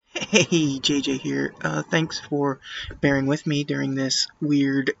Hey, JJ here. Thanks for bearing with me during this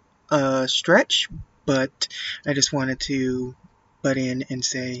weird stretch, but I just wanted to butt in and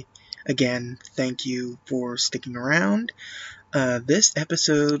say again, thank you for sticking around. This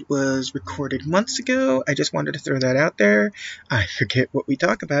episode was recorded months ago. I just wanted to throw that out there. I forget what we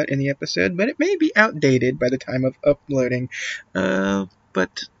talk about in the episode, but it may be outdated by the time of uploading.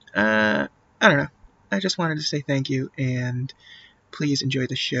 But I don't know. I just wanted to say thank you and please enjoy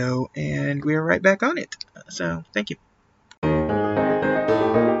the show, and we are right back on it. So, thank you.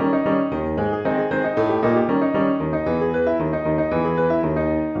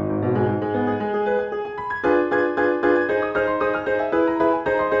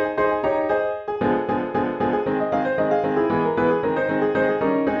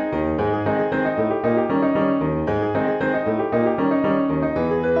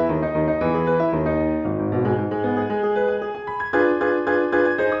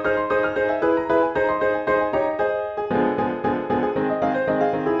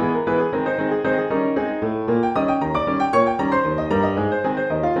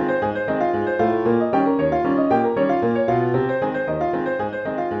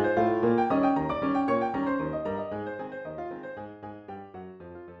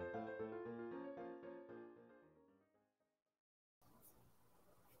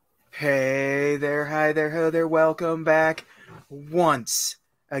 Hey there, hi there, ho there, welcome back once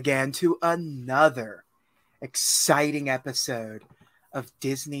again to another exciting episode of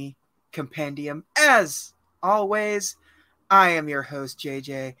Disney Compendium. As always, I am your host,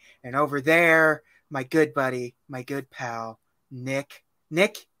 JJ, and over there, my good buddy, my good pal, Nick.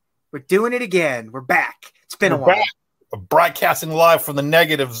 Nick, we're doing it again. We're back. It's been a while. Back. Broadcasting live from the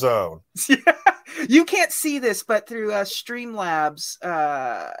negative zone. You can't see this, but through Streamlabs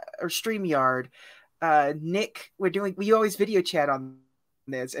or StreamYard, Nick, we always video chat on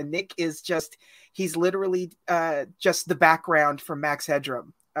this, and Nick is he's literally just the background from Max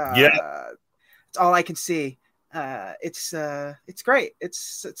Headroom. It's all I can see. It's great.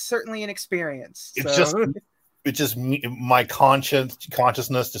 It's certainly an experience. It's just my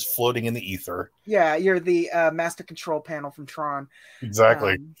consciousness just floating in the ether. Yeah, you're the master control panel from Tron.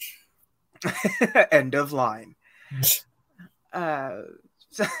 Exactly. End of line. So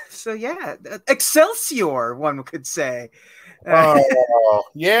yeah, Excelsior, one could say.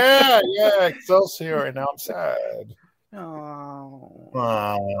 Yeah, Excelsior, and now I'm sad.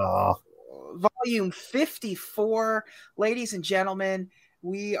 Volume 54, ladies and gentlemen,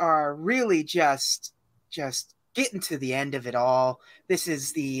 we are really just getting to the end of it all. This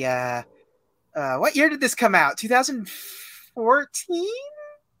is the what year did this come out? 2014?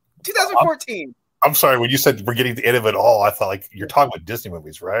 2014. I'm sorry, when you said we're getting to the end of it all, I thought like you're talking about Disney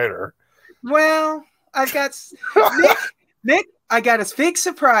movies, right? Or well, I've got Nick, I got a big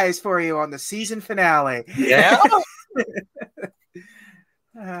surprise for you on the season finale. Yeah.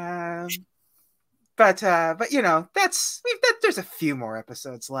 But you know, there's a few more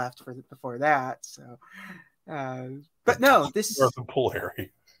episodes left before that. So, but no, this is Pull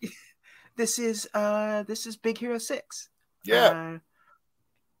Harry. This is Big Hero 6. Yeah.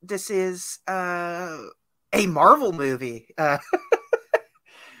 This is a Marvel movie.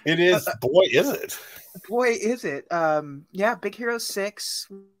 It is. Boy, is it. Boy, is it. Yeah, Big Hero 6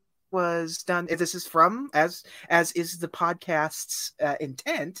 was done. This is from, as is the podcast's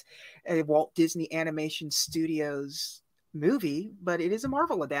intent, a Walt Disney Animation Studios movie, but it is a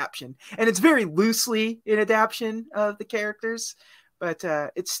Marvel adaptation. And it's very loosely an adaptation of the characters, but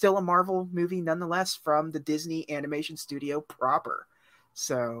it's still a Marvel movie nonetheless from the Disney Animation Studio proper.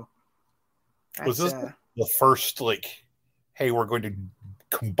 So was this the first hey, we're going to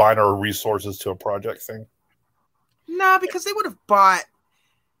combine our resources to a project thing? No, because they would have bought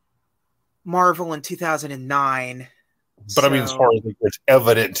Marvel in 2009. But I mean, as far as it's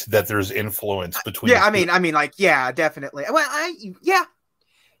evident that there's influence between. Yeah, I mean, yeah, definitely. Well, I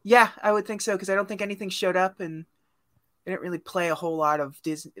would think so, because I don't think anything showed up, and they didn't really play a whole lot of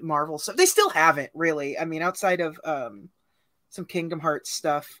Marvel stuff. They still haven't really. I mean, outside of some Kingdom Hearts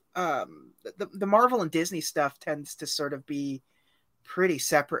stuff, the Marvel and Disney stuff tends to sort of be pretty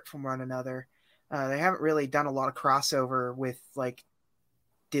separate from one another. They haven't really done a lot of crossover with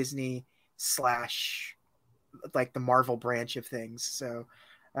Disney / the Marvel branch of things. So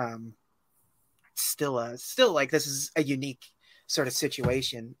still this is a unique sort of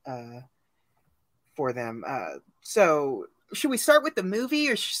situation for them. So should we start with the movie,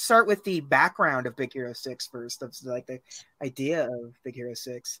 or start with the background of Big Hero 6 first? That's the idea of Big Hero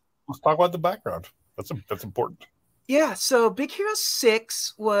 6. Let's talk about the background. That's important. Yeah, so Big Hero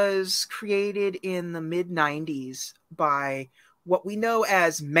 6 was created in the mid-90s by what we know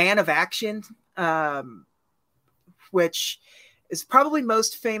as Man of Action, which is probably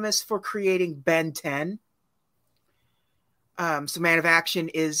most famous for creating Ben 10. So Man of Action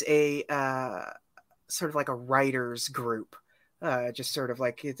is a sort of like a writers group. Just sort of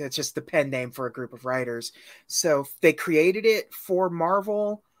like it's just the pen name for a group of writers. So they created it for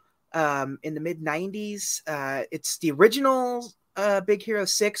Marvel in the mid 90s. It's the original Big Hero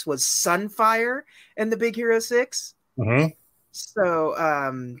 6 was Sunfire in the Big Hero 6. Mm-hmm. So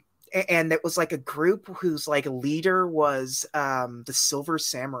and it was like a group whose like leader was the Silver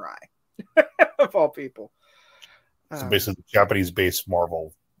Samurai of all people. So basically the Japanese-based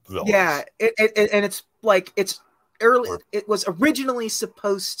Marvel villains. Yeah, and it's like it's early. It was originally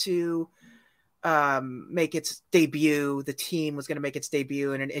supposed to make its debut. The team was going to make its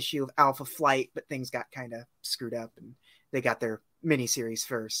debut in an issue of Alpha Flight, but things got kind of screwed up, and they got their miniseries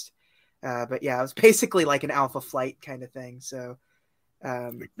first. But yeah, it was basically like an Alpha Flight kind of thing. So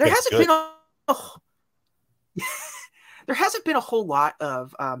there hasn't been there hasn't been a whole lot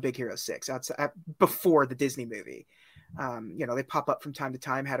of Big Hero 6 outside before the Disney movie. They pop up from time to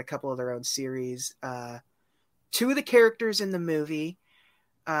time, had a couple of their own series. Two of the characters in the movie,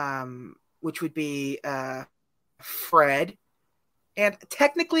 which would be Fred and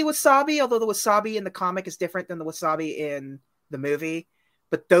technically Wasabi, although the Wasabi in the comic is different than the Wasabi in the movie.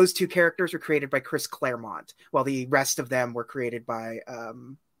 But those two characters were created by Chris Claremont, while the rest of them were created by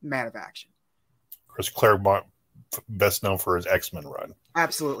Man of Action. Chris Claremont, best known for his X-Men run.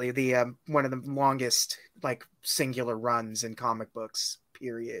 Absolutely. The one of the longest like singular runs in comic books,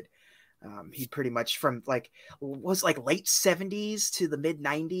 period. He pretty much from like late 70s to the mid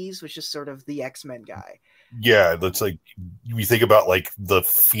 90s was just sort of the X-Men guy. Yeah, that's like you think about like the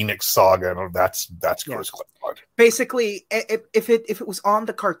Phoenix Saga, and that's Chris Claremont. Basically, if it was on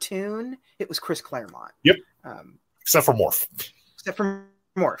the cartoon, it was Chris Claremont. Yep. Except for Morph.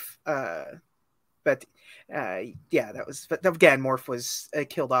 But that was. But again, Morph was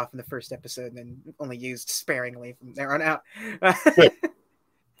killed off in the first episode, and then only used sparingly from there on out.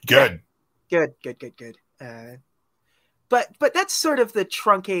 Good. Good. But that's sort of the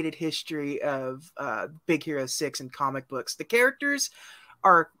truncated history of Big Hero 6 in comic books. The characters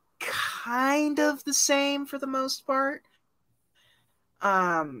are kind of the same for the most part.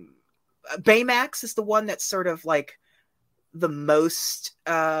 Baymax is the one that's sort of like the most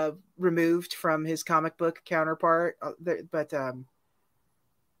removed from his comic book counterpart. But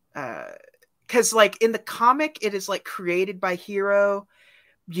because like in the comic, it is like created by Hero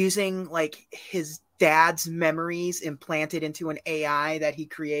using like his dad's memories implanted into an AI that he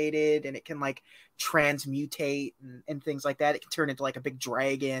created, and it can like transmutate and things like that. It can turn into like a big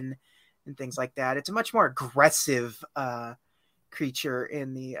dragon and things like that. It's a much more aggressive creature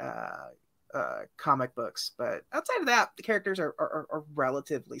in the comic books, but outside of that, the characters are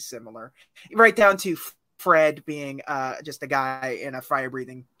relatively similar, right down to Fred being just a guy in a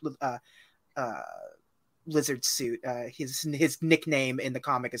fire-breathing lizard suit. His nickname in the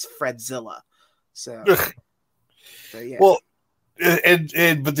comic is Fredzilla. So yeah. Well,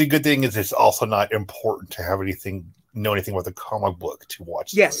 but the good thing is it's also not important to have know anything about the comic book to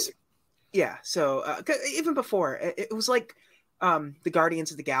watch. Yes, movie. Yeah. So even before, it was like the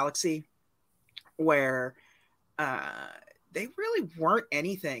Guardians of the Galaxy, where they really weren't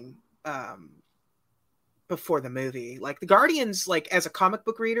anything before the movie. Like the Guardians, like as a comic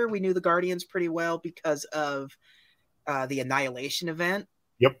book reader, we knew the Guardians pretty well because of the Annihilation event.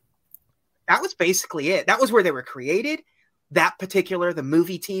 Yep. That was basically it. That was where they were created. The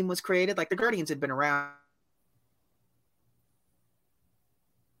movie team was created. Like the Guardians had been around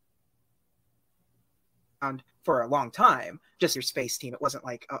for a long time. Just your space team. It wasn't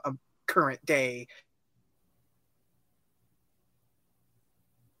like a current day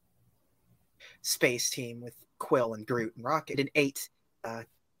space team with Quill and Groot and Rocket. An 8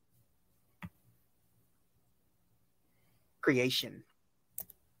 creation.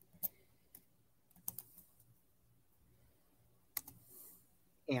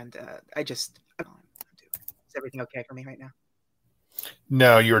 And is everything okay for me right now?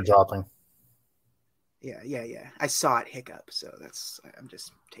 No, you're dropping. Yeah. I saw it hiccup, so I'm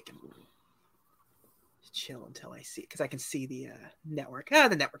just taking a little chill until I see, because I can see the network.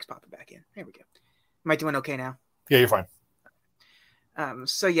 The network's popping back in. There we go. Am I doing okay now? Yeah, you're fine.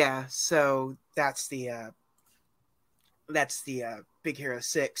 So that's the Big Hero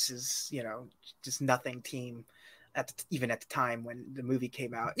 6 is, just nothing team even at the time when the movie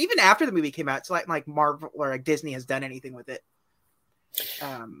came out. Even after the movie came out, it's like Marvel or like Disney has done anything with it.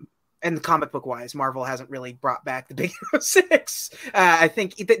 And the comic book wise, Marvel hasn't really brought back the Big Hero 6. I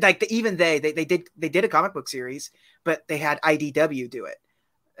think like even they did a comic book series but they had IDW do it.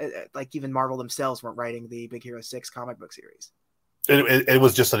 Like even Marvel themselves weren't writing the Big Hero 6 comic book series. It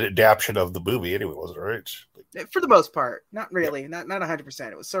was just an adaptation of the movie anyway, wasn't it? Right? For the most part, not really, not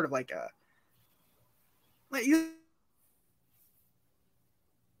 100%. It was sort of like a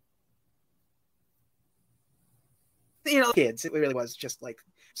kids. It really was just like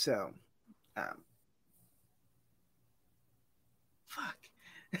so. Fuck.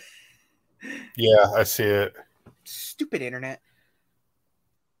 Yeah, I see it. Stupid internet.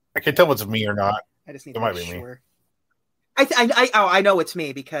 I can't tell if it's me or not. I just need it to might make be sure. Me. I know it's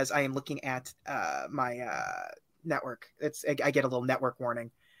me because I am looking at my network. I get a little network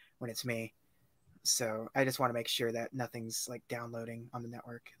warning when it's me, so I just want to make sure that nothing's like downloading on the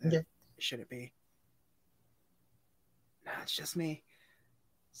network. That should it be? No, it's just me.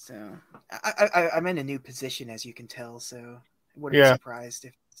 So I'm in a new position, as you can tell. So I wouldn't be surprised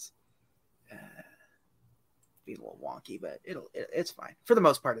if it's be a little wonky, but it's fine for the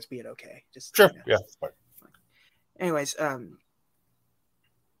most part. It's being okay. Just sure, yeah, it's fine. Anyways, I'm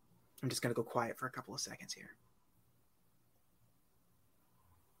just gonna go quiet for a couple of seconds here.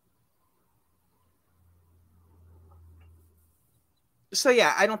 So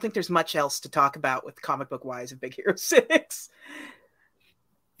yeah, I don't think there's much else to talk about with comic book wise of Big Hero 6.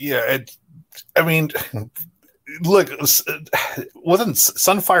 Yeah, I mean, look, wasn't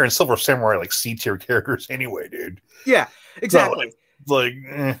Sunfire and Silver Samurai like C tier characters anyway, dude? Yeah, exactly. So,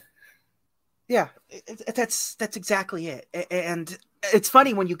 yeah, that's exactly it. And it's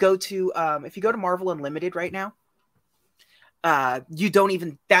funny when you go to if you go to Marvel Unlimited right now, you don't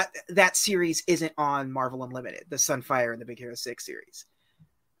even that series isn't on Marvel Unlimited, the Sunfire and the Big Hero 6 series.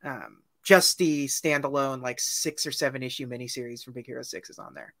 Just the standalone like 6 or 7 issue miniseries from Big Hero 6 is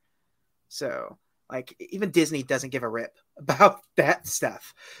on there. So like even Disney doesn't give a rip about that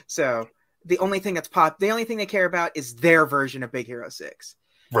stuff. So the only thing they care about is their version of Big Hero 6.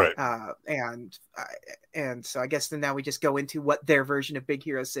 Right. And so I guess then now we just go into what their version of Big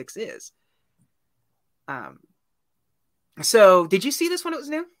Hero 6 is. So did you see this when it was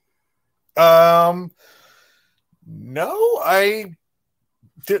new? No, I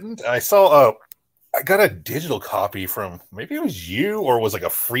didn't. I saw I got a digital copy from maybe it was you or it was like a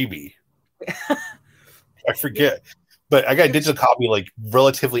freebie. I forget. But I got a digital copy like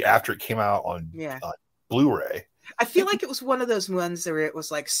relatively after it came out on Blu-ray. I feel like it was one of those ones where it was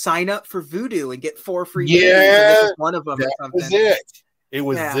like sign up for Vudu and get 4 free movies. And this was one of them or something. Was it. It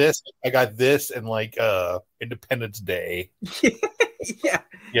was this. I got this and like Independence Day. Yeah.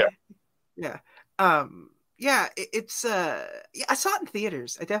 It's I saw it in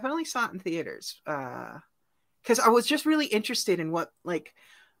theaters. I definitely saw it in theaters. Because I was just really interested in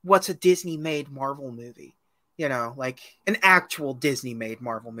what's a Disney made Marvel movie. You know, like an actual Disney made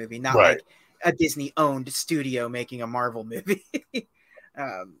Marvel movie, not like a Disney owned studio making a Marvel movie.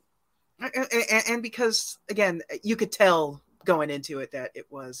 And because again, you could tell going into it that it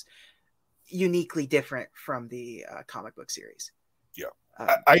was uniquely different from the comic book series. Yeah.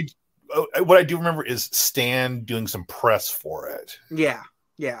 What I do remember is Stan doing some press for it. Yeah.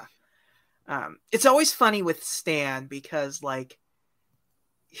 It's always funny with Stan because like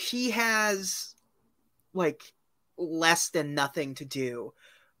he has like less than nothing to do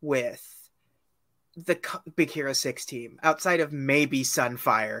with the Big Hero 6 team outside of maybe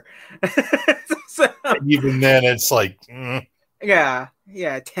Sunfire. So, even then it's like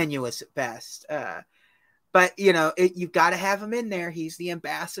tenuous at best. But you know, you've got to have him in there. He's the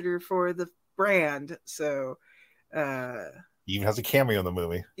ambassador for the brand, so he even has a cameo in the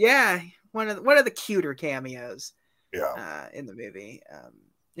movie. Yeah, one of the cuter cameos. Yeah, in the movie,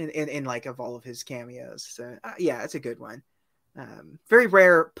 in like of all of his cameos. So yeah, it's a good one. Very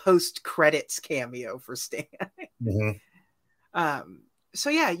rare post credits cameo for Stan. Mm-hmm. So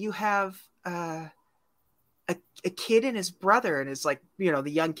yeah, you have a kid and his brother, and it's like, you know,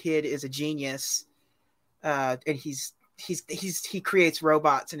 the young kid is a genius, and he creates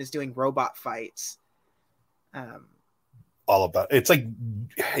robots and is doing robot fights. All about it's like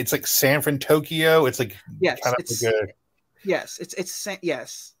San Fran Tokyo. It's like yes,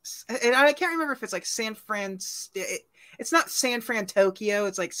 and I can't remember if it's like San Fran. It's not San Fran Tokyo.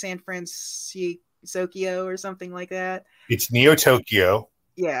 It's like San Francisco or something like that. It's Neo Tokyo.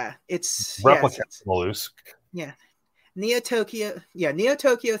 Yeah, it's Replicants loose. Yeah, Neo Tokyo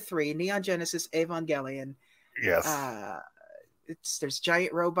 3, Neon Genesis Evangelion. Yes. There's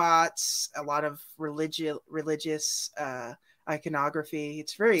giant robots, a lot of religious iconography.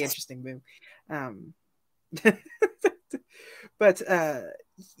 It's very interesting movie. But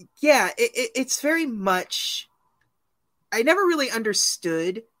it's very much. I never really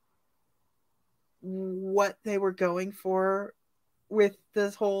understood what they were going for with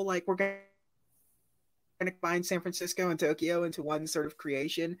this whole like we're going to combine San Francisco and Tokyo into one sort of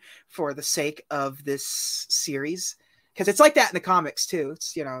creation for the sake of this series, because it's like that in the comics too.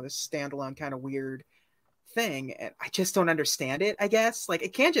 It's, you know, this standalone kind of weird thing, and I just don't understand it. I guess like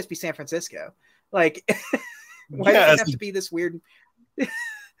it can't just be San Francisco. Like, why does it have to be this weird?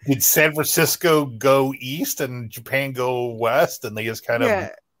 Did San Francisco go east and Japan go west, and they just kind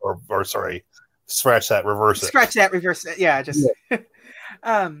of, or sorry, scratch that, reverse it. Yeah, just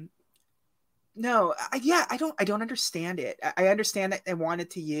no, I don't understand it. I understand that they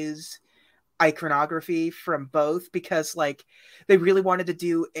wanted to use iconography from both because like they really wanted to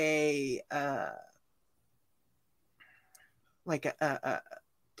do a I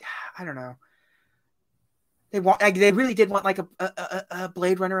don't know. They really did want like a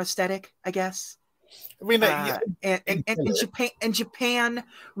Blade Runner aesthetic, I guess. I mean, and Japan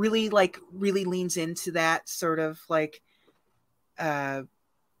really leans into that sort of like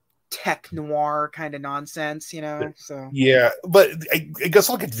tech noir kind of nonsense, you know. So yeah, but I guess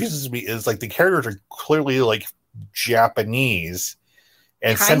what confuses me is like the characters are clearly like Japanese,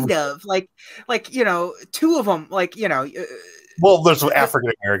 and kind of like you know, two of them, like, you know. Well, there's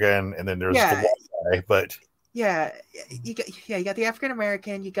African American, and then there's the white guy, but you got the African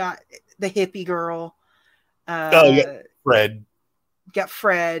American, you got the hippie girl. Fred. Got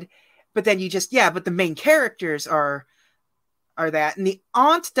Fred, but then but the main characters are that, and the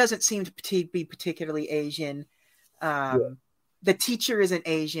aunt doesn't seem to be particularly Asian. The teacher isn't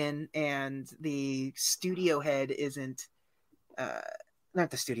Asian, and the studio head isn't. Not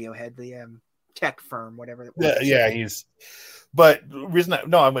the studio head, the tech firm, whatever. He's. But the reason I'm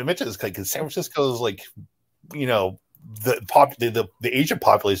going to mention this because San Francisco is like, you know, the Asian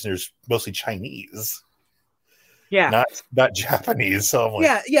population is mostly Chinese. Yeah, not Japanese. So I'm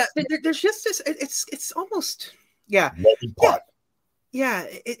like, There's just this. It's almost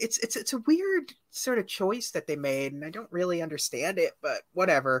it's a weird sort of choice that they made, and I don't really understand it, but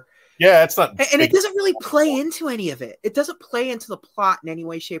whatever. Yeah, it's not, and it doesn't really play into any of it. It doesn't play into the plot in any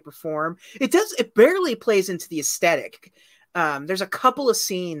way, shape, or form. It barely plays into the aesthetic. There's a couple of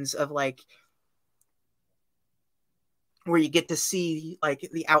scenes of like where you get to see like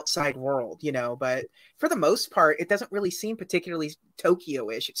the outside world, you know, but for the most part, it doesn't really seem particularly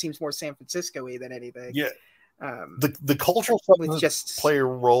Tokyo-ish. It seems more San Francisco-y than anything. Yeah. The cultural stuff just play a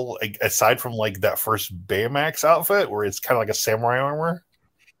role aside from like that first Baymax outfit where it's kind of like a samurai armor.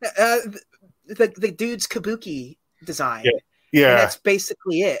 The dude's kabuki design. Yeah. And that's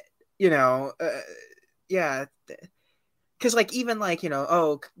basically it, you know. Because like even like, you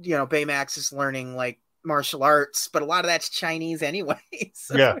know, Baymax is learning like martial arts, but a lot of that's Chinese anyway.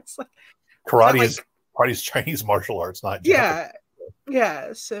 So it's like karate's Chinese martial arts, not Japanese.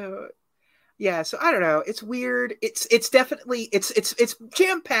 So I don't know. It's weird. It's definitely it's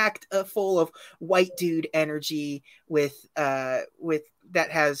jam packed full of white dude energy with that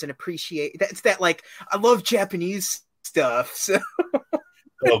has an that's that like I love Japanese stuff. So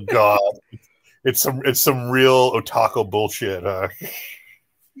oh god. It's some real otaku bullshit, huh?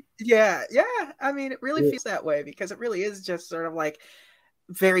 Yeah. I mean, it really feels that way because it really is just sort of like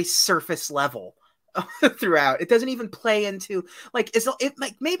very surface level throughout. It doesn't even play into like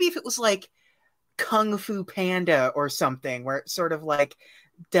like maybe if it was like Kung Fu Panda or something where it sort of like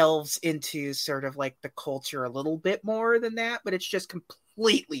delves into sort of like the culture a little bit more than that, but it's just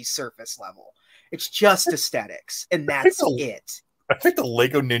completely surface level. It's just aesthetics, and that's it. I think the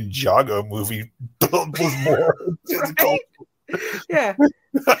Lego Ninjago movie was more. Yeah.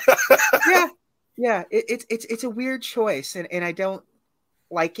 It's a weird choice, and I don't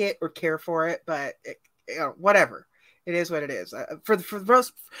like it or care for it, but whatever. It is what it is. For the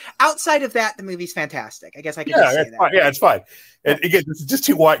most, outside of that, the movie's fantastic. I guess I can just say that. Fine. Yeah, it's fine. And again, this is just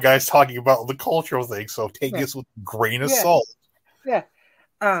two white guys talking about the cultural thing, so take this with a grain of salt. Yeah.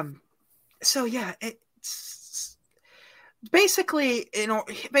 So yeah, it's basically,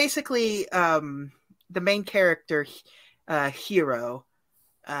 the main character, Hiro,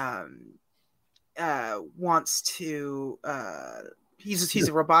 wants to. He's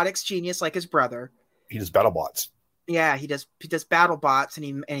a robotics genius like his brother. He does BattleBots. Yeah, he does BattleBots,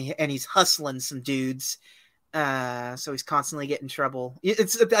 and he's hustling some dudes. So he's constantly getting in trouble.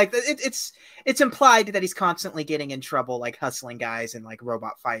 It's like it's implied that he's constantly getting in trouble, like hustling guys and like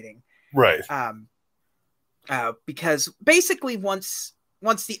robot fighting. Right. Because basically once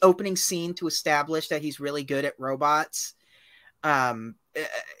the opening scene to establish that he's really good at robots,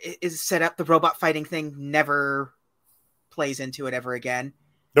 is set up, the robot fighting thing never plays into it ever again.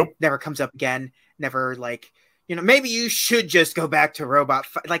 Nope. Never comes up again. Never maybe you should just go back to robot.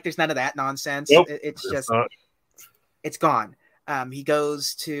 Like, there's none of that nonsense. Nope, It's it's just, not. it's gone. He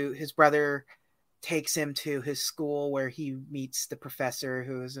goes to his brother, takes him to his school where he meets the professor,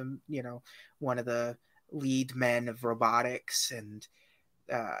 who is, one of the lead men of robotics, and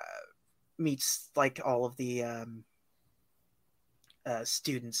meets like all of the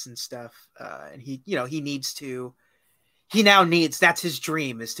students and stuff. And he now needs, that's his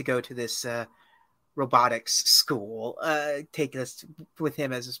dream, is to go to this robotics school, take this with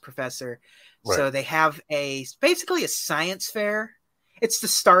him as his professor. Right. So they have basically a science fair. It's the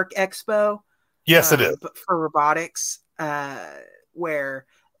Stark Expo. Yes, it is. But for robotics, where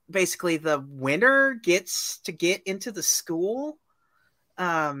basically the winner gets to get into the school.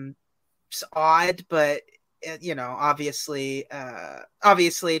 It's odd, but obviously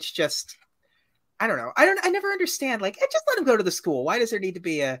it's just, I don't know. I never understand. Like, just let him go to the school. Why does there need to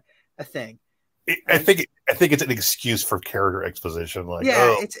be a thing? I think it's an excuse for character exposition. Like,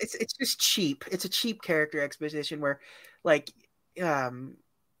 yeah, it's just cheap. It's a cheap character exposition where, like,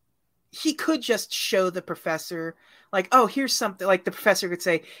 he could just show the professor, like, oh, here's something. Like, the professor could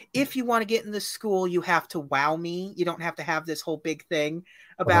say, if you want to get in this school, you have to wow me. You don't have to have this whole big thing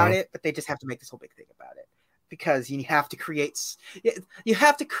about it, but they just have to make this whole big thing about it because you have to create.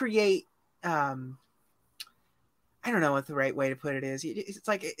 I don't know what the right way to put it is. It's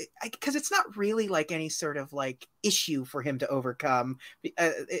like, because it's not really like any sort of like issue for him to overcome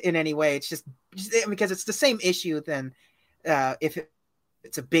in any way. It's just because it's the same issue than if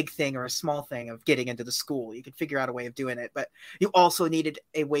it's a big thing or a small thing of getting into the school. You could figure out a way of doing it, but you also needed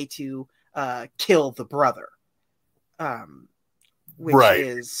a way to kill the brother, which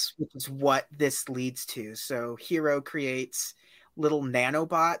is what this leads to. So Hiro creates little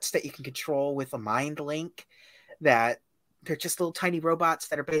nanobots that you can control with a mind link. That they're just little tiny robots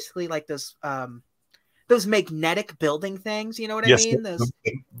that are basically like those magnetic building things. You know what I mean?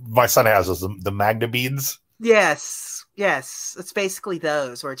 My son has those, the magna beads. Yes. It's basically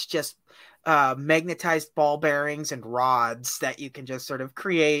those, where it's just magnetized ball bearings and rods that you can just sort of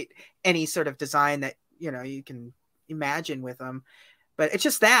create any sort of design that you can imagine with them. But it's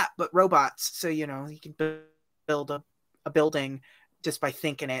just that, but robots. So you can build a building just by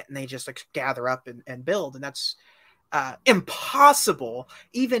thinking it, and they just like gather up and build, and that's impossible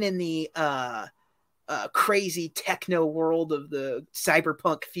even in the crazy techno world of the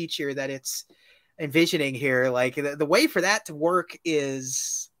cyberpunk future that it's envisioning here. Like the way for that to work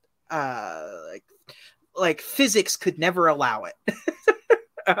is like physics could never allow it.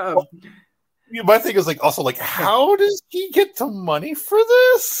 My thing is like also like, how does he get the money for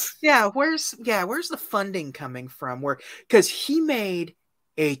this? Where's the funding coming from? Because he made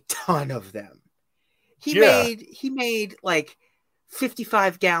a ton of them. He made like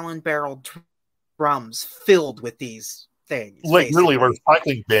 55-gallon barrel drums filled with these things. Like basically. Really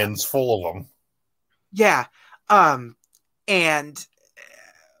recycling bins full of them. Yeah. And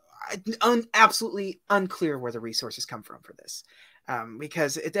absolutely unclear where the resources come from for this.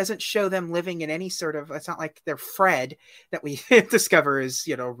 Because it doesn't show them living in any sort of, it's not like they're Fred that we discover is,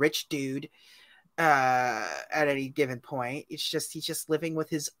 rich dude at any given point. It's just, he's just living with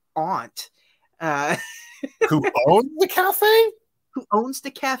his aunt. Who owns the cafe? Who owns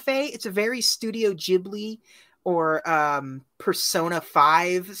the cafe? It's a very Studio Ghibli or Persona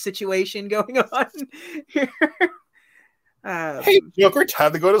 5 situation going on here. Hey, Joker,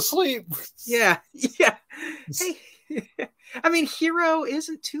 time to go to sleep. Yeah. Hey. I mean, Hiro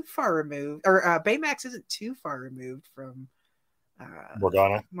isn't too far removed, or Baymax isn't too far removed from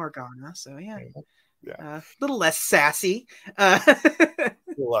Morgana. So yeah. A little less sassy.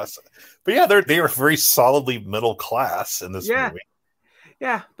 Less, but yeah, they are very solidly middle class in this movie.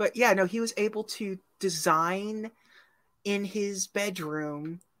 Yeah, but yeah, no, he was able to design in his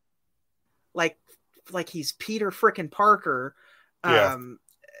bedroom like he's Peter frickin' Parker.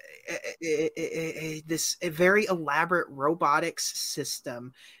 This very elaborate robotics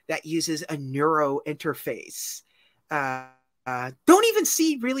system that uses a neuro interface. Don't even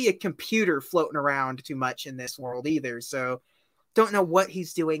see really a computer floating around too much in this world either. So don't know what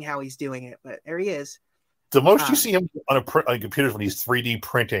he's doing, how he's doing it, but there he is. The most you see him on computers when he's 3D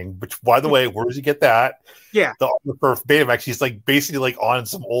printing, which, by the way, where does he get that? Yeah. The for Betamax, he's like basically like on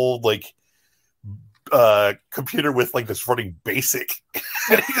some old like computer with like this running BASIC.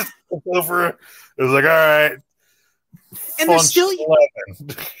 And he just comes over. It was like, all right. And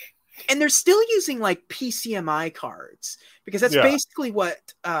they're still using like PCMI cards, because that's basically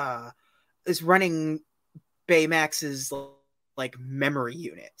what is running Baymax's like memory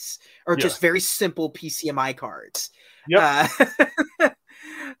units, or just very simple PCMI cards.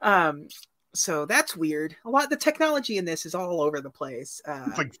 So that's weird. A lot of the technology in this is all over the place.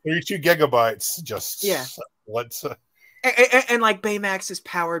 It's like 32 gigabytes. Just Yeah. let's. And like Baymax is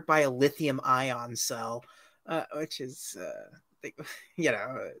powered by a lithium ion cell, which is you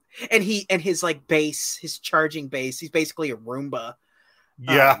know, and his like base, his charging base, he's basically a Roomba.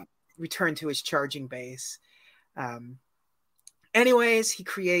 Yeah. Return to his charging base. Anyways, he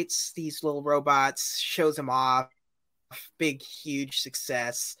creates these little robots, shows them off, big huge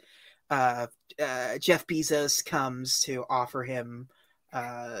success. Jeff Bezos comes to offer him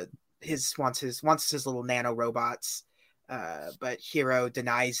his little nano robots, but Hero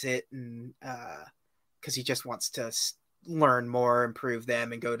denies it, and because he just wants to learn more, improve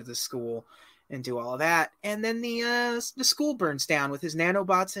them, and go to the school and do all of that. And then the school burns down with his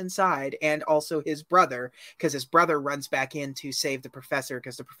nanobots inside, and also his brother, because his brother runs back in to save the professor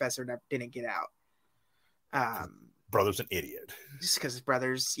because the professor didn't get out. Brother's an idiot. Just because his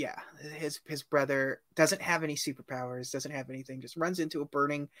brother's, his brother doesn't have any superpowers, doesn't have anything, just runs into a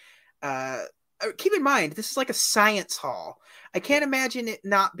burning. Keep in mind, this is like a science hall. I can't imagine it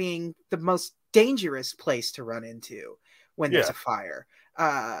not being the most dangerous place to run into when there's a fire.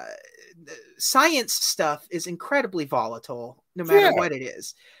 Science stuff is incredibly volatile, no matter what it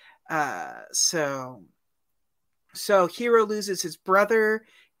is. So Hero loses his brother,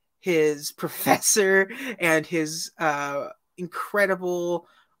 his professor, and his incredible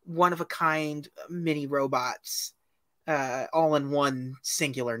one-of-a-kind mini robots all in one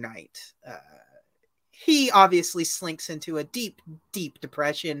singular night. He obviously slinks into a deep, deep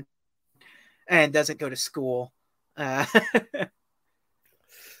depression and doesn't go to school. But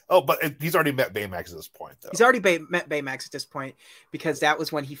he's already met Baymax at this point, though. He's already met Baymax at this point, because that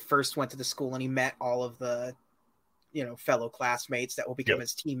was when he first went to the school and he met all of the fellow classmates that will become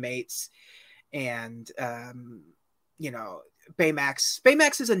his teammates. And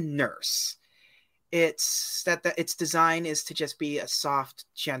Baymax is a nurse. It's its design is to just be a soft,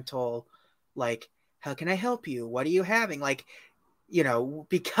 gentle, like, how can I help you, what are you having, like,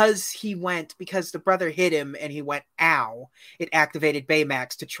 because the brother hit him and he went ow, it activated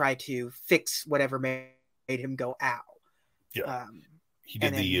Baymax to try to fix whatever made him go ow. He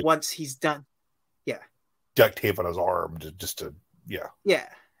did once he's done, duct tape on his arm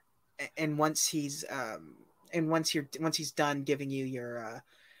and once he's done giving you your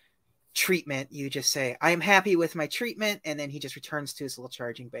treatment, you just say, I am happy with my treatment, and then he just returns to his little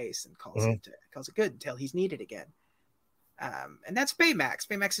charging base and calls it good until he's needed again. And that's Baymax.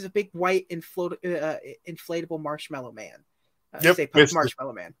 Baymax is a big white inflatable marshmallow man.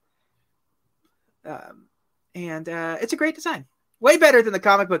 Marshmallow man. And it's a great design, way better than the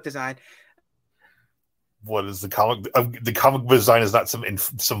comic book design. What is the comic? The comic design is not some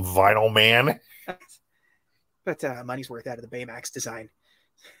vinyl man. But money's worth out of the Baymax design.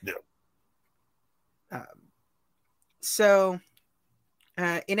 Yeah. So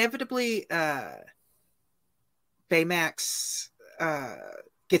inevitably, Baymax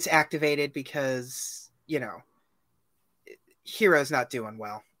gets activated because Hero's not doing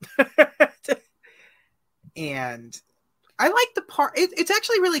well. And I like the part. It's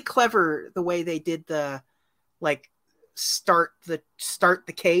actually really clever the way they did the start the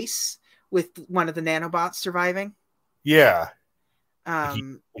case with one of the nanobots surviving. Yeah.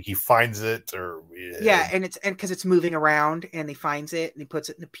 He finds it, or and because it's moving around, and he finds it and he puts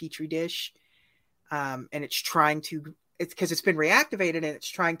it in a petri dish, and it's because it's been reactivated and it's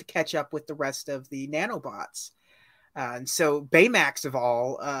trying to catch up with the rest of the nanobots, and so Baymax of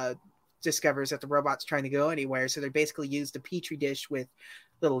all discovers that the robot's trying to go anywhere, so they basically used a petri dish with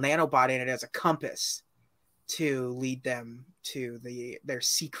little nanobot in it as a compass to lead them to their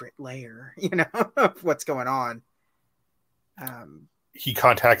secret lair, of what's going on. He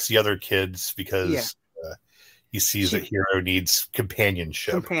contacts the other kids because he sees that Hero needs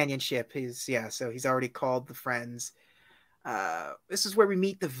companionship. So he's already called the friends. This is where we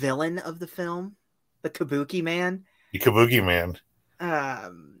meet the villain of the film, the Kabuki Man. The Kabuki Man.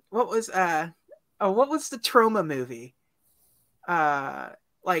 What was the Troma movie?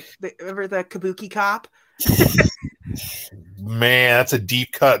 Remember the Kabuki Cop? Man, that's a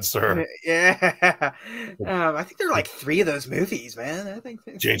deep cut, sir. Yeah. I think there are 3 of those movies, man. I think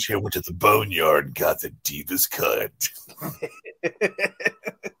JJ went to the boneyard and got the deepest cut.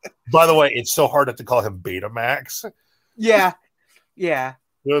 By the way, it's so hard not to call him Betamax. Yeah.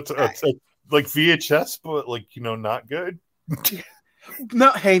 It's like VHS, but not good.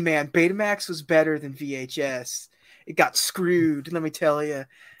 No, hey man, Betamax was better than VHS. It got screwed, let me tell you.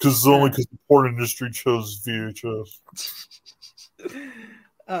 Because the porn industry chose VHS.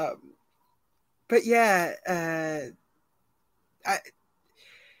 But yeah,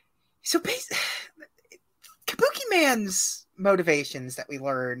 So Kabuki Man's motivations that we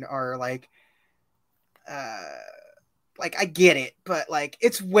learn are like I get it, but like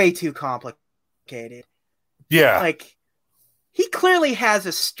it's way too complicated. Yeah. Like he clearly has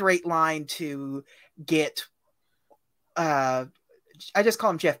a straight line to get I just call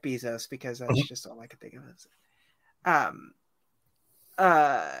him Jeff Bezos because that's just all I could think of.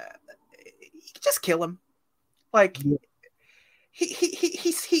 Just kill him. Like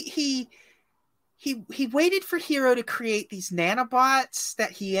he waited for Hiro to create these nanobots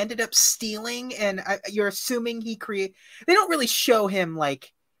that he ended up stealing, and you're assuming he create. They don't really show him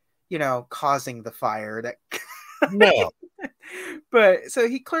like, you know, causing the fire that. No. But so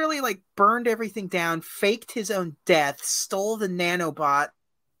he clearly like burned everything down, faked his own death, stole the nanobots,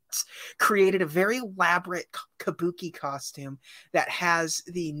 created a very elaborate kabuki costume that has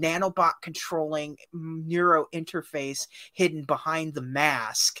the nanobot controlling neuro interface hidden behind the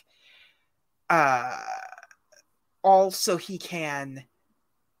mask. Also, he can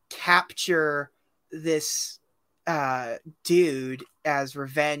capture this dude as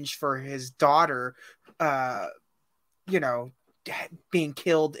revenge for his daughter, you know, being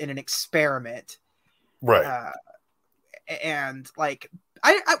killed in an experiment. Right. And like,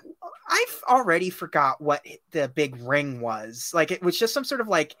 I've already forgot what the big ring was. Like, it was just some sort of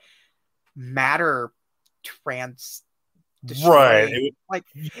like matter trans. Right. Like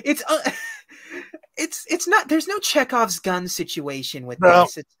it's not. There's no Chekhov's gun situation with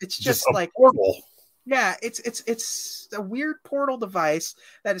this. It's just like portal. Yeah, it's a weird portal device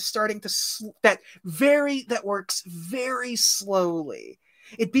that is starting to that works very slowly.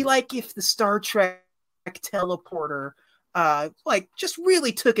 It'd be like if the Star Trek teleporter like just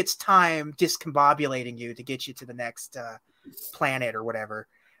really took its time discombobulating you to get you to the next planet or whatever.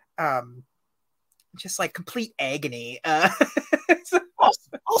 Just like complete agony. Also,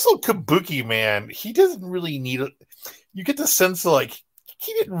 Kabuki Man, he doesn't really need it. You get the sense that like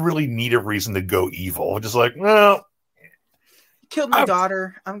he didn't really need a reason to go evil. Just like, well, killed my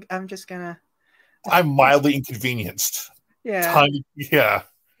daughter. I'm just gonna. I'm mildly inconvenienced. Yeah. Yeah.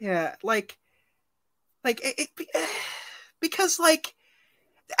 Yeah. Like it because like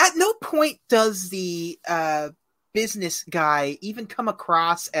at no point does the business guy even come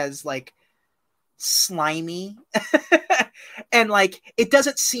across as like slimy, and like it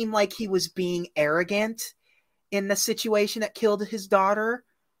doesn't seem like he was being arrogant in the situation that killed his daughter.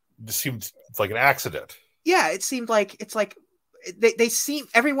 It seemed like an accident. Yeah, it seemed like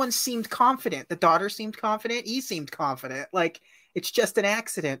everyone seemed confident. The daughter seemed confident. He seemed confident. Like it's just an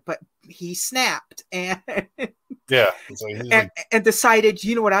accident, but he snapped and yeah, and decided,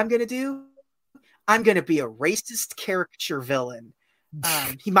 you know what I'm going to do? I'm going to be a racist caricature villain.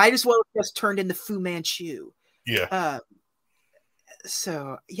 He might as well have just turned into Fu Manchu. Yeah.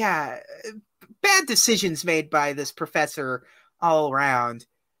 So yeah, bad decisions made by this professor all around.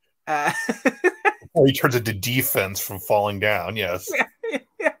 Or he turns into defense from falling down. Yes.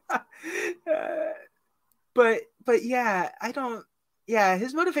 Yeah. But yeah, I don't. Yeah,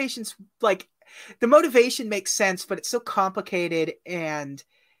 his motivations, like the motivation makes sense, but it's so complicated, and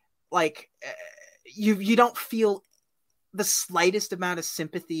like you don't feel the slightest amount of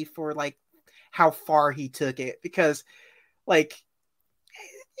sympathy for like how far he took it, because like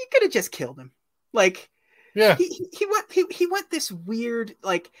you could have just killed him. Like yeah, he went this weird,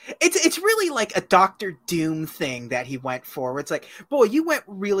 like it's really like a Doctor Doom thing that he went for, where it's like, boy, you went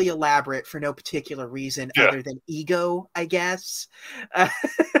really elaborate for no particular reason other than ego, I guess,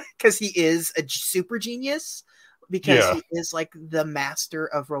 because he is a super genius, because he is like the master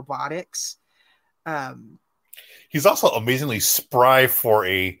of robotics. He's also amazingly spry for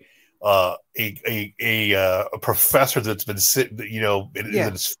a professor that's been sitting, you know, in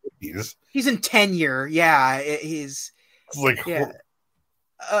his 50s. He's in tenure. Yeah, he's like now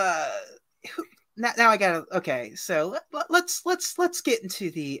I gotta. Okay, so let's get into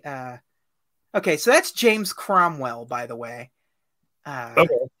the. Okay, so that's James Cromwell, by the way,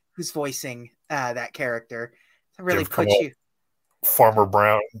 who's voicing that character. I really put you. Farmer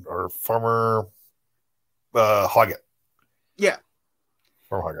Brown or Farmer Hoggett. Yeah.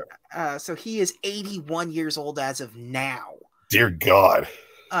 Farmer Hoggett. So he is 81 years old as of now. Dear God.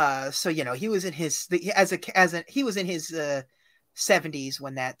 So you know he was in his he was in his 70s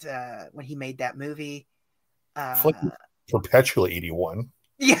when he made that movie. Like perpetually 81.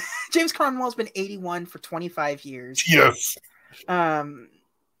 Yeah, James Cromwell's been 81 for 25 years. Yes.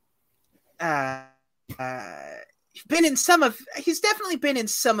 He's definitely been in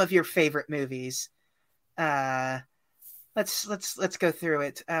some of your favorite movies. Let's go through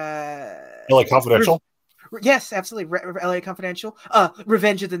it. Like Confidential. Yes, absolutely. LA Confidential.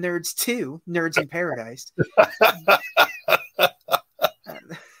 Revenge of the Nerds 2, Nerds in Paradise.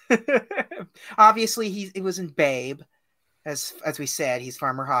 Obviously, he was in Babe, as we said. He's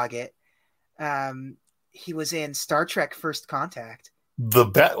Farmer Hoggett. He was in Star Trek: First Contact.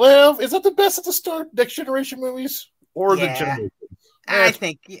 Well, is that the best of the Next Generation movies, or the Generation? I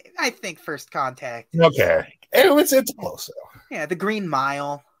think First Contact. Okay, it's close though. Yeah, The Green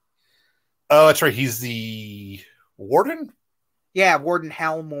Mile. Oh, that's right. He's the warden. Yeah, Warden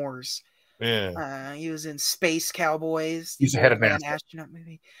Hal Moores. Yeah. He was in Space Cowboys. He's the head of NASA. Astronaut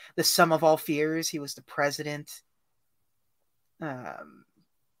movie. The Sum of All Fears. He was the president. Let's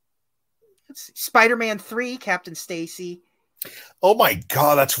see. Spider-Man 3, Captain Stacy. Oh my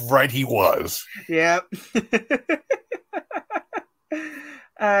God, that's right. He was. Yep.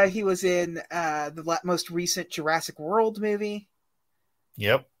 He was in the most recent Jurassic World movie.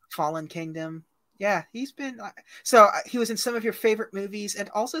 Yep. Fallen Kingdom. Yeah, he's been so he was in some of your favorite movies and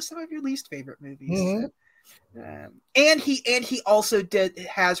also some of your least favorite movies. Mm-hmm. And he also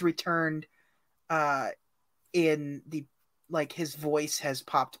has returned in the his voice has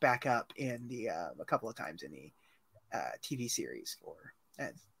popped back up in the a couple of times in the TV series for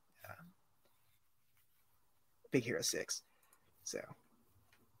Big Hero 6. So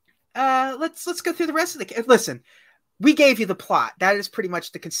let's go through the rest of the listen. We gave you the plot. That is pretty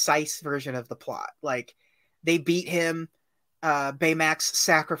much the concise version of the plot. Like, they beat him. Baymax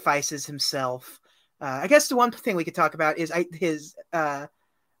sacrifices himself. I guess the one thing we could talk about is his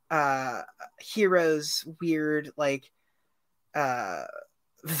hero's weird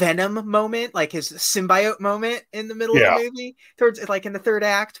Venom moment, like his symbiote moment in the middle of the movie, towards in the third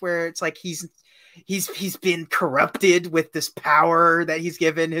act, where it's like he's been corrupted with this power that he's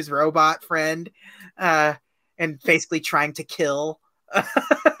given his robot friend. And basically trying to kill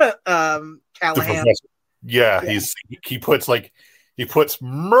Callahan. Yeah, he puts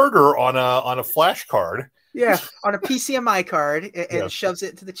murder on a flash card. Yeah, on a PCMI card and shoves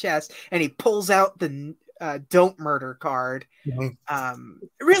it into the chest, and he pulls out the don't murder card. Mm-hmm.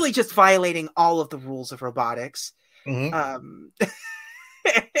 Really just violating all of the rules of robotics. Mm-hmm.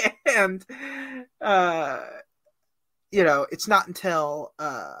 And it's not until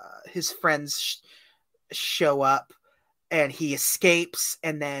his friends show up and he escapes,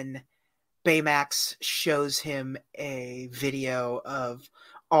 and then Baymax shows him a video of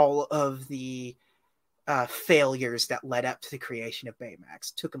all of the failures that led up to the creation of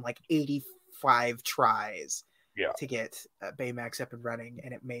Baymax. Took him 85 tries to get Baymax up and running,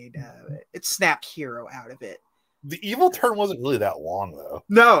 and it made it snapped Hero out of it. The evil turn wasn't really that long though.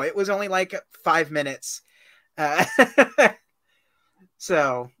 No, it was only 5 minutes.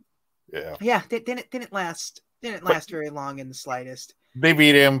 So yeah, it didn't last very long in the slightest. They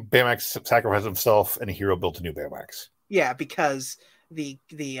beat him. Baymax sacrificed himself, and Hero built a new Baymax. Yeah, because the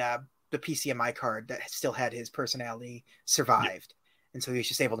PCMI card that still had his personality survived, and so he was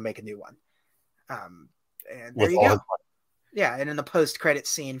just able to make a new one. And there you go. Yeah, and in the post-credit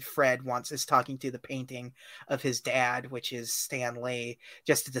scene, Fred is talking to the painting of his dad, which is Stan Lee,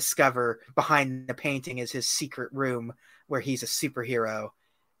 just to discover behind the painting is his secret room where he's a superhero.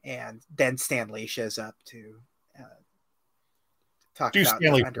 And then Stan Lee shows up to talk about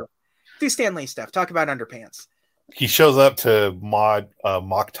do Stan Lee stuff. Talk about underpants. He shows up to mock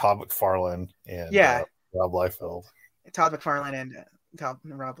Todd McFarlane and Rob Liefeld. Todd McFarlane and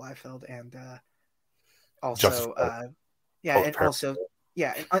Rob Liefeld, and also and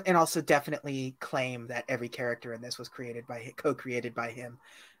also definitely claim that every character in this was co-created by him.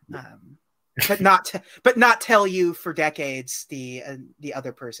 But not tell you for decades the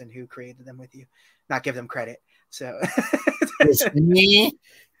other person who created them with you, not give them credit. So it's me,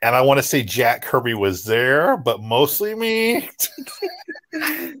 and I want to say Jack Kirby was there, but mostly me.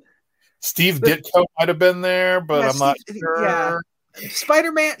 Steve Ditko might have been there, but I'm not sure. Yeah.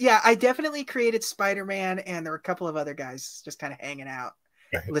 Spider-Man, I definitely created Spider-Man, and there were a couple of other guys just kind of hanging out,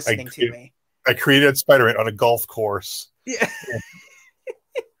 listening to me. I created Spider-Man on a golf course. Yeah.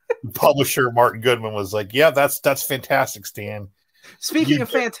 Publisher Martin Goodman was like, "Yeah, that's fantastic, Stan." Speaking of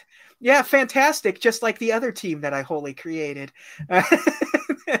fantastic, just like the other team that I wholly created.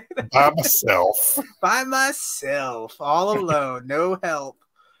 By myself, all alone, no help.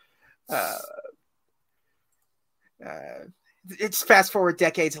 It's fast forward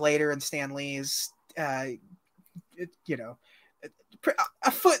decades later, and Stan Lee's, a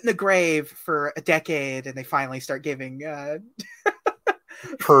foot in the grave for a decade, and they finally start giving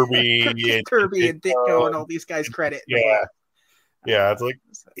Kirby and Ditko and all these guys credit. Yeah, it's like,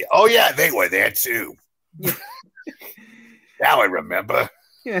 oh yeah, they were there too. Yeah. Now I remember.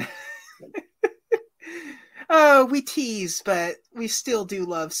 Yeah. Oh, we tease, but we still do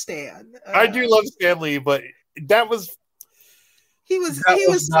love Stan. I do love Stan Lee, but that was he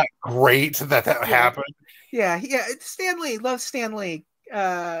was not great that happened. Yeah. Stan Lee, love Stan Lee.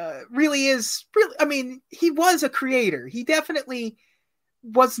 Really is really. I mean, he was a creator. He definitely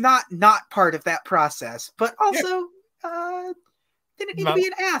was not part of that process, but also didn't need to be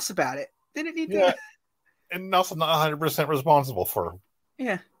an ass about it. Didn't need to. And also not 100% responsible for.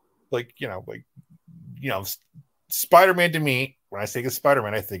 Yeah. Spider-Man to me, when I think of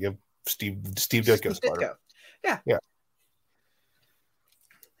Spider-Man, I think of Steve Ditko Spider-Man. Yeah.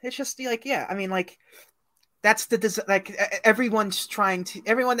 It's just like, I mean, like, that's everyone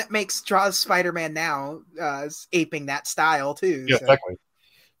that draws Spider-Man now is aping that style too. Yeah, so. Exactly.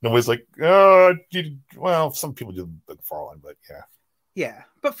 Nobody's like, some people do McFarlane, but yeah. Yeah,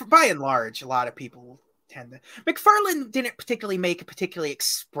 but by and large, a lot of people tend to. McFarlane didn't particularly make a particularly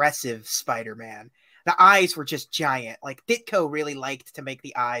expressive Spider-Man. The eyes were just giant. Like, Ditko really liked to make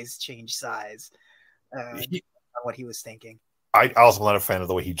the eyes change size. What he was thinking. I also not a fan of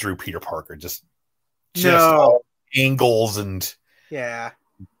the way he drew Peter Parker. Just all angles and. Yeah.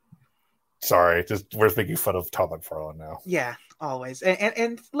 Sorry, we're making fun of Todd McFarlane now. Yeah, always.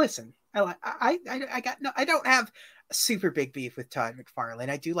 And listen, I don't have a super big beef with Todd McFarlane.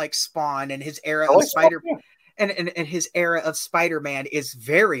 I do like Spawn, and his era of Spider-Man, and his era of Spider-Man is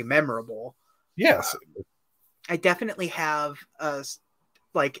very memorable. Yes, I definitely have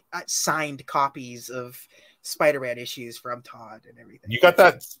signed copies of Spider-Man issues from Todd and everything. You got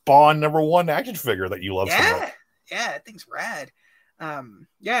that Spawn #1 action figure that you love so much. Yeah, that thing's rad. And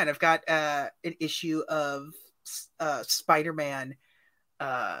I've got an issue of Spider-Man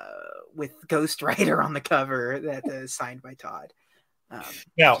with Ghost Rider on the cover that is signed by Todd.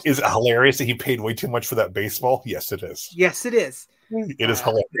 Now, is it hilarious that he paid way too much for that baseball? Yes, it is. Yes, it is. It is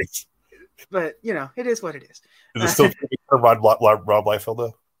hilarious. But, it is what it is. Is it still for Rob Liefeld,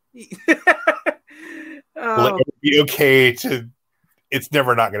 though? Will it be okay to... It's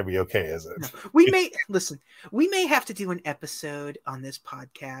never not going to be okay, is it? No. We may have to do an episode on this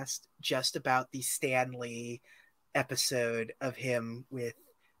podcast just about the Stan Lee episode of him with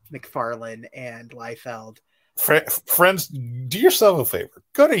McFarlane and Liefeld. Friends, do yourself a favor.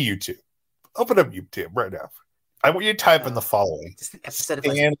 Go to YouTube. Open up YouTube right now. I want you to type in the following.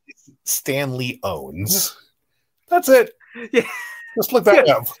 Stan Lee owns. That's it. Yeah. Just look that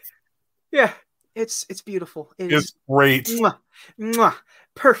up. Yeah. It's beautiful. It's great. Mwah, mwah,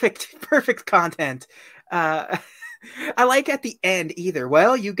 perfect content. I like at the end either.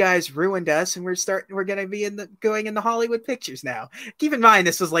 Well, you guys ruined us, and we're going to be going in the Hollywood pictures now. Keep in mind,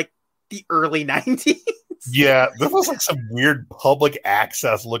 this was like the early 90s. Yeah, this was like some weird public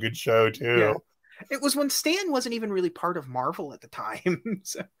access looking show too. Yeah. It was when Stan wasn't even really part of Marvel at the time.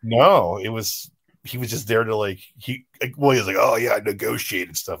 So. No, he was just there to he was like, oh yeah, I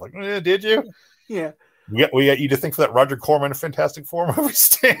negotiated stuff. Like, did you? Yeah. We got you to think for that Roger Corman Fantastic Four movie,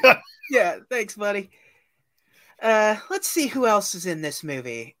 Stan. Yeah, thanks, buddy. Let's see who else is in this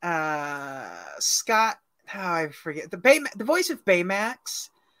movie. Scott, I forget the voice of Baymax.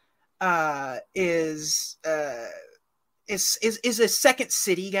 Is a Second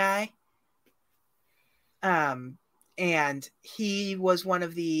City guy. And he was one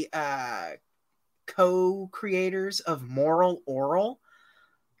of the co-creators of Moral Orel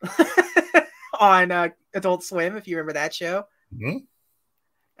on Adult Swim, if you remember that show. Mm-hmm.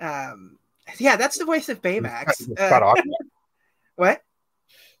 Yeah, that's the voice of Baymax. Scott Aukerman? What?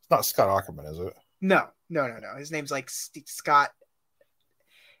 It's not Scott Aukerman, is it? No. His name's like Scott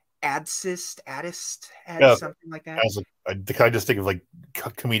Adist, something like that. I just think of like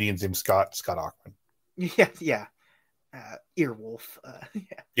comedians named Scott Aukerman. Yeah. Earwolf.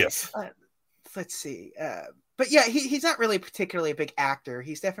 Yeah. Yes. Let's see. But yeah, he's not really particularly a big actor.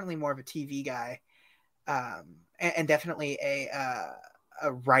 He's definitely more of a TV guy, and definitely a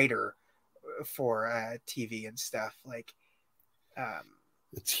writer for TV and stuff.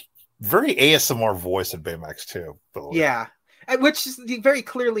 It's very ASMR voice in Baymax too. Yeah, which is very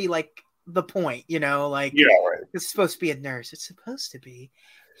clearly the point. Yeah, right. It's supposed to be a nurse. It's supposed to be.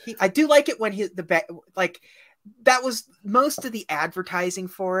 I do like it when that was most of the advertising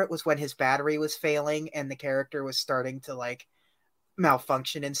for it was when his battery was failing and the character was starting to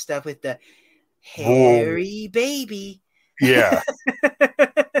malfunction and stuff with the hairy baby. Yeah.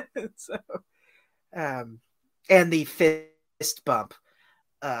 So, and the fist bump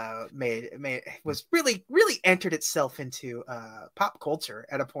was really entered itself into pop culture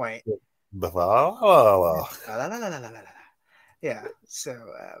at a point. Yeah. So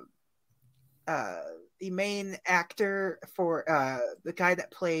main actor for the guy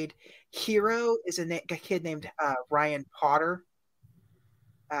that played Hero is a kid named Ryan Potter.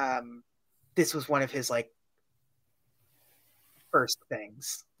 This was one of his like first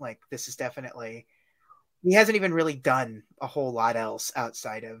things. Like this is definitely, he hasn't even really done a whole lot else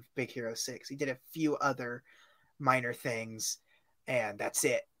outside of Big Hero 6. He did a few other minor things and that's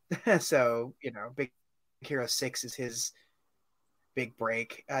it. So, you know, Big Hero 6 is his big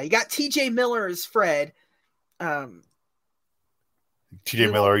break. You got TJ Miller as Fred. TJ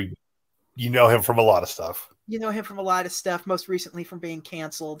Miller, you know him from a lot of stuff. You know him from a lot of stuff, most recently from being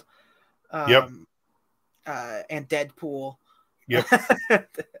canceled. Yep. And Deadpool. Yep.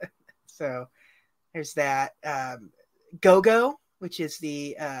 So there's that. Go-Go, which is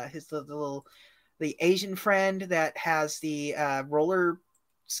the Asian friend that has the roller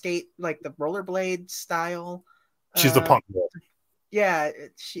skate, like the rollerblade style. She's the punk girl. Yeah,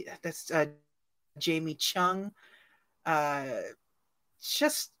 that's Jamie Chung.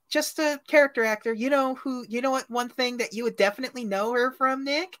 Just a character actor. You know what one thing that you would definitely know her from,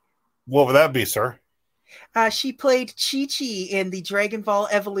 Nick? What would that be, sir? She played Chi-Chi in the Dragon Ball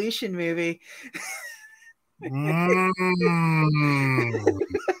Evolution movie.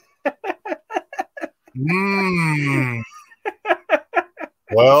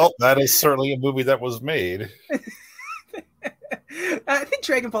 Well, that is certainly a movie that was made. I think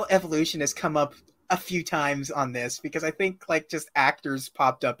Dragon Ball Evolution has come up a few times on this because I think like just actors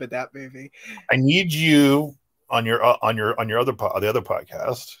popped up in that movie. I need you on your other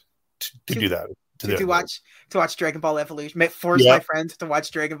podcast to do that. To watch Dragon Ball Evolution. Force my friend to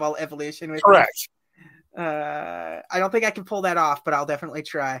watch Dragon Ball Evolution with Correct. Me. I don't think I can pull that off, but I'll definitely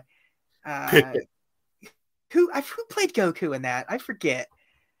try. Who played Goku in that? I forget.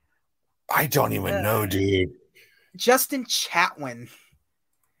 I don't even know, dude. Justin Chatwin.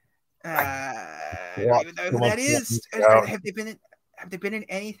 I don't even know who that is. Have they been in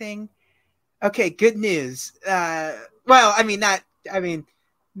anything? Okay, good news.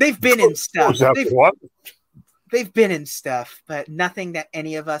 They've been in stuff. They've been in stuff, but nothing that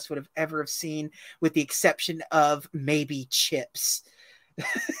any of us would have ever seen, with the exception of maybe Chips. I'm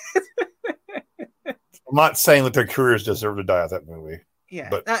not saying that their careers deserve to die at that movie. Yeah,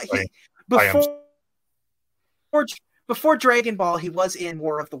 but before Dragon Ball, he was in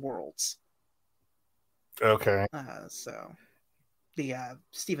War of the Worlds. Okay. So the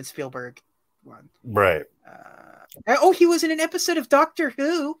Steven Spielberg one, right? He was in an episode of Doctor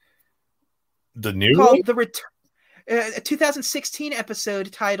Who. The new called one? The Return. A 2016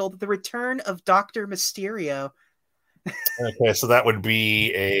 episode titled "The Return of Dr. Mysterio." Okay, so that would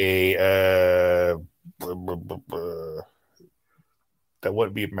be a that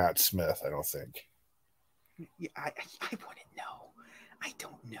wouldn't be Matt Smith, I don't think. Yeah, I wouldn't know. I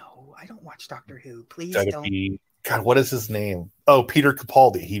don't know. I don't watch Doctor Who. Please don't. God, what is his name? Oh, Peter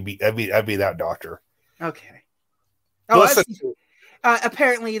Capaldi. I'd be that doctor. Okay. Oh,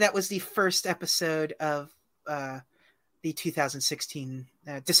 apparently that was the first episode of the 2016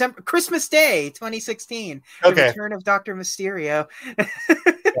 December Christmas Day 2016. Okay. The Return of Dr. Mysterio.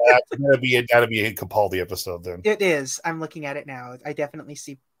 That'd be a Capaldi episode then. It is. I'm looking at it now. I definitely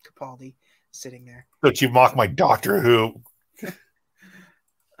see Capaldi sitting there. But you mock my Doctor Who.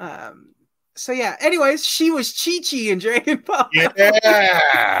 So yeah. Anyways, she was Chi-Chi in Dragon Ball.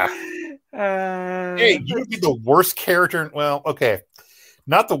 Yeah. Hey, you would be the worst character. Well, okay.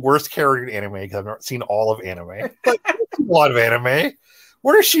 Not the worst character in anime because I've not seen all of anime, but a lot of anime.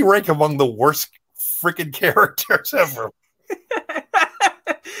 Where does she rank among the worst freaking characters ever?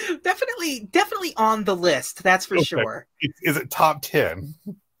 Definitely on the list. That's for sure. Is it top 10?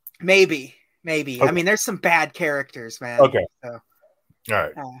 Maybe. Okay. I mean, there's some bad characters, man. Okay. So, all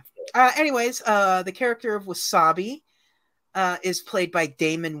right. Anyways, the character of Wasabi is played by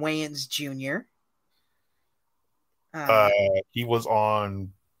Damon Wayans Jr. He was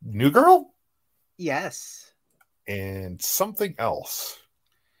on New Girl? Yes. And something else.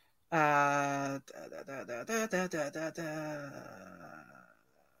 Let's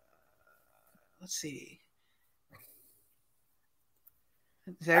see.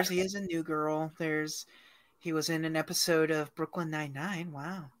 He is a New Girl. He was in an episode of Brooklyn Nine-Nine.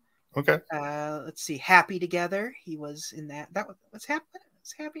 Wow. Okay. Let's see. Happy Together. He was in that. What's happening?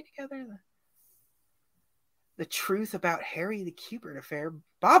 What's Happy Together? The Truth About Harry the Cubert Affair.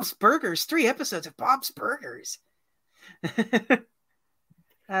 Bob's Burgers. 3 episodes of Bob's Burgers.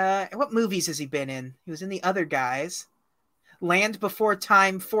 What movies has he been in? He was in The Other Guys. Land Before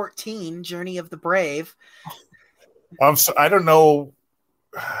Time 14. Journey of the Brave. I don't know.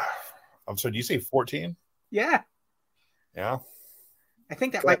 I'm sorry. Did you say 14? Yeah. Yeah. I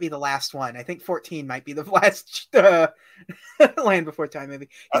think that might be the last one. I think 14 might be the last Land Before Time movie.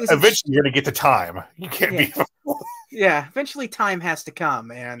 Eventually, you're going to get to time. You can't be. Yeah, eventually time has to come,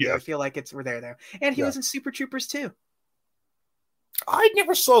 and yes. I feel like we're there. And he was in Super Troopers 2. I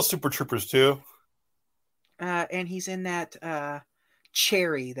never saw Super Troopers 2. And he's in that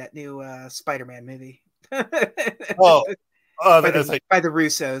Cherry, that new Spider-Man movie. By the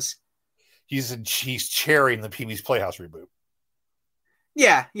Russos. He's Cherry in the Pee-wee's Playhouse reboot.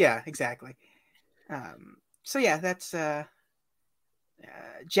 Yeah, exactly. So yeah, that's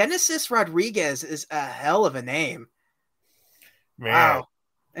Genesis Rodriguez is a hell of a name. Man. Wow.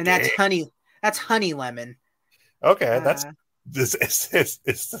 And that's Honey Lemon. Okay, that's is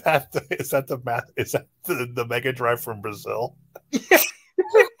that the Mega Drive from Brazil?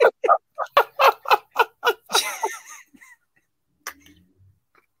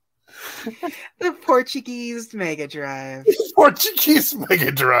 The Portuguese Mega Drive. Portuguese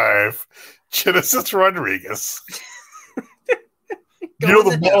Mega Drive. Genesis Rodriguez. You know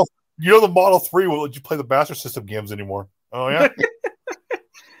the Model 3 won't let you play the Master System games anymore. Oh yeah.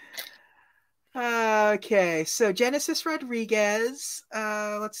 Okay, so Genesis Rodriguez.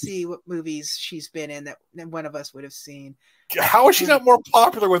 Let's see what movies she's been in that one of us would have seen. How is she not more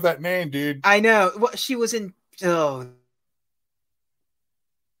popular with that name, dude? I know. Well, she was in. Oh,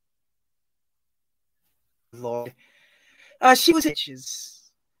 Lord. She was. Which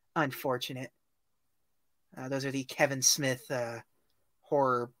is unfortunate. Those are the Kevin Smith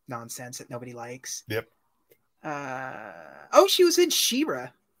horror nonsense that nobody likes. Yep. She was in She-Ra.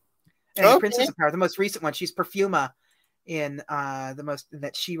 And the Princess of Power, the most recent one. She's Perfuma in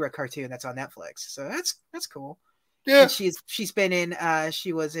that She-Ra cartoon that's on Netflix. So that's cool. Yeah. And she's been in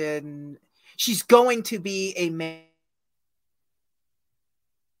she's going to be a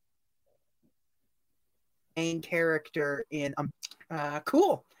main character in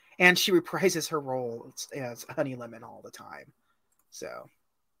cool. And she reprises her role as Honey Lemon all the time. So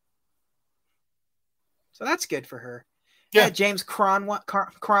that's good for her. Yeah, James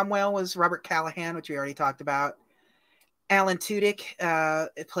Cromwell was Robert Callahan, which we already talked about. Alan Tudyk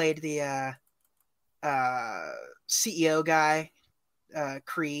played the CEO guy,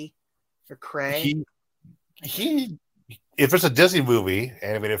 Cree or Cray. He if it's a Disney movie,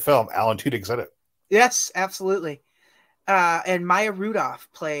 animated film, Alan Tudyk's in it. Yes, absolutely. And Maya Rudolph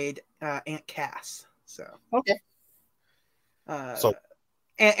played Aunt Cass. So okay.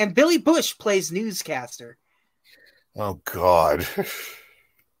 And Billy Bush plays newscaster. Oh God.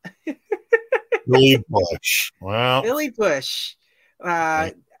 Billy Bush. Well, Billy Bush.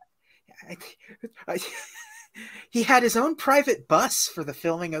 He had his own private bus for the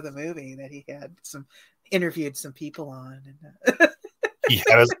filming of the movie that he had interviewed some people on. And, he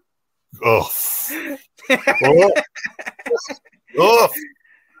had his.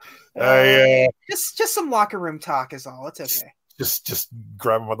 Just some locker room talk is all. It's okay. Just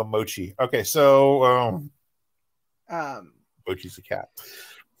grab him with a mochi. Okay, so Mochi's a cat.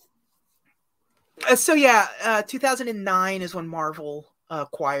 2009 is when Marvel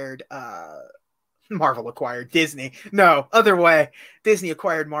acquired Disney. No, other way. Disney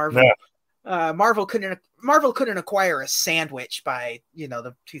acquired Marvel. No. Marvel couldn't acquire a sandwich by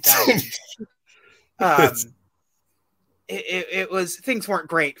the 2000s. It was things weren't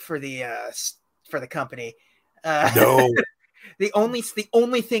great for the company. No. The only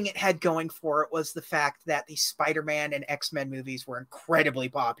thing it had going for it was the fact that the Spider-Man and X-Men movies were incredibly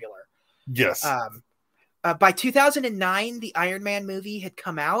popular. Yes. By 2009, the Iron Man movie had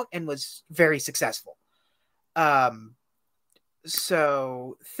come out and was very successful.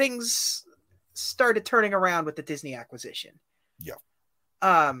 So things started turning around with the Disney acquisition. Yeah.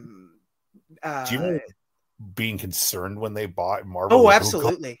 Do you know being concerned when they bought Marvel? Oh,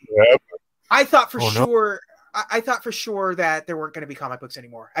 absolutely. Yep. I thought for sure. No. I thought for sure that there weren't going to be comic books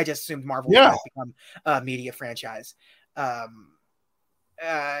anymore. I just assumed Marvel would become a media franchise.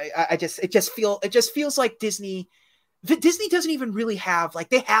 It just feels like Disney doesn't even really have, like,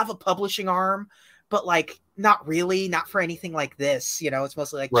 they have a publishing arm, but like not really, not for anything like this. It's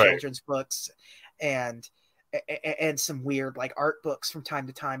mostly like children's books and some weird like art books from time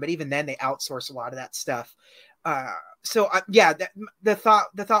to time. But even then, they outsource a lot of that stuff. The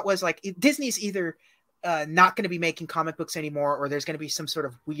thought was like Disney's either not going to be making comic books anymore, or there's going to be some sort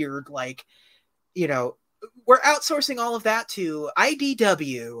of weird like, we're outsourcing all of that to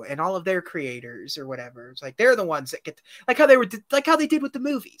IDW and all of their creators or whatever. It's like they're the ones that get like how they did with the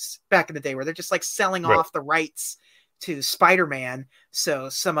movies back in the day, where they're just like selling off the rights to Spider-Man, so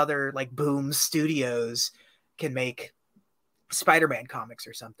some other like Boom Studios can make Spider-Man comics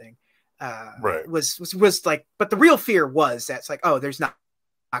or something. Right. Was like, but the real fear was that's like, oh, there's not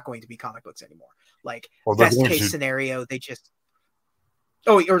going to be comic books anymore. Like, best case scenario, they just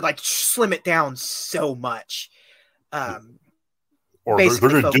or like slim it down so much. Or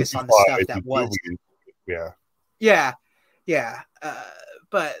basically focus on the stuff that was. Yeah.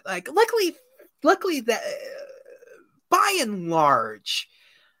 But like, luckily that by and large,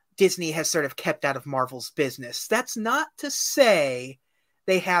 Disney has sort of kept out of Marvel's business. That's not to say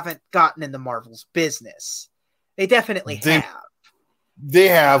they haven't gotten in the Marvel's business. They definitely have. They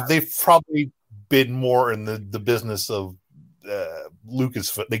have. They've probably been more in the business of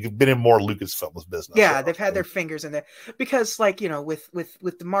Lucasfilm. They've been in more Lucasfilm's business. Yeah, they've had their fingers in there because, like, you know, with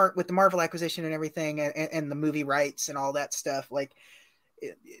the Marvel acquisition and everything, and the movie rights and all that stuff. Like,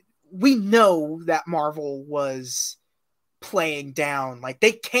 we know that Marvel was playing down. Like,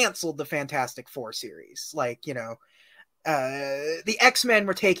 they canceled the Fantastic Four series. Like, you know, the X-Men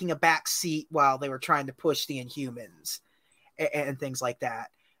were taking a back seat while they were trying to push the Inhumans and things like that.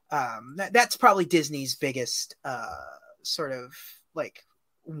 That's probably Disney's biggest sort of like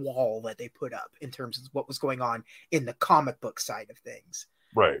wall that they put up in terms of what was going on in the comic book side of things.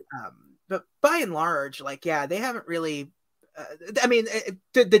 Right. But by and large, like, yeah, they haven't really. I mean,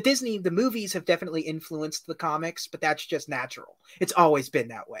 the movies have definitely influenced the comics, but that's just natural. It's always been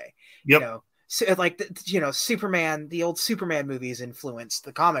that way. Yep. You know, so like, you know, Superman, the old Superman movies influenced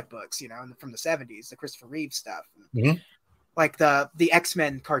the comic books, you know, from the 70s, the Christopher Reeve stuff. Mm-hmm. Like the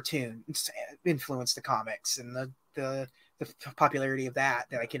X-Men cartoon influenced the comics, and the popularity of that.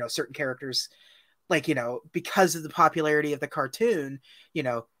 Like, you know, certain characters, like, you know, because of the popularity of the cartoon, you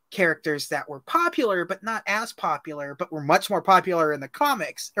know, characters that were popular but not as popular, but were much more popular in the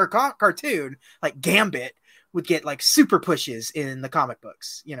comics or cartoon, like Gambit, would get like super pushes in the comic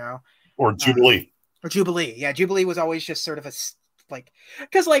books, you know, or Jubilee. Yeah, Jubilee was always just sort of a like,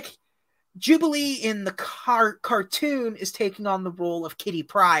 because like Jubilee in the cartoon is taking on the role of Kitty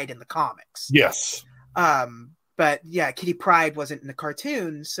Pryde in the comics. Yes. But yeah, Kitty Pryde wasn't in the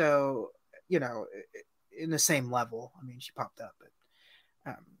cartoon, so, you know, in the same level. I mean, she popped up, but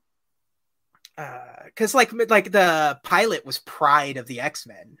because like the pilot was Pride of the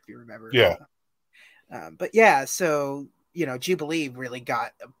X-Men, if you remember. Yeah. But yeah, so, you know, Jubilee really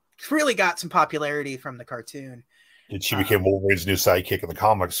got some popularity from the cartoon. And she became Wolverine's new sidekick in the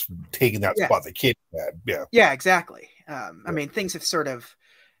comics, taking that spot the kid had. Yeah. Yeah, exactly. I mean, things have sort of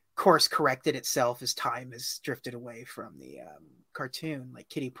course corrected itself as time has drifted away from the cartoon. Like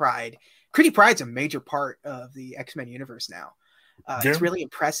Kitty Pryde's a major part of the X-Men universe now. It's really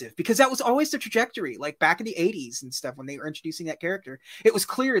impressive because that was always the trajectory. Like back in the 80s and stuff, when they were introducing that character, it was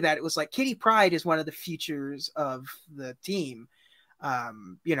clear that it was like Kitty Pryde is one of the futures of the team.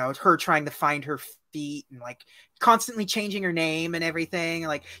 You know, her trying to find her feet and like constantly changing her name and everything,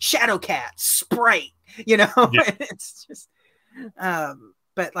 like Shadowcat, Sprite, you know. It's just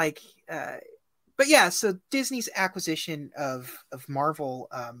but like but yeah, so Disney's acquisition of Marvel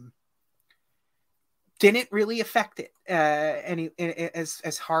didn't really affect it any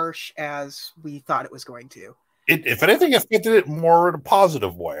as harsh as we thought it was going to. If anything, affected it more in a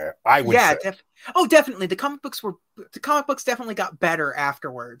positive way, I would say. Definitely. The comic books definitely got better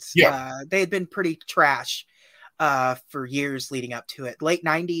afterwards. Yeah. They had been pretty trash for years leading up to it. Late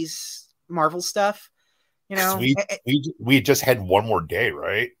 90s Marvel stuff, you know. We just had One More Day,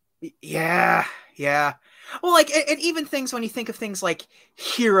 right? Yeah. Well, like, and even things when you think of things like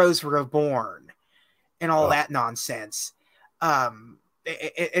Heroes Reborn and all that nonsense,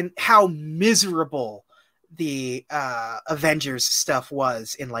 and how miserable the Avengers stuff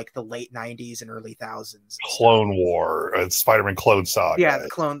was in like the late 90s and early 2000s. Clone War, Spider-Man Clone Saga. Yeah, the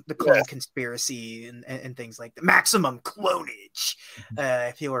clone conspiracy and things like the Maximum Clonage,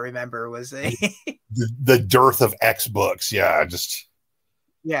 if you will remember, was the dearth of X books. Yeah, just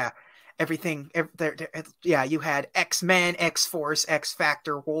everything. You had X-Men, X-Force,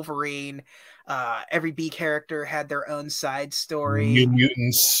 X-Factor, Wolverine. Every B character had their own side story. New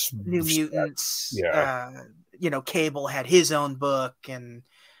Mutants. Yeah. You know, Cable had his own book, and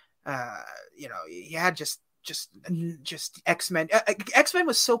you know, you had just X-Men. X-Men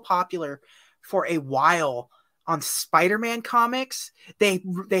was so popular for a while on Spider-Man comics. They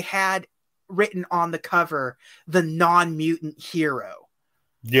had written on the cover the non-mutant hero.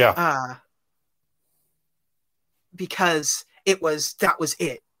 Yeah. Because that was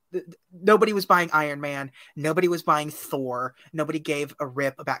it. Nobody was buying Iron Man. Nobody was buying Thor. Nobody gave a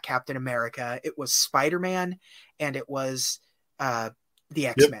rip about Captain America. It was Spider-Man, and it was the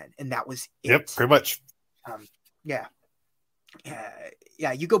X-Men, and that was it. Yep, pretty much. Yeah.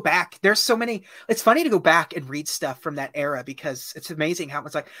 Yeah, you go back. There's so many. It's funny to go back and read stuff from that era because it's amazing how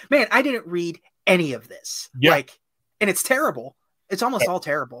it's like, man, I didn't read any of this. Yeah. Like, and it's terrible. It's almost all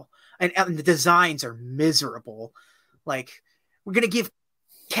terrible, and the designs are miserable. Like, we're gonna give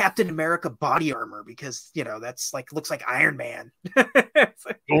Captain America body armor because that's like looks like Iron Man.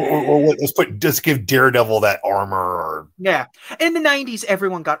 or let's give Daredevil that armor. Or yeah, in the 90s,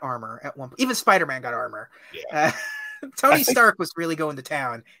 everyone got armor at one point. Even Spider-Man got armor. Yeah. Tony Stark was really going to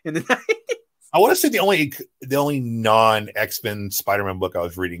town in the 90s. I want to say the only non X-Men Spider-Man book I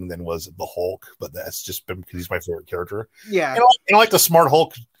was reading then was the Hulk, but that's just been because he's my favorite character. Yeah, and I like the Smart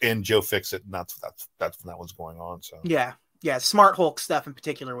Hulk and Joe Fixit, and that's when that was going on. So yeah, Smart Hulk stuff in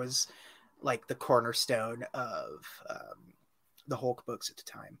particular was like the cornerstone of the Hulk books at the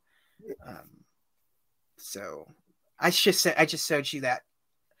time. So I just showed you that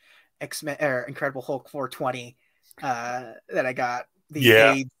X-Men or Incredible Hulk 420 that I got,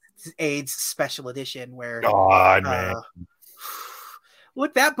 the AIDS special edition, where God, man,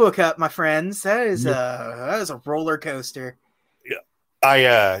 look that book up, my friends. That is a roller coaster. Yeah,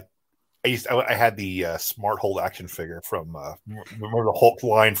 I had the Smart Hulk action figure from remember the Hulk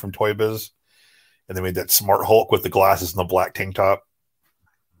line from Toy Biz, and they made that Smart Hulk with the glasses and the black tank top.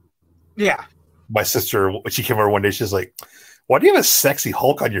 Yeah, my sister, when she came over one day, she's like, "Why do you have a sexy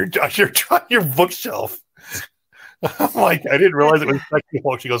Hulk on your bookshelf?" I'm like, I didn't realize it was sexy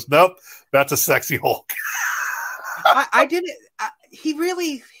Hulk. She goes, "Nope, that's a sexy Hulk." I didn't.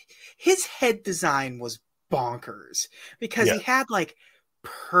 His head design was bonkers because he had like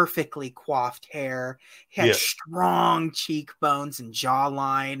perfectly coiffed hair. He had strong cheekbones and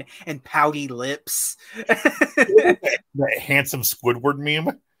jawline and pouty lips. That handsome Squidward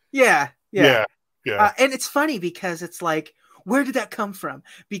meme. Yeah. And it's funny because it's like, where did that come from?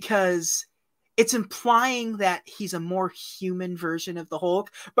 Because it's implying that he's a more human version of the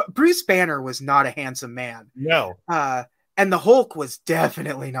Hulk, but Bruce Banner was not a handsome man. No. And the Hulk was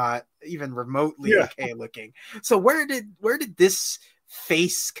definitely not even remotely okay looking. So where did this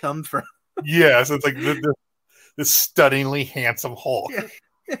face come from? Yeah, so it's like this stunningly handsome Hulk.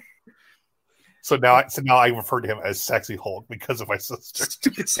 Yeah. So now I refer to him as Sexy Hulk because of my sister.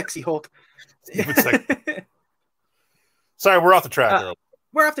 Stupid Sexy Hulk. Sorry, we're off the track.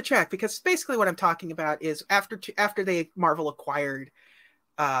 We're off the track because basically what I'm talking about is after Marvel acquired,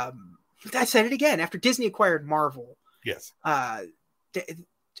 I said it again, after Disney acquired Marvel. Yes. Bob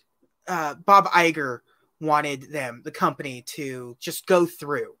Iger wanted the company to just go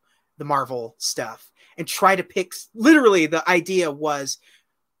through the Marvel stuff and try to pick, literally the idea was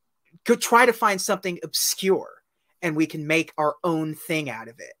go try to find something obscure and we can make our own thing out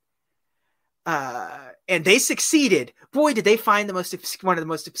of it. And they succeeded. Boy, did they find one of the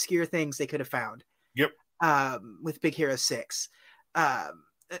most obscure things they could have found. Yep. With Big Hero 6.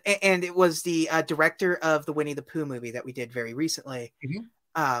 And it was the director of the Winnie the Pooh movie that we did very recently.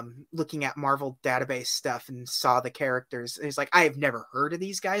 Mm-hmm. Looking at Marvel database stuff and saw the characters. He's like, I have never heard of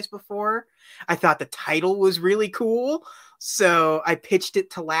these guys before. I thought the title was really cool. So I pitched it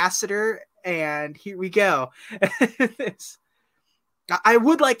to Lasseter and here we go. I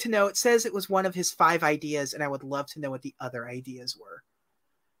would like to know, it says it was one of his 5 ideas, and I would love to know what the other ideas were.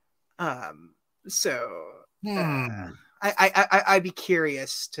 I'd be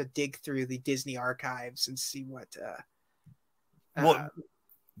curious to dig through the Disney archives and see what.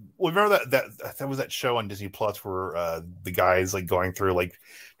 Remember that was that show on Disney Plus where the guys like going through like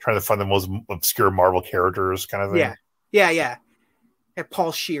trying to find the most obscure Marvel characters, kind of thing. Yeah. And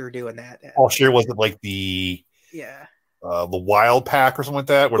Paul Scheer doing that. Paul Scheer was it like the Wild Pack or something like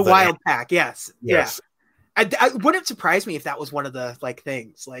that? The Wild Pack, yes. Yeah. I wouldn't surprise me if that was one of the like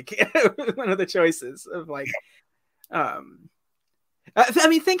things, like one of the choices of like, I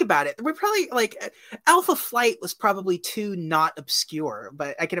mean, think about it. We're probably like Alpha Flight was probably too not obscure,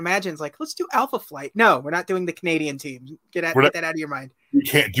 but I can imagine it's like, let's do Alpha Flight. No, we're not doing the Canadian team. Get that out of your mind. You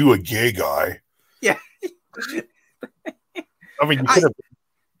can't do a gay guy. Yeah. I mean,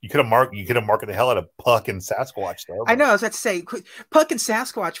 you could have marketed the hell out of Puck and Sasquatch, though. I know. I was about to say, Puck and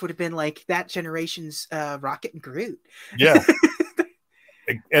Sasquatch would have been like that generation's Rocket and Groot. Yeah.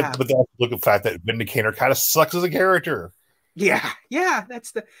 But that's look at the fact that Vindicator kind of sucks as a character. Yeah.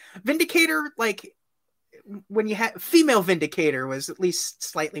 That's the Vindicator. Like when you had female Vindicator was at least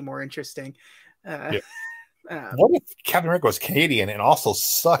slightly more interesting. What if Captain America was Canadian and also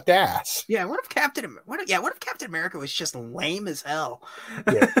sucked ass? Yeah, what if Captain America was just lame as hell?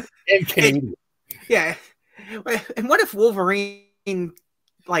 Yeah. And Canadian. And what if Wolverine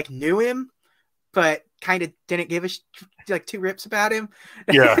like knew him, but kind of didn't give like 2 rips about him?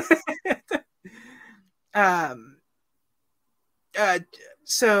 Yeah.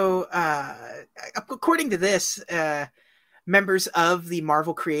 So, according to this, members of the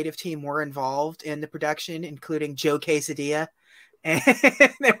Marvel creative team were involved in the production, including Joe Quesadilla. And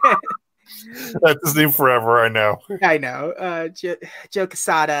That's his name forever, I know. I know. Joe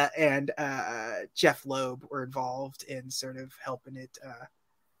Quesada and Jeff Loeb were involved in sort of helping it.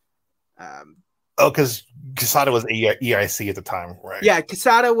 Because Quesada was EIC at the time, right? Yeah,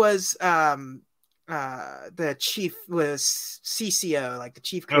 Quesada was the chief, was CCO, like the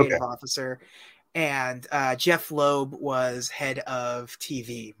chief creative officer, and Jeff Loeb was head of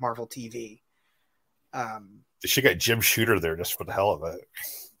TV, Marvel TV. They should get Jim Shooter there just for the hell of it.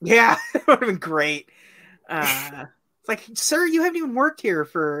 Yeah, it would have been great. It's like, sir, you haven't even worked here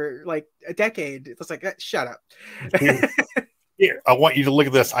for like a decade. It's like, shut up. Here, I want you to look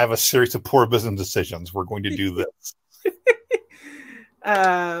at this. I have a series of poor business decisions. We're going to do this.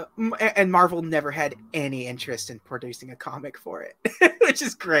 And Marvel never had any interest in producing a comic for it, which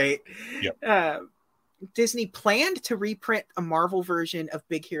is great. Yep. Disney planned to reprint a Marvel version of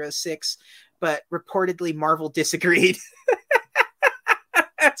Big Hero 6, but reportedly Marvel disagreed.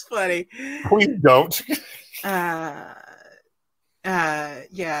 That's funny. Please don't. Yeah.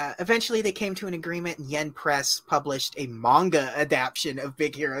 Eventually, they came to an agreement, and Yen Press published a manga adaptation of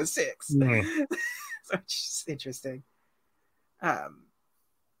Big Hero 6. Mm. So it's just interesting.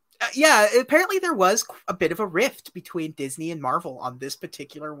 Yeah, apparently there was a bit of a rift between Disney and Marvel on this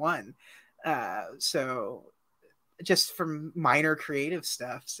particular one. So just from minor creative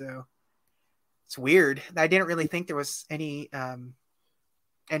stuff. So it's weird. I didn't really think there was any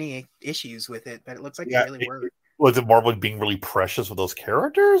issues with it, but it looks like there really were. Was it Marvel being really precious with those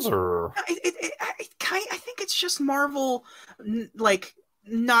characters, or I think it's just Marvel, like,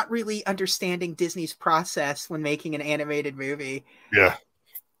 not really understanding Disney's process when making an animated movie. Yeah.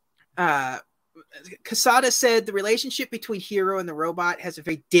 Quesada said the relationship between Hero and the robot has a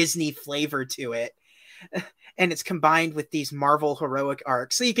very Disney flavor to it, and it's combined with these Marvel heroic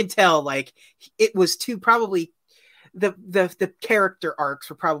arcs. So you can tell, like, it was probably the character arcs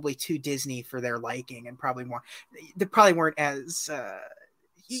were probably too Disney for their liking, and they probably weren't as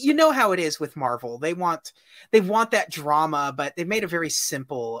you know how it is with Marvel. They want that drama, but they made a very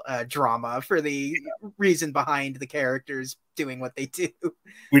simple drama for the reason behind the characters doing what they do.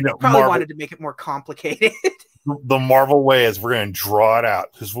 We know probably wanted to make it more complicated. The Marvel way is we're going to draw it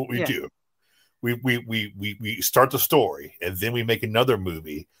out. This is what we do. We start the story, and then we make another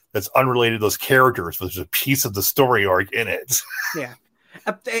movie that's unrelated to those characters, but there's a piece of the story arc in it. Yeah.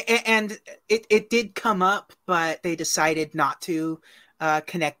 And it did come up, but they decided not to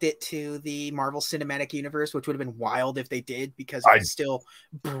connect it to the Marvel Cinematic Universe, which would have been wild if they did, because it was still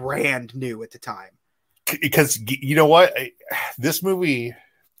brand new at the time. Because you know what? This movie,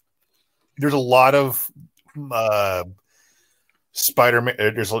 there's a lot of Spider-Man.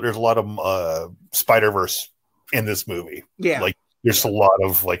 There's a lot of Spider-Verse in this movie. Yeah. Like, there's a lot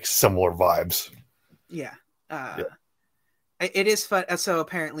of like similar vibes. Yeah. It is fun. So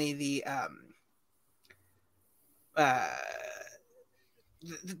apparently the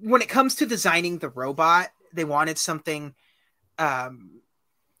when it comes to designing the robot, they wanted something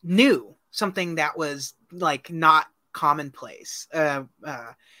new, something that was like not commonplace.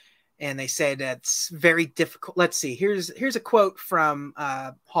 And they said that's very difficult. Let's see. Here's a quote from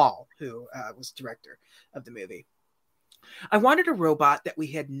Hall, who was director of the movie. I wanted a robot that we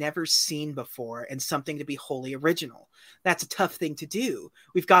had never seen before and something to be wholly original. That's a tough thing to do.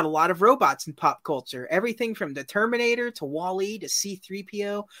 We've got a lot of robots in pop culture, everything from the Terminator to WALL-E to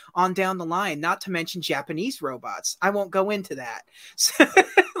C-3PO on down the line, not to mention Japanese robots. I won't go into that.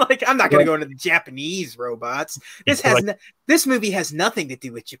 Like, I'm not going to go into the Japanese robots. This movie has nothing to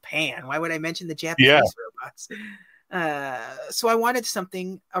do with Japan. Why would I mention the Japanese robots? So I wanted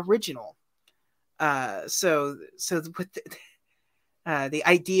something original. So with the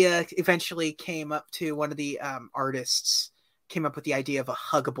idea eventually came up to one of the artists came up with the idea of a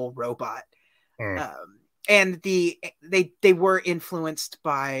huggable robot. And they were influenced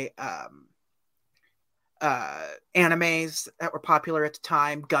by animes that were popular at the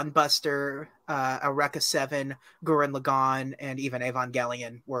time. Gunbuster, Eureka 7, Gurren Lagann, and even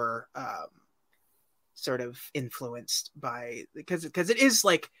Evangelion were sort of influenced by, because it is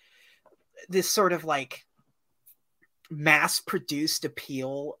like this sort of like mass-produced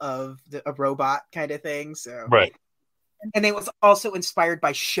appeal of a robot kind of thing. So right. And it was also inspired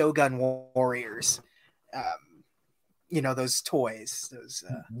by Shogun Warriors. You know, those toys. Those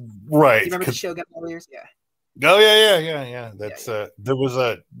right. You remember the Shogun Warriors? Yeah. Oh yeah. That's there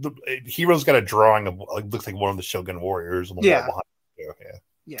was Hero's got a drawing of looks like one of the Shogun Warriors on the wall behind.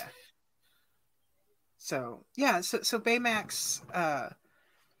 Yeah. So yeah, so Baymax's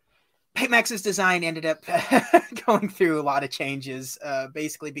design ended up going through a lot of changes,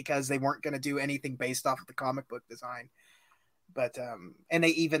 basically because they weren't going to do anything based off of the comic book design. But and they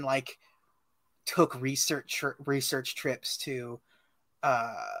even like took research trips to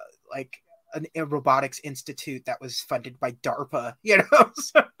like a robotics institute that was funded by DARPA, you know.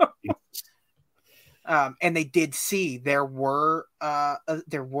 So, and they did see there were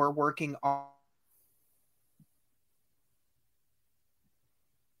working on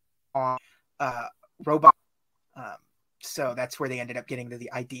robot. So that's where they ended up getting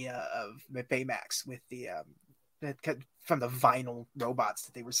the idea of Baymax with the from the vinyl robots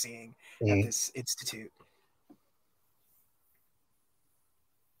that they were seeing at this institute.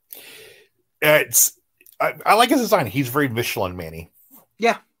 I like his design. He's very Michelin Manny.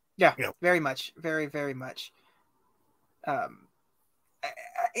 Yeah, very much, very, very much.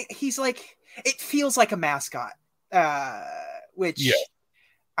 He's like, it feels like a mascot, which,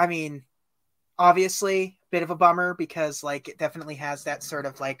 I mean, obviously, a bit of a bummer because like it definitely has that sort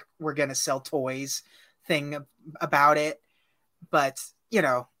of like we're gonna sell toys thing about it, but you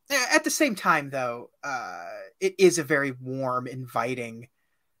know, at the same time though, it is a very warm, inviting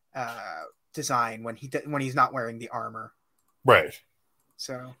design when he's not wearing the armor, right?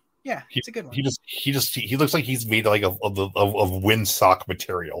 So yeah, it's a good one. He looks like he's made like of windsock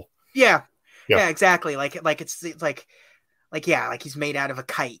material. Yeah, exactly. Like it's like he's made out of a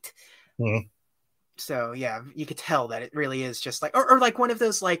kite. Mm-hmm. So yeah, you could tell that it really is just like or like one of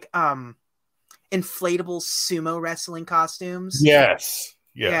those like inflatable sumo wrestling costumes. Yes.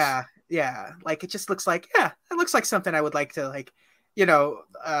 Yeah. Like it just looks like it looks like something I would like to like, you know,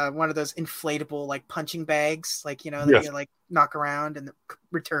 one of those inflatable like punching bags, like, you know, that you like knock around and it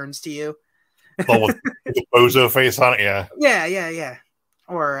returns to you. Well, with the bozo face on it, yeah. Yeah.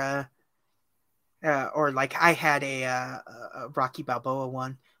 Or like I had a Rocky Balboa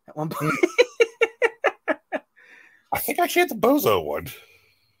one at one point. I think I actually had the bozo one.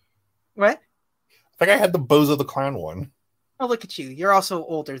 What? I think I had the Bozo the Clown one. Oh, look at you. You're also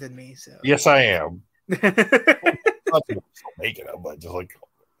older than me, so. Yes, I am. Not making it, but just like.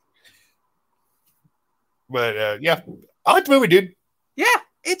 But yeah, I like the movie, dude. Yeah,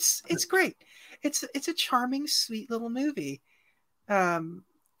 it's great. It's a charming, sweet little movie.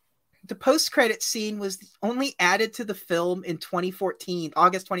 The post-credit scene was only added to the film in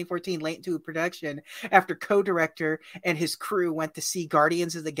August 2014, late into production, after co-director and his crew went to see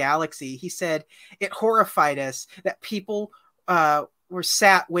Guardians of the Galaxy. He said, "It horrified us that people were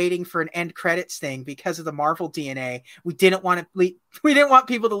sat waiting for an end credits thing because of the Marvel DNA. We didn't want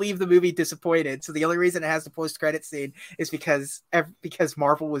people to leave the movie disappointed. So the only reason it has the post-credit scene is because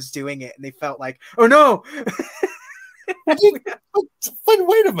Marvel was doing it, and they felt like, oh no." But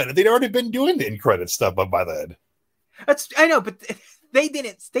wait a minute, they'd already been doing the end credit stuff by then. I know, but they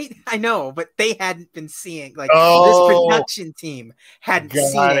didn't. I know, but they hadn't been seeing this production team hadn't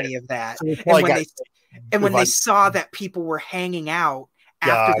seen any of that. And when they saw that people were hanging out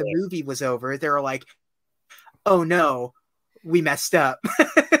after the movie was over, they were like, "Oh no, we messed up."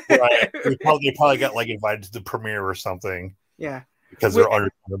 Right? They probably got like invited to the premiere or something. Yeah, because they're under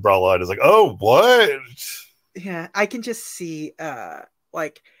the umbrella. It's like, oh, what? Yeah, I can just see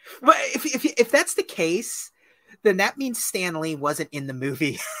like, well, if that's the case, then that means Stan Lee wasn't in the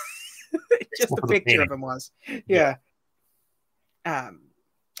movie. Just the picture of him was. Yeah.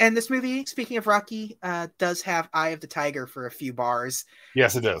 And this movie, speaking of Rocky, does have Eye of the Tiger for a few bars.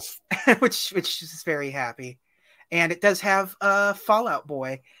 Yes, it does. which is very happy. And it does have Fall Out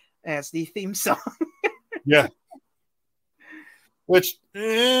Boy as the theme song. Yeah. Which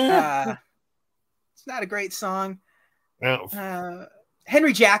it's not a great song. No.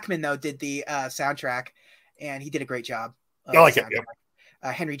 Henry Jackman, though, did the soundtrack, and he did a great job. I like it. Yep.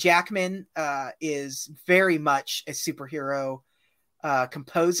 Henry Jackman is very much a superhero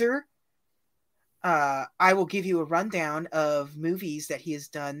composer. I will give you a rundown of movies that he has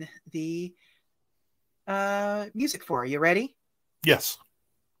done the music for. Are you ready? Yes.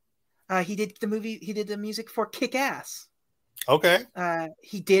 He did the music for Kick-Ass. Okay.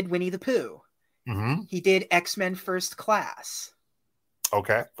 He did Winnie the Pooh. Mm-hmm. He did X-Men First Class.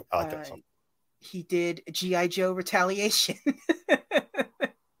 Okay. I like that song. He did G.I. Joe Retaliation.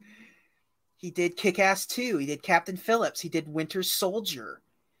 He did Kick-Ass 2. He did Captain Phillips. He did Winter Soldier.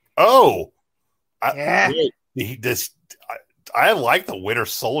 Oh. Yeah. I like the Winter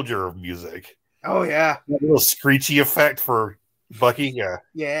Soldier music. Oh, yeah. That little screechy effect for Bucky. Yeah.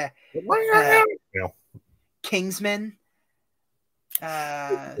 Yeah. Kingsman.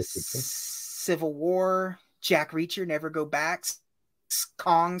 Civil War. Jack Reacher, Never Go Back.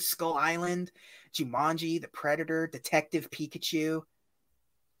 Kong, Skull Island. Jumanji, The Predator, Detective Pikachu.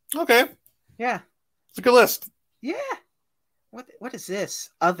 Okay, Yeah. it's a good list. Yeah. What is this?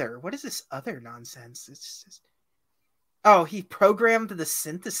 Other. What is this other nonsense? It's just... Oh, he programmed the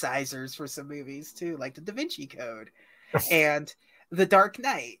synthesizers for some movies too, like the Da Vinci Code and The Dark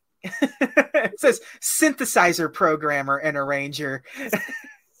Knight. It says synthesizer programmer and arranger.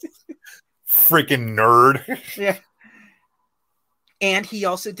 Freaking nerd. Yeah. And he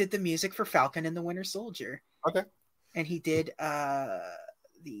also did the music for Falcon and the Winter Soldier. Okay. And he did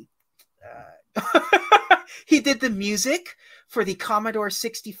he did the music for the Commodore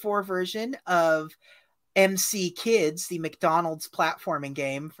 64 version of MC Kids, the McDonald's platforming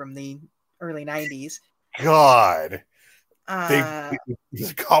game from the early 90s. God. Uh,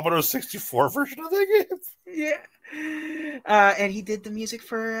 The Commodore 64 version of that game? Yeah. And he did the music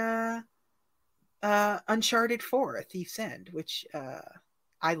for Uncharted 4, A Thief's End, which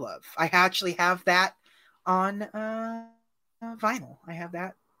I love. I actually have that on vinyl. I have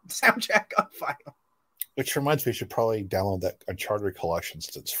that soundtrack on vinyl. Which reminds me, you should probably download that Uncharted collection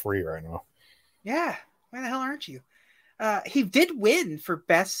since it's free right now. Yeah. Why the hell aren't you? He did win for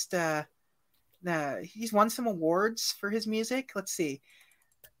best... he's won some awards for his music. Let's see.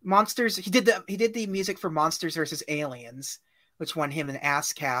 Monsters. He did the music for Monsters vs. Aliens, which won him an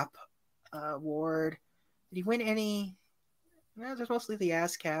ASCAP award. Did he win any? No, there's mostly the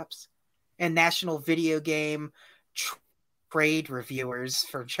ASCAPs and National Video Game Trade Reviewers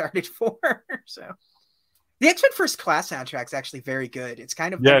for Uncharted 4. So the X-Men First Class soundtrack is actually very good. It's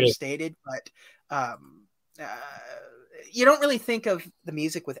kind of understated, but you don't really think of the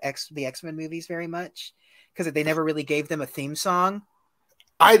music with the X-Men movies very much because they never really gave them a theme song.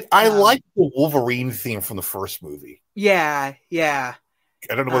 I like the Wolverine theme from the first movie. Yeah.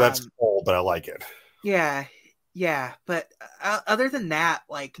 I don't know what that's called, but I like it. Yeah. But other than that,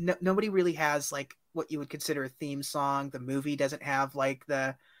 like nobody really has like what you would consider a theme song. The movie doesn't have like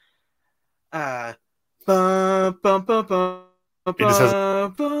the bum bum bum bum. It just has,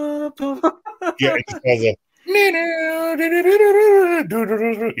 yeah, it just has a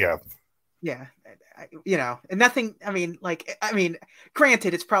yeah. And nothing. I mean,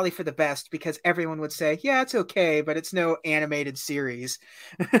 granted, it's probably for the best because everyone would say, yeah, it's okay, but it's no animated series.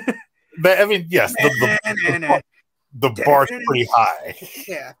 But I mean, yes, the bar's pretty high.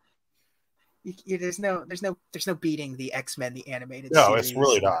 Yeah. There's no beating the X-Men, the animated series. No, it's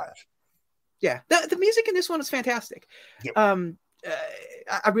really not. Yeah. The music in this one is fantastic. Yep.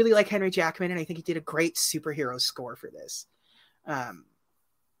 I really like Henry Jackman, and I think he did a great superhero score for this.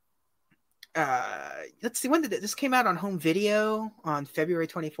 Let's see, when did this came out on home video on February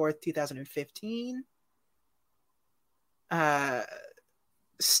 24th, 2015.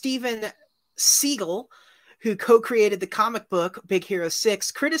 Steven Seagal, who co-created the comic book Big Hero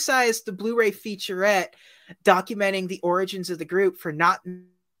 6, criticized the Blu-ray featurette documenting the origins of the group for not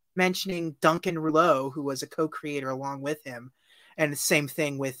mentioning Duncan Rouleau, who was a co-creator along with him. And the same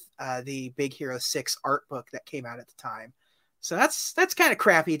thing with the Big Hero 6 art book that came out at the time. So that's kind of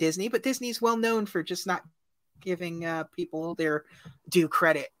crappy, Disney, but Disney's well known for just not giving people their due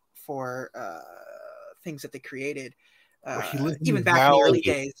credit for things that they created. Even back in the early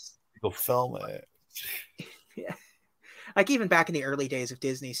days. Go film it. Yeah. Like even back in the early days of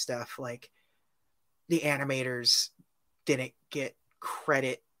Disney stuff, like the animators didn't get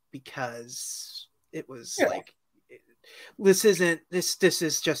credit because it was like, this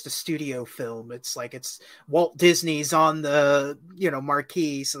is just a studio film. It's like it's Walt Disney's on the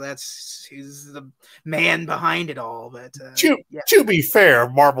marquee, so he's the man behind it all. But to be fair,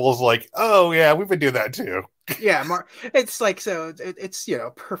 Marvel's like, oh yeah, we've been doing that too. Yeah, it's like, so it's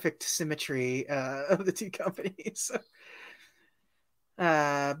perfect symmetry of the two companies.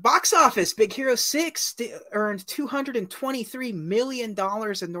 Box office, Big Hero 6 earned $223 million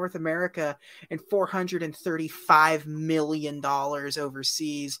in North America and $435 million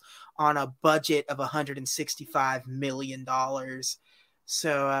overseas on a budget of $165 million.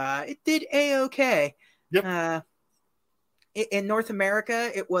 So it did A-okay. Yep. In North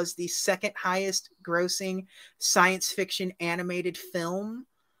America, it was the second highest grossing science fiction animated film.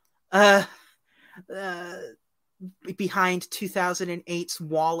 Behind 2008's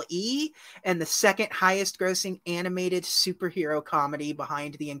Wall-E, and the second highest grossing animated superhero comedy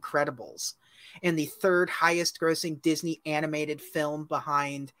behind The Incredibles, and the third highest grossing Disney animated film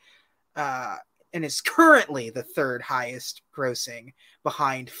behind and is currently the third highest grossing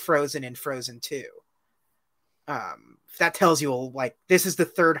behind Frozen and Frozen 2. That tells you, like, this is the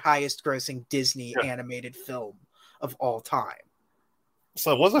third highest grossing Disney animated film of all time.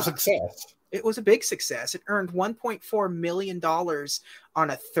 So it was a success. It was a big success. It earned $1.4 million on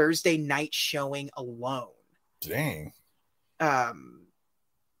a Thursday night showing alone. Dang.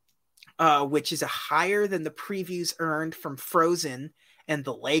 Which is a higher than the previews earned from Frozen and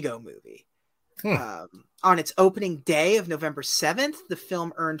the Lego Movie. On its opening day of November 7th, the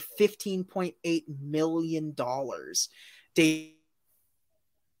film earned $15.8 million.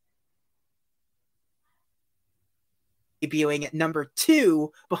 Debuting at number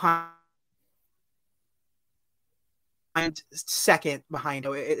 2 behind second behind.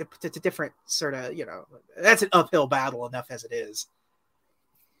 It's a different sort of, that's an uphill battle enough as it is.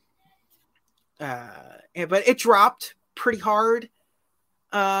 But it dropped pretty hard.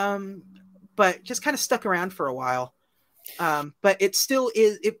 But just kind of stuck around for a while. But it still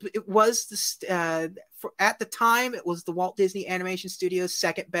is. It was at the time it was the Walt Disney Animation Studios'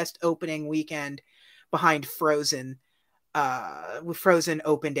 second best opening weekend, behind Frozen. With Frozen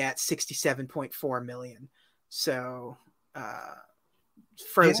opened at 67.4 million. So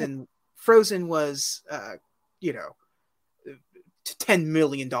Frozen was $10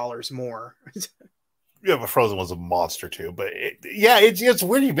 million more. Yeah, but Frozen was a monster too. But it's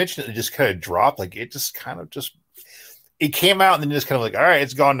weird you mentioned it just kind of dropped. Like it just kind of it came out and then just kind of like, all right,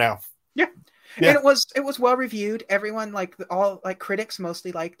 it's gone now. Yeah. And it was well reviewed. Everyone critics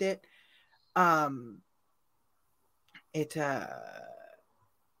mostly liked it. It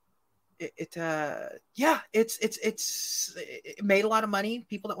made a lot of money.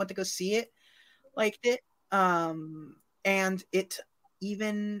 People that went to go see it liked it. And it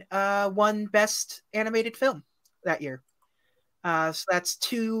even won Best Animated Film that year. So that's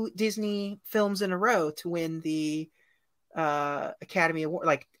 2 Disney films in a row to win the Academy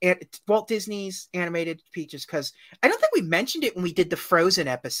Award, Walt Disney's animated features. Because I don't think we mentioned it when we did the Frozen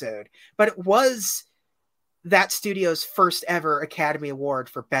episode, but it was that studio's first ever Academy Award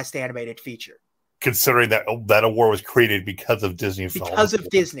for Best Animated Feature. Considering that award was created because of Disney. Because of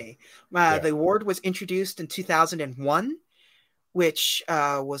Disney. The award was introduced in 2001. Which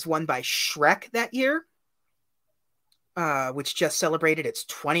was won by Shrek that year, which just celebrated its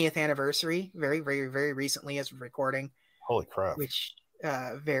 20th anniversary very, very, very recently as of recording. Holy crap. Which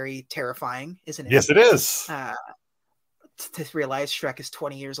very terrifying, isn't it? Yes, it is. To realize Shrek is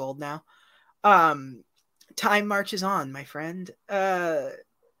 20 years old now. Time marches on, my friend.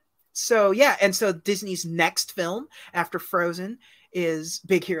 So Disney's next film after Frozen is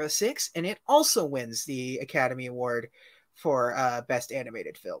Big Hero 6, and it also wins the Academy Award for Best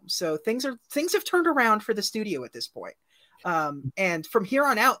Animated Film. So things have turned around for the studio at this point. And from here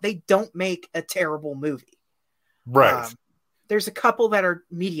on out, they don't make a terrible movie. Right. There's a couple that are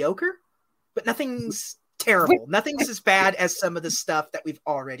mediocre, but nothing's terrible. Nothing's as bad as some of the stuff that we've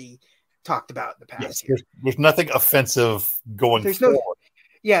already talked about in the past. Yes, there's nothing offensive going forward.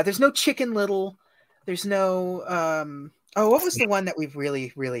 There's no Chicken Little. There's no... what was the one that we've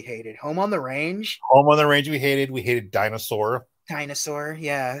really, really hated? Home on the Range? Home on the Range we hated. We hated Dinosaur. Dinosaur,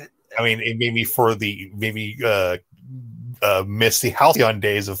 yeah. I mean, it made me miss the halcyon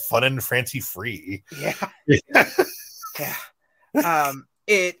days of Fun and Fancy Free. Yeah. Yeah.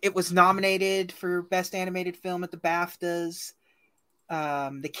 It was nominated for Best Animated Film at the BAFTAs.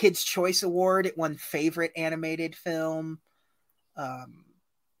 The Kids' Choice Award, it won Favorite Animated Film.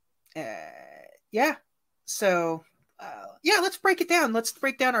 So... let's break it down. Let's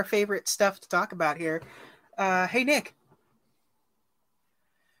break down our favorite stuff to talk about here. Hey, Nick.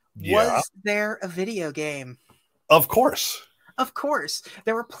 Yeah. Was there a video game? Of course. Of course.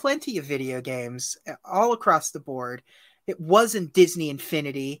 There were plenty of video games all across the board. It wasn't Disney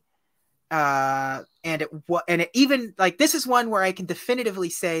Infinity. And it even, this is one where I can definitively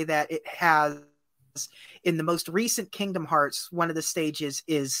say that it has, in the most recent Kingdom Hearts, one of the stages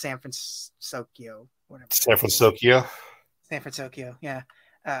is San Francisco. San Francisco, yeah.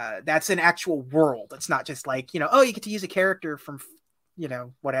 That's an actual world. It's not just you get to use a character from,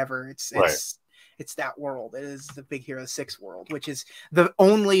 whatever. It's that world. It is the Big Hero 6 world, which is the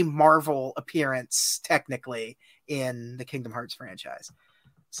only Marvel appearance technically in the Kingdom Hearts franchise.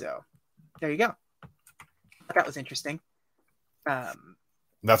 So there you go. That was interesting.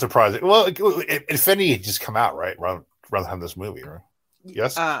 Not surprising. Well, Infinity had just come out, right? Around the time of this movie, right?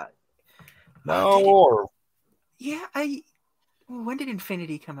 Yes. No. When did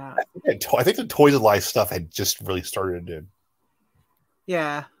Infinity come out? I think the Toys of Life stuff had just really started to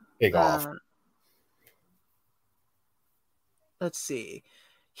take off. Let's see.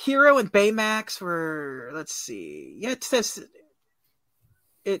 Hero and Baymax were, let's see. Yeah, it says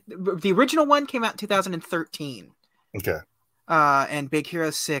the original one came out in 2013. Okay. and Big Hero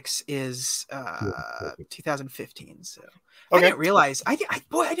 6 is 2015. So I Okay. didn't realize. I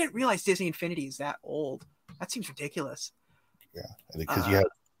didn't realize Disney Infinity is that old. That seems ridiculous. Yeah, because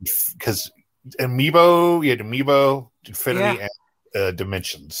Amiibo, you had Amiibo, Infinity, and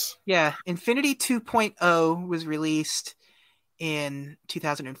Dimensions. Yeah, Infinity 2.0 was released in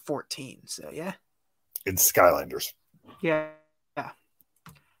 2014. So yeah. In Skylanders. Yeah.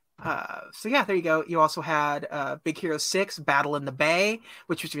 So yeah, there you go. You also had Big Hero 6 Battle in the Bay,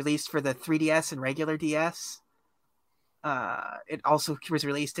 which was released for the 3DS and regular DS. It also was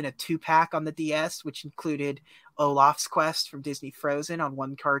released in a 2-pack on the DS, which included Olaf's Quest from Disney Frozen on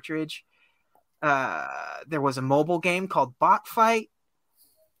one cartridge. There was a mobile game called Bot Fight,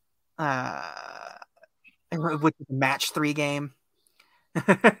 which is a match 3 game.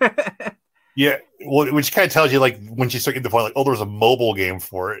 Yeah, well, which kind of tells you, like, when you start getting to the point, like, oh, there's a mobile game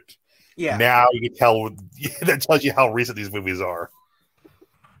for it. Yeah. Now you can tell that tells you how recent these movies are.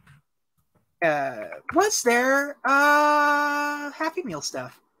 Was there Happy Meal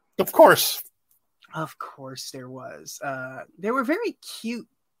stuff? Of course. Of course there was. They were very cute,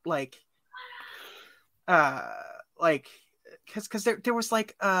 like because there was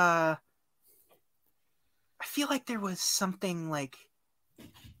like I feel like there was something like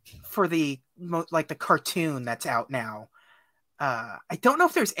for the like the cartoon that's out now. I don't know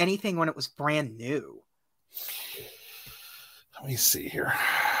if there's anything when it was brand new. Let me see here.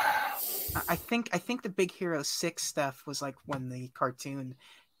 I think the Big Hero 6 stuff was like when the cartoon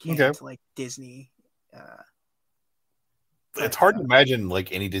came Okay. to like Disney. It's hard to imagine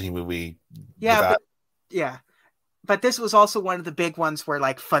like any Disney movie. Yeah, but this was also one of the big ones where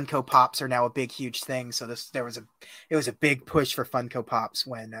like Funko Pops are now a big huge thing. So it was a big push for Funko Pops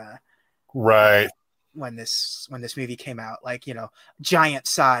when right when this movie came out, like, you know, giant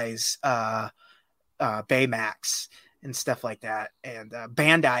size Baymax and stuff like that. And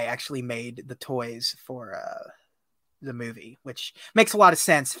Bandai actually made the toys for the movie, which makes a lot of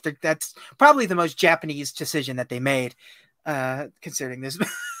sense. That's probably the most Japanese decision that they made, considering this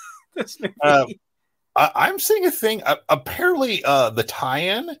this movie. I'm seeing a thing. Apparently, the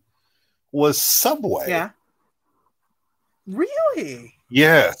tie-in was Subway. Yeah. Really?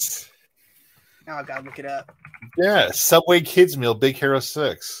 Yes. Now I've got to look it up. Yeah, Subway Kids Meal, Big Hero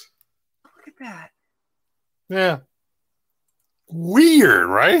 6. Look at that. Yeah. Weird,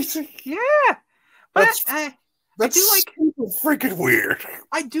 right? Yeah. But I do like super freaking weird.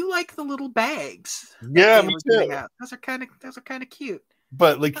 I do like the little bags. Yeah, me too. Those are kind of cute.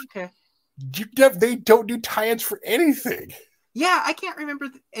 But like, okay, they don't do tie-ins for anything. Yeah, I can't remember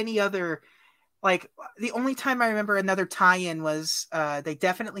any other. Like, the only time I remember another tie-in was they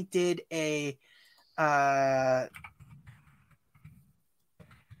definitely did a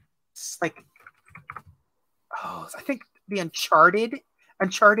like, I think the Uncharted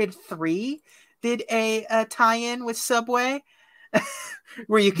 3 did a tie-in with Subway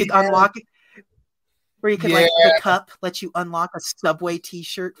where you could unlock it, where you could like the cup lets you unlock a Subway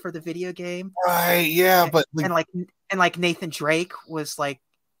t-shirt for the video game. Right, yeah, but like Nathan Drake was like,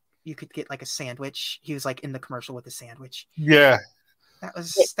 you could get like a sandwich. He was like in the commercial with the sandwich. Yeah. That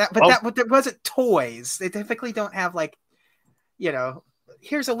was that, but that wasn't toys. They typically don't have like, you know,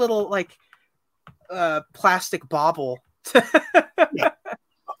 here's a little like plastic bauble. Yeah.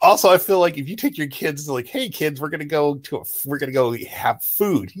 Also, I feel like if you take your kids to like, hey kids, we're gonna go have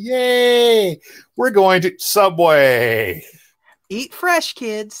food. Yay! We're going to Subway. Eat fresh,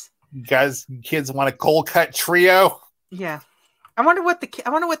 kids. Kids want a cold cut trio. Yeah. I wonder what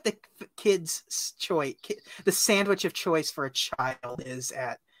the kids' choice, the sandwich of choice for a child is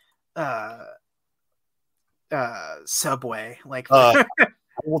at Subway. Like, I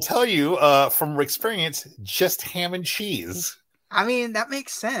will tell you from experience, just ham and cheese. I mean, that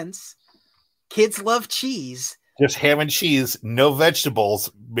makes sense. Kids love cheese. Just ham and cheese, no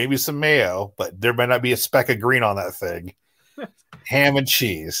vegetables, maybe some mayo, but there might not be a speck of green on that thing. Ham and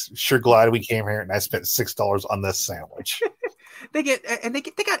cheese. Sure glad we came here and I spent $6 on this sandwich. They got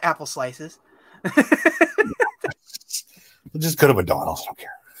apple slices. Just go to McDonald's. I don't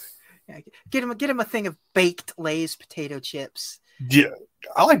care. Yeah, get him a thing of baked Lay's potato chips. Yeah,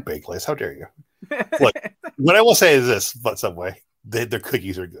 I like baked Lay's. How dare you? Look, what I will say is this: but Subway, their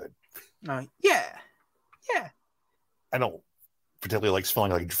cookies are good. Yeah. I don't particularly like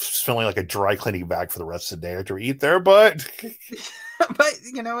smelling like a dry cleaning bag for the rest of the day after we eat there, but but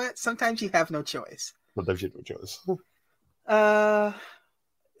you know what? Sometimes you have no choice. Sometimes you have no choice.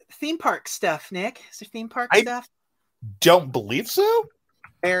 Theme park stuff, Nick. Is there theme park stuff? Don't believe so.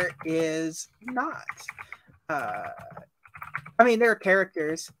 There is not. I mean, there are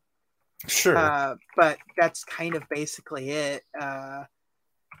characters. Sure. But that's kind of basically it. I'm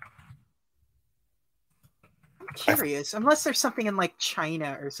curious, unless there's something in like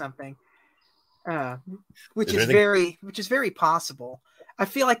China or something, which is very possible. I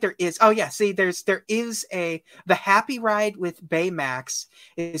feel like there is. Oh yeah, see, there is the Happy Ride with Baymax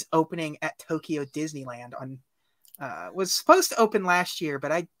is opening at Tokyo Disneyland on. Was supposed to open last year,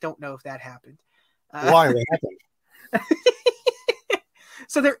 but I don't know if that happened. Why? What happened?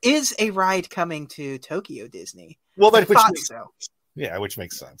 So there is a ride coming to Tokyo Disney. Well, which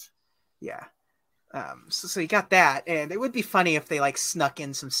makes sense. Yeah. So you got that, and it would be funny if they like snuck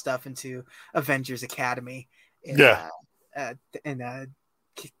in some stuff into Avengers Academy in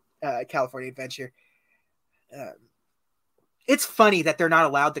California Adventure. It's funny that they're not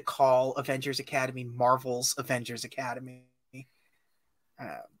allowed to call Avengers Academy Marvel's Avengers Academy.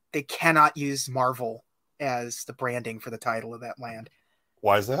 They cannot use Marvel as the branding for the title of that land.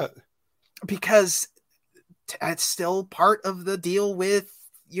 Why is that? Because it's still part of the deal with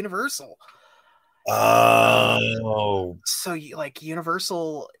Universal. Oh. So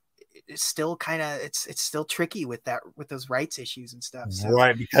Universal is still kind of it's still tricky with those rights issues and stuff. So,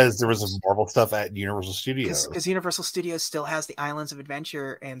 right, because there was some Marvel stuff at Universal Studios. Because Universal Studios still has the Islands of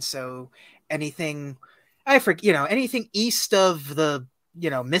Adventure, and so anything anything east of the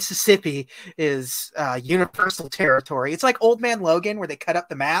Mississippi is Universal territory. It's like Old Man Logan, where they cut up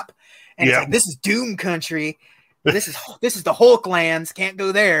the map, and it's like, this is Doom Country. This is the Hulk lands. Can't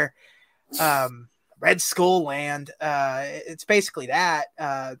go there. Red Skull Land. It's basically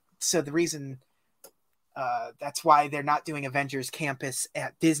that. So the reason that's why they're not doing Avengers Campus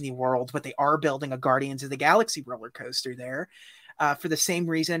at Disney World, but they are building a Guardians of the Galaxy roller coaster there, for the same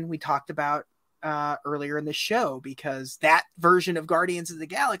reason we talked about earlier in the show, because that version of Guardians of the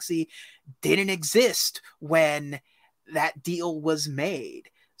Galaxy didn't exist when that deal was made.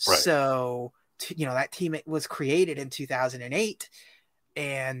 Right. So, that team was created in 2008,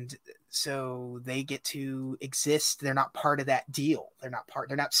 and so they get to exist. They're not part of that deal. They're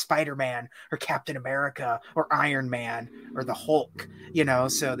not Spider-Man or Captain America or Iron Man or the Hulk,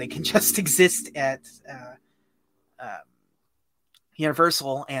 so they can just exist at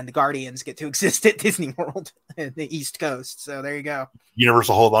Universal, and the Guardians get to exist at Disney World in the East Coast. So there you go.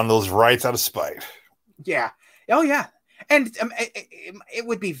 Universal hold on to those rights out of spite. Yeah. Oh yeah. And it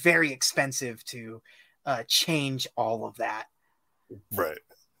would be very expensive to change all of that. Right.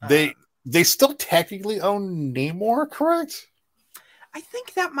 They still technically own Namor, correct? I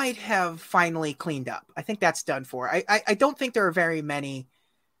think that might have finally cleaned up. I think that's done for. I don't think there are very many.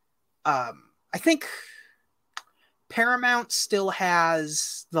 I think Paramount still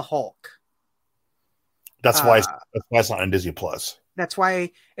has the Hulk. That's why it's not on Disney Plus. That's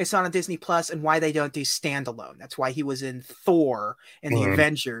why it's not on Disney Plus, and why they don't do standalone. That's why he was in Thor and the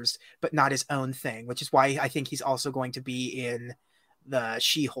Avengers, but not his own thing, which is why I think he's also going to be in the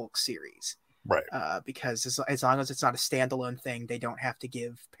She-Hulk series. Right. Because as long as it's not a standalone thing, they don't have to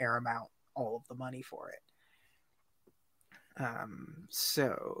give Paramount all of the money for it.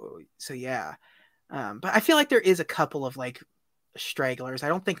 So yeah. But I feel like there is a couple of like stragglers. I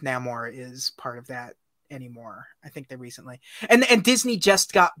don't think Namor is part of that anymore. I think they recently and Disney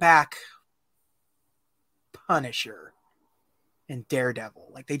just got back Punisher and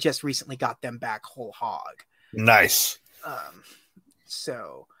Daredevil. Like they just recently got them back whole hog. Nice.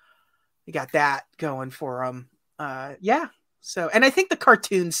 So you got that going for them. Yeah. So, and I think the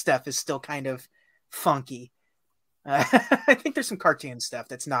cartoon stuff is still kind of funky. I think there's some cartoon stuff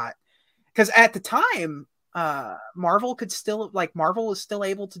that's not, because at the time, Marvel was still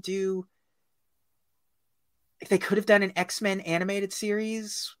able to do. They could have done an X-Men animated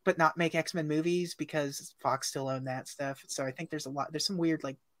series, but not make X-Men movies because Fox still owned that stuff. So I think there's some weird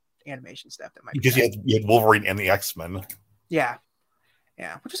like animation stuff that might. Because you had Wolverine and the X-Men. Yeah.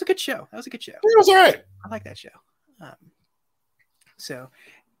 Yeah, which was a good show. That was a good show. It was all right. I like that show. So,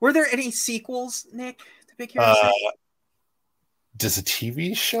 were there any sequels, Nick, to Big Hero 6? Does a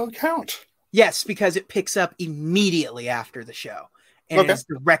TV show count? Yes, because it picks up immediately after the show and is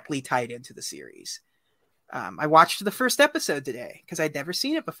directly tied into the series. I watched the first episode today because I'd never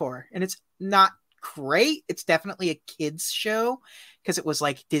seen it before, and it's not great. It's definitely a kids show because it was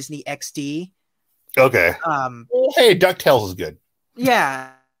like Disney XD. Okay. Hey, DuckTales is good.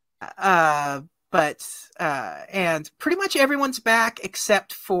 Yeah. But and pretty much everyone's back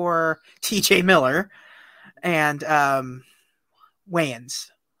except for TJ Miller and Wayans.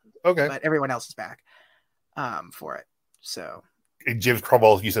 Okay. But everyone else is back for it. So James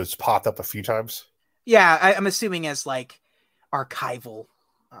Cromwell, you said it's popped up a few times? Yeah, I'm assuming as like archival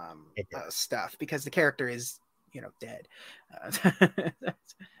stuff because the character is, dead.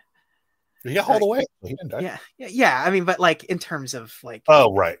 He got hauled away. He didn't die. Yeah. I mean, but like in terms of like,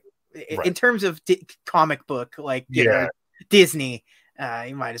 Oh, right. in terms of comic book, like Disney,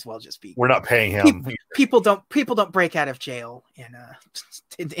 you might as well just be. We're not paying him. People don't break out of jail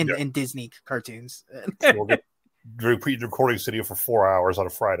in Disney cartoons. We'll get recording studio for 4 hours on a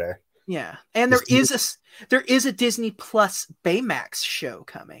Friday. Yeah, and there is a Disney Plus Baymax show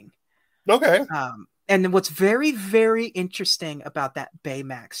coming. Okay. And what's very, very interesting about that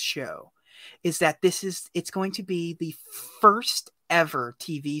Baymax show is that it's going to be the first ever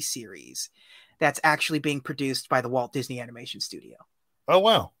TV series that's actually being produced by the Walt Disney Animation Studio. Oh,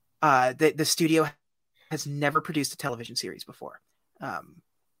 wow. The studio has never produced a television series before.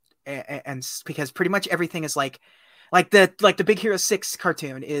 And because pretty much everything is like the Big Hero 6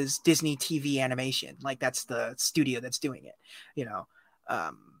 cartoon is Disney TV Animation. Like that's the studio that's doing it, you know.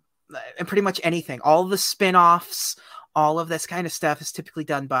 And pretty much anything, all the spin-offs, all of this kind of stuff is typically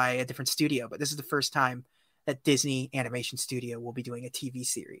done by a different studio, but this is the first time that Disney Animation Studio will be doing a TV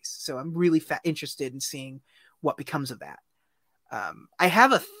series. So I'm really interested in seeing what becomes of that. I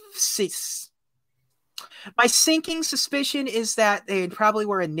have my sinking suspicion is that they probably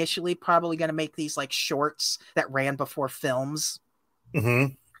were initially going to make these like shorts that ran before films.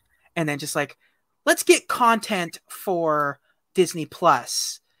 Mm-hmm. And then just like, let's get content for Disney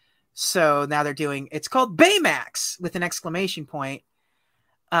Plus. So now they're doing, it's called Baymax with an exclamation point.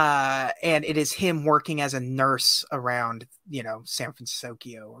 And it is him working as a nurse around, you know, San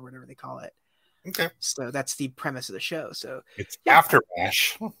Francisco or whatever they call it. Okay. So that's the premise of the show. So it's after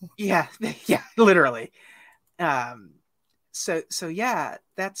MASH. Yeah, literally. So yeah,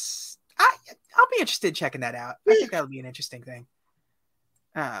 I'll be interested in checking that out. I think that'll be an interesting thing.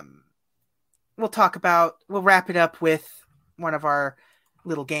 We'll wrap it up with one of our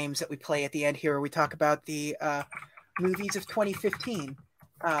little games that we play at the end here where we talk about the movies of 2015.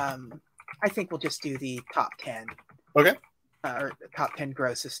 I think we'll just do the top 10. Okay. Or top 10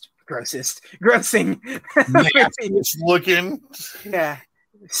 grossing. It's looking. Yeah.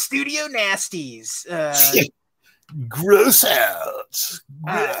 Studio Nasties. Gross out.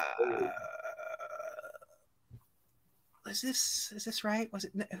 Is this right? Was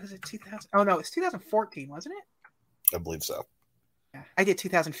it 2000? Oh no, it's 2014, wasn't it? I believe so. Yeah. I did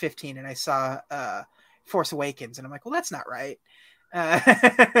 2015 and I saw Force Awakens and I'm like, well, that's not right.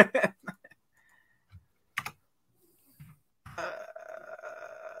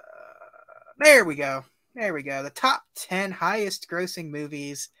 There we go. The top 10 highest grossing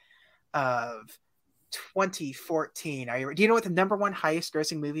movies of 2014. Do you know what the number one highest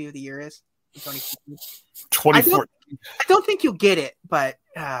grossing movie of the year is? 2014. I don't think you'll get it, but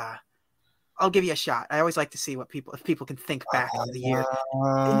I'll give you a shot. I always like to see if people can think back on the year.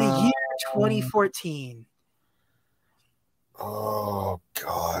 In the year 2014. Oh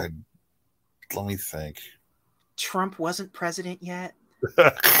God. Let me think. Trump wasn't president yet.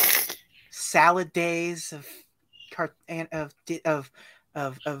 Salad days of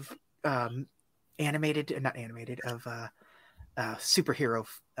superhero.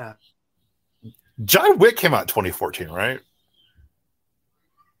 John Wick came out in 2014, right?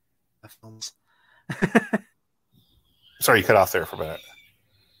 Films. Sorry, you cut off there for a minute.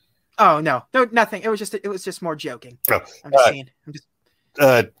 Oh no, nothing. It was just more joking. Oh, I'm just saying.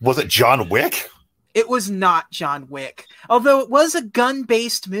 Was it John Wick? It was not John Wick, although it was a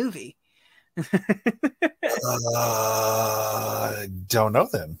gun-based movie. Don't know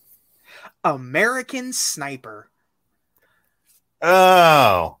then. American Sniper.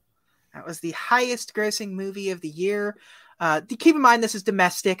 Oh, that was the highest grossing movie of the year. Keep in mind this is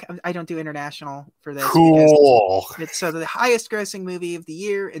domestic. I don't do international for this. Cool. So the highest grossing movie of the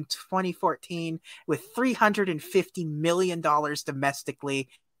year in 2014 with $350 million domestically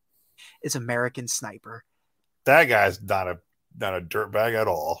is American Sniper. That guy's not a dirtbag at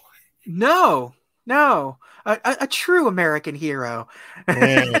all. No, a true American hero.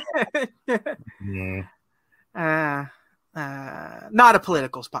 Mm. Not a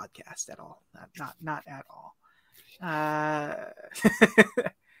politicals podcast at all. Not at all.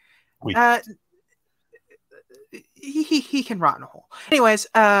 He can rot in a hole. Anyways,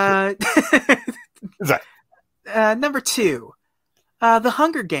 number 2, The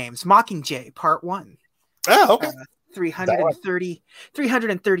Hunger Games: Mockingjay Part 1. Oh, okay.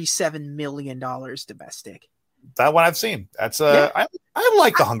 $337 million domestic. That one I've seen. That's I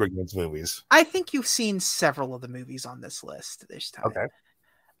like the Hunger Games movies. I think you've seen several of the movies on this list this time. Okay.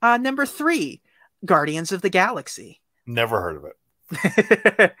 Number 3, Guardians of the Galaxy. Never heard of it.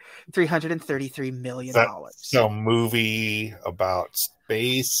 $333 million. So movie about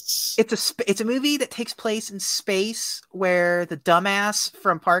space. It's a movie that takes place in space where the dumbass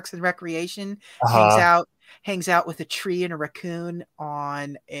from Parks and Recreation hangs out with a tree and a raccoon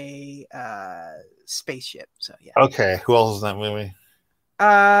on a spaceship. So yeah. Okay, who else is in that movie?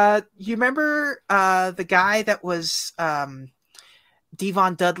 You remember the guy that was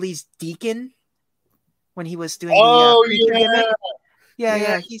Devon Dudley's deacon when he was doing the creature gimmick?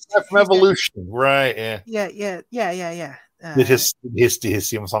 Yeah. He's from Evolution, right? Yeah. Yeah. Did his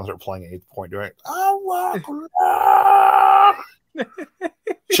theme songs are playing at 8th point during?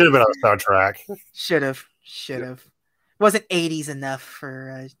 Should have been on the soundtrack. Should have. Wasn't 80s enough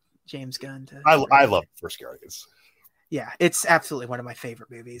for James Gunn to. I love First Guardians. Yeah, it's absolutely one of my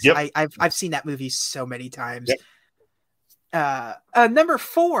favorite movies. Yep. I've seen that movie so many times. Yep. Number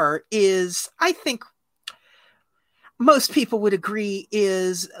 4 is, I think most people would agree,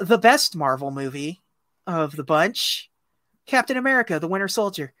 is the best Marvel movie of the bunch. Captain America, the Winter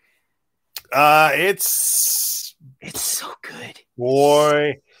Soldier. It's so good.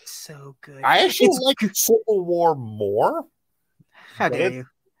 Boy. So good. I actually like Civil War more. How dare you?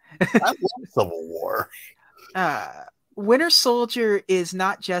 I love Civil War. Winter Soldier is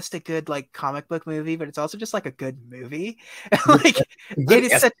not just a good comic book movie, but it's also just a good movie.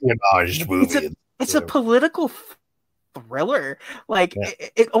 Good espionage movie. It's a political thriller.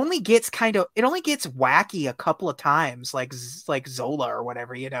 It only gets wacky a couple of times, like Zola or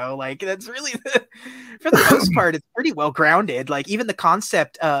whatever. That's really for the most part, it's pretty well grounded. Even the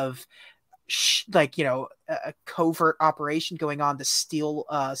concept of a covert operation going on to steal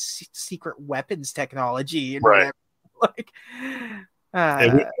secret weapons technology and right. whatever.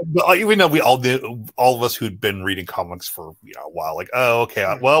 Even though we all of us who'd been reading comics for a while,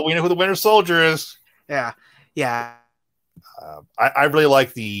 well, we know who the Winter Soldier is. Yeah. I really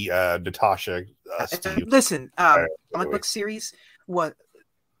like the Natasha. Listen, comic book series.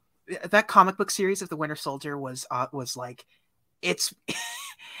 That comic book series of the Winter Soldier was it's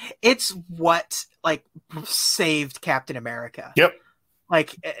it's what saved Captain America. Yep.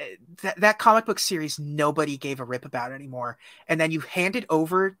 That comic book series nobody gave a rip about anymore, and then you hand it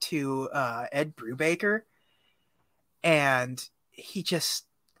over to Ed Brubaker, and he just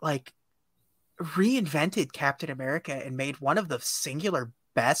reinvented Captain America and made one of the singular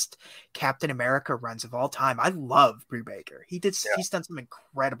best Captain America runs of all time. I love Brubaker. He's done some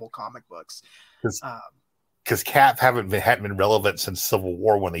incredible comic books. Because Cap hadn't been relevant since Civil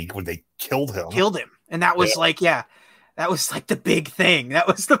War when they killed him. And that was that was the big thing. That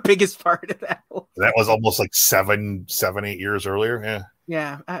was the biggest part of that. That was almost 8 years earlier.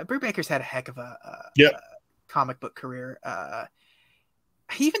 Yeah. Brubaker's had a heck of a comic book career.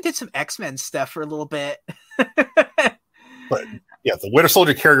 He even did some X-Men stuff for a little bit. But yeah, the Winter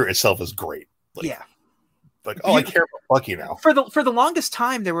Soldier character itself is great. I care about Bucky now. For the longest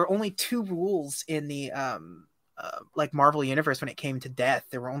time, there were only 2 rules in the Marvel universe when it came to death.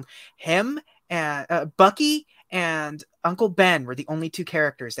 There were only him and Bucky and Uncle Ben were the only 2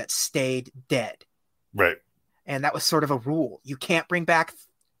 characters that stayed dead. Right. And that was sort of a rule. You can't bring back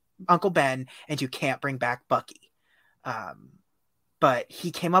Uncle Ben and you can't bring back Bucky. But he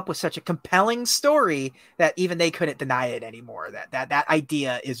came up with such a compelling story that even they couldn't deny it anymore. That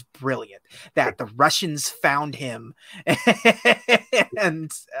idea is brilliant. That the Russians found him,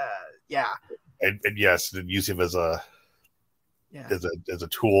 and yes, use him as a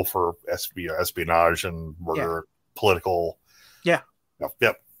tool for espionage and murder, political. Yeah.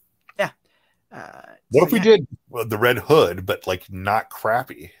 Yep. Yeah. What if we did the Red Hood, but not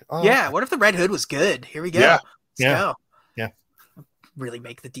crappy? Oh. Yeah. What if the Red Hood was good? Here we go. Yeah. Let's go. Yeah. Really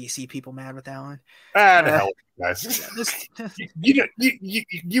make the DC people mad with that one. The hell, guys. You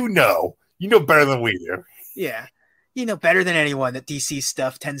know better than we do. Yeah, you know better than anyone that DC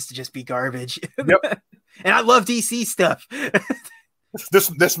stuff tends to just be garbage. Yep. And I love DC stuff.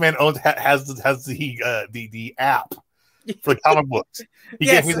 This man has the app for the comic books.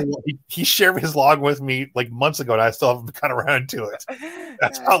 He shared his log with me months ago, and I still haven't gotten around to it.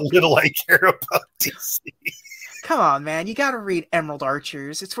 That's how little I care about DC. Come on, man. You got to read Emerald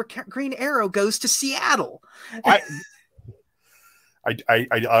Archers. It's where Green Arrow goes to Seattle. I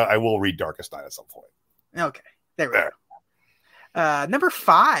will read Darkest Night at some point. Okay. There we go. Number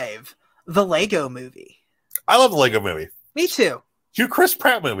 5, the Lego Movie. I love the Lego Movie. Me too. 2 Chris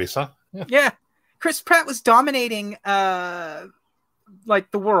Pratt movies, huh? Yeah. Chris Pratt was dominating the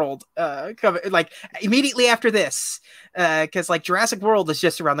world immediately after this. Because Jurassic World is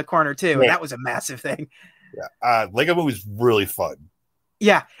just around the corner too. Right. And that was a massive thing. Yeah, Lego Movie's really fun.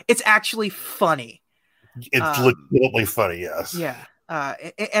 Yeah, it's actually funny. It's legitimately funny, yes. Yeah.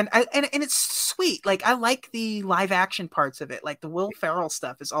 And it's sweet. Like, I like the live action parts of it. Like the Will Ferrell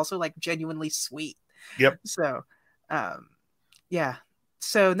stuff is also like genuinely sweet. Yep. So, yeah.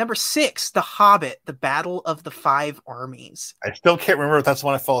 So number 6, The Hobbit: The Battle of the Five Armies. I still can't remember if that's the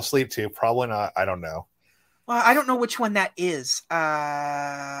one I fell asleep to. Probably not. I don't know. Well, I don't know which one that is.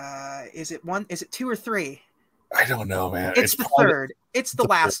 Is it 1? Is it 2 or 3? I don't know, man. It's the third. It's the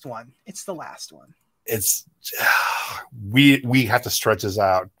last one. It's the last one. It's we have to stretch this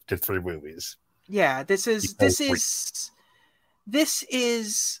out to 3 movies. Yeah, this is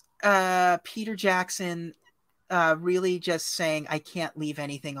Peter Jackson really just saying, I can't leave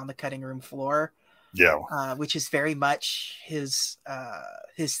anything on the cutting room floor. Yeah. Which is very much his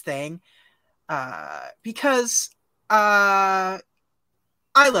thing. Because I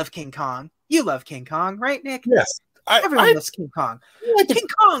love King Kong. You love King Kong, right, Nick? Yes. Everyone loves King Kong.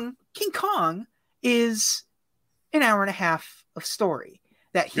 King Kong is an hour and a half of story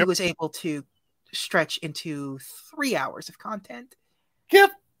that he was able to stretch into 3 hours of content.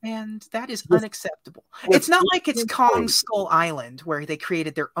 Yep. And that is unacceptable. It's not like it's Kong Skull Island where they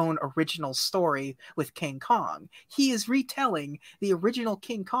created their own original story with King Kong. He is retelling the original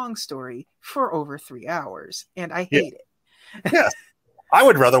King Kong story for over 3 hours, and I hate it. Yes. I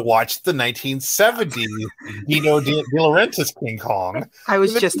would rather watch the 1970s Dino De Laurentiis King Kong. I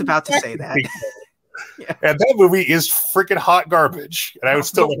was just about to say that. Yeah. And that movie is freaking hot garbage, and I would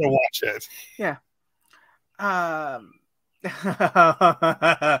still want to watch it. Yeah.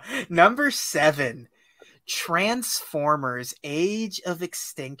 Number 7, Transformers: Age of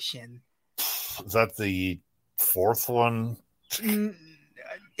Extinction. Is that the 4th one?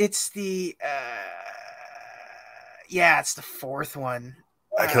 It's the it's the 4th one.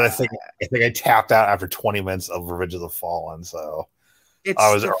 Because I think I tapped out after 20 minutes of Revenge of the Fallen, so it's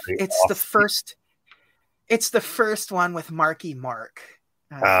the first one with Marky Mark.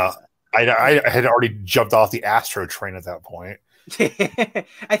 I had already jumped off the Astro train at that point.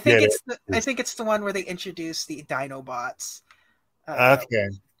 I think it's the one where they introduced the Dinobots. Okay.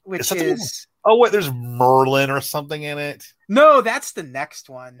 Which is wait, there's Merlin or something in it? No, that's the next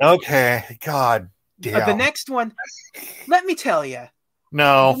one. Okay. God damn. The next one, let me tell you.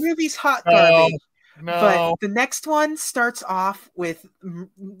 No. The movie's hot garbage. No. But the next one starts off with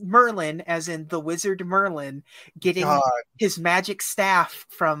Merlin, as in the wizard Merlin, getting his magic staff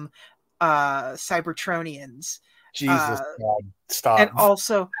from Cybertronians. Jesus God, stop.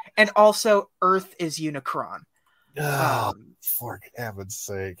 And also Earth is Unicron. For heaven's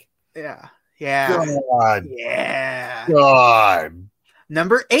sake. Yeah. God. Yeah. God.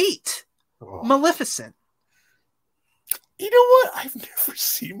 Number 8, Maleficent. You know what? I've never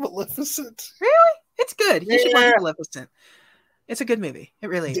seen Maleficent. Really? It's good. You should watch Maleficent. It's a good movie. It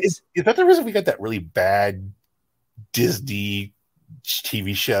really is. Is that the reason we got that really bad Disney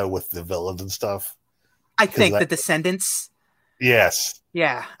TV show with the villains and stuff? I think The Descendants. Yes.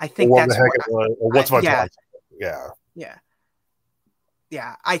 Yeah, I think that's what's my time? Yeah.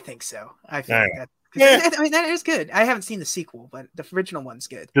 Yeah, I think so. I feel like that. I mean, that is good. I haven't seen the sequel, but the original one's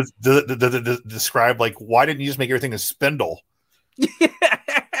good. Does it describe, like, why didn't you just make everything a spindle?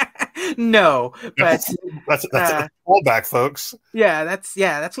 No, but that's a callback, folks. Yeah,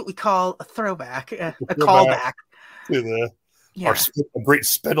 that's what we call a throwback, a callback to our great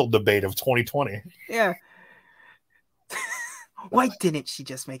spindle debate of 2020. Yeah. Why didn't she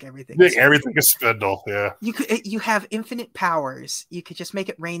just make everything? Make everything a spindle. Yeah. You have infinite powers. You could just make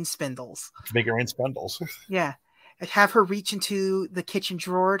it rain spindles. Make it rain spindles. Yeah. Have her reach into the kitchen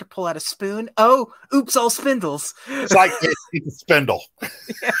drawer to pull out a spoon. Oh, oops, all spindles. It's like it's a spindle.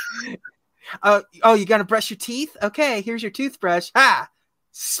 Yeah. You gonna brush your teeth? Okay, here's your toothbrush.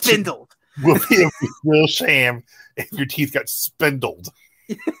 Spindled. Will be a real shame if your teeth got spindled.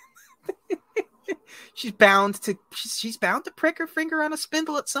 She's bound to prick her finger on a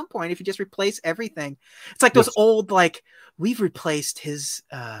spindle at some point if you just replace everything. It's like those old, like, we've replaced his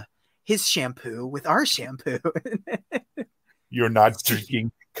shampoo with our shampoo. You're not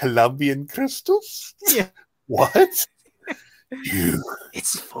drinking Colombian crystals? Yeah. What?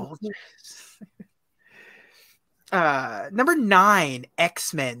 It's Folgers. Number 9,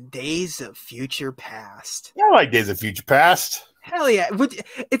 X-Men: Days of Future Past. I like Days of Future Past. Hell yeah.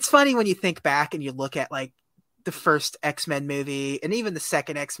 It's funny when you think back and you look at, like, the first X-Men movie and even the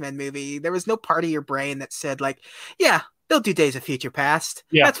second X-Men movie. There was no part of your brain that said, like, yeah, they'll do Days of Future Past.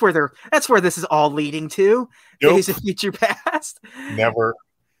 Yeah. That's where this is all leading to. Nope. Days of Future Past. Never.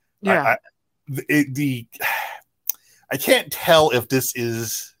 Yeah. I can't tell if this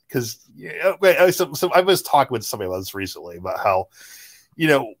is because so I was talking with somebody about this recently about how,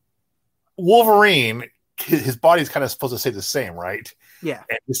 Wolverine his body's kind of supposed to stay the same, right? Yeah.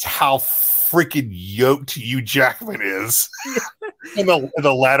 And just how freaking yoked Hugh Jackman is in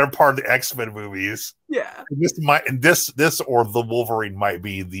the latter part of the X-Men movies. Yeah. This or the Wolverine might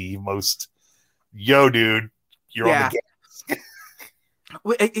be the most, yo, dude, you're on the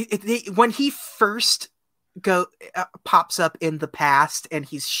gas. When he first pops up in the past and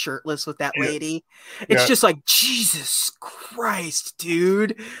he's shirtless with that lady, it's just like, Jesus Christ,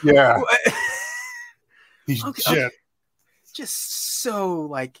 dude. Yeah. He's just so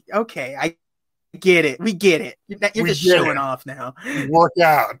like, okay, I get it. We get it. You're just showing off now. Work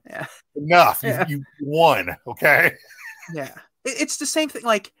out. Yeah. Enough. Yeah. You won. Okay. Yeah. It's the same thing.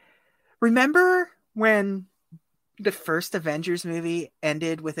 Like, remember when the first Avengers movie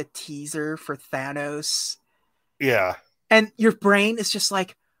ended with a teaser for Thanos? Yeah. And your brain is just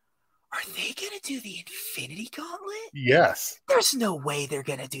like, are they going to do the Infinity Gauntlet? Yes. There's no way they're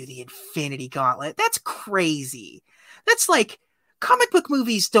going to do the Infinity Gauntlet. That's crazy. That's like, comic book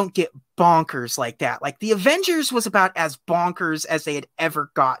movies don't get bonkers like that. Like, the Avengers was about as bonkers as they had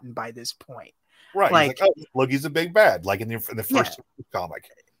ever gotten by this point. Right. Like, oh, look, he's a big bad, like in the first comic.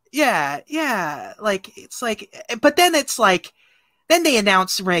 Yeah. Like, it's like, but then it's like, then they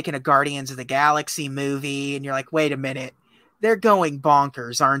announced we're making a Guardians of the Galaxy movie, and you're like, wait a minute. They're going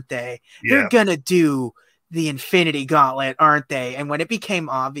bonkers, aren't they? Yeah. They're going to do the Infinity Gauntlet, aren't they? And when it became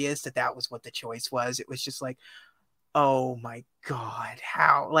obvious that that was what the choice was, it was just like, oh my God,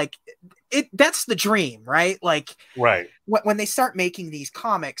 how? Like, that's the dream, right? Like, right. When they start making these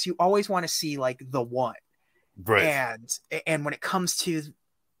comics, you always want to see like the one. Right. And when it comes to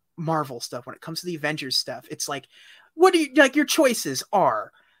Marvel stuff, when it comes to the Avengers stuff, it's like, what do you like? Your choices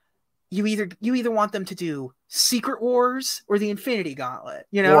are you either want them to do Secret Wars or the Infinity Gauntlet,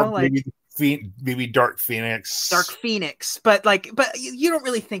 you know, or maybe Dark Phoenix. But you don't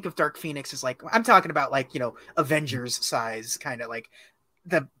really think of Dark Phoenix as like, I'm talking about like, you know, Avengers size, kind of like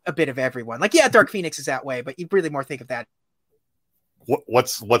a bit of everyone. Like, yeah, Dark Phoenix is that way, but you really more think of that.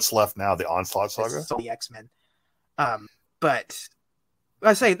 What's left now? The Onslaught Saga? So the X-Men. But I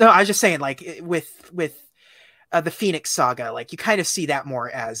was just saying, like, with the Phoenix Saga, like, you kind of see that more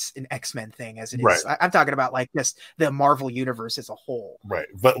as an X-Men thing as it is. Right. I'm talking about like just the Marvel universe as a whole. Right.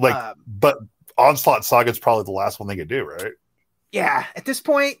 But like, but Onslaught Saga is probably the last one they could do, right? Yeah. At this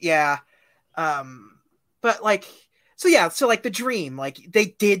point, yeah. But like, so like the dream, like they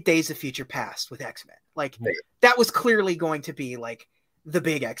did Days of Future Past with X-Men. Like that was clearly going to be like the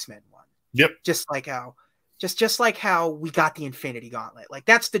big X-Men one. Yep. Just like how we got the Infinity Gauntlet. Like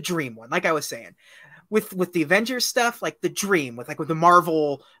that's the dream one. Like I was saying. With the Avengers stuff, like the dream, with the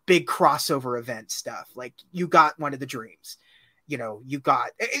Marvel big crossover event stuff, like you got one of the dreams, you know, you got,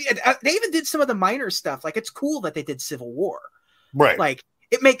 they even did some of the minor stuff. Like, it's cool that they did Civil War, right? Like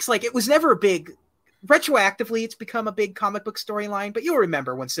it makes, like, it was never a big, retroactively, it's become a big comic book storyline, but you'll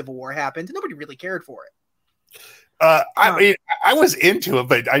remember when Civil War happened, nobody really cared for it. I mean, I was into it,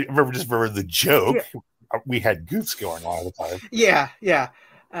 but I remember the joke. Yeah. We had goofs going on all the time. Yeah.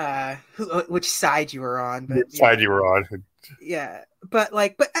 Which side you were on? But which side you were on? Yeah, but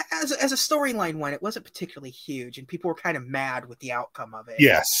as a storyline one, it wasn't particularly huge, and people were kind of mad with the outcome of it.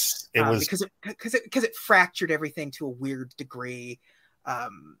 Yes, it was because it fractured everything to a weird degree.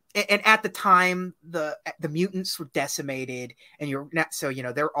 And at the time, the mutants were decimated, and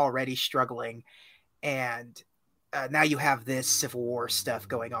they're already struggling, and now you have this Civil War stuff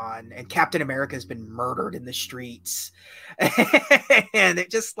going on, and Captain America has been murdered in the streets. And it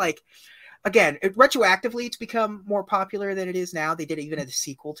just like, again, retroactively, it's become more popular than it is now. They did even a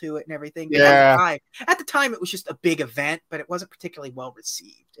sequel to it and everything. Yeah. At the time, it was just a big event, but it wasn't particularly well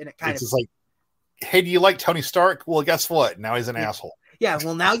received. And it's just like, hey, do you like Tony Stark? Well, guess what? Now he's an asshole. Yeah.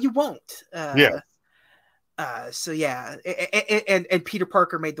 Well, now you won't. So yeah, and Peter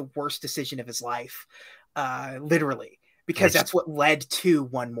Parker made the worst decision of his life. Literally, because that's what led to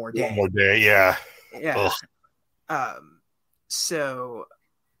One More Day. One More Day, yeah. So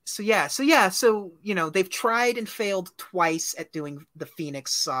you know, they've tried and failed twice at doing the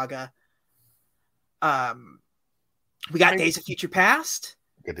Phoenix Saga. We got Days of Future Past.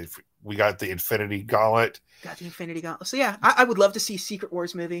 We got the Infinity Gauntlet. So yeah, I would love to see Secret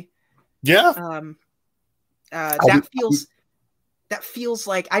Wars movie. Yeah. That feels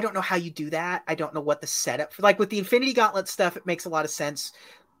like, I don't know how you do that. I don't know what the setup for, like with the Infinity Gauntlet stuff, it makes a lot of sense.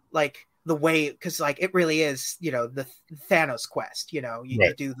 Like the way, because like it really is, you know, the Thanos quest, you know,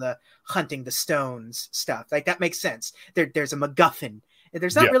 you do the hunting the stones stuff. Like that makes sense. There's a MacGuffin.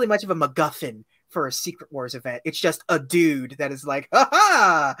 There's not really much of a MacGuffin for a Secret Wars event. It's just a dude that is like, ha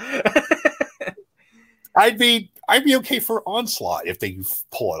ha. I'd be okay for Onslaught if they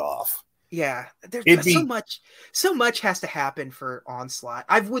pull it off. Yeah, there's It'd be so much has to happen for Onslaught.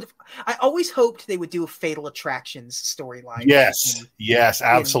 I always hoped they would do a Fatal Attractions storyline. yes,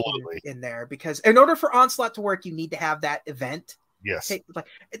 absolutely. In there, because in order for Onslaught to work, you need to have that event. Yes, Like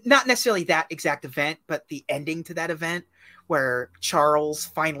not necessarily that exact event, but the ending to that event where Charles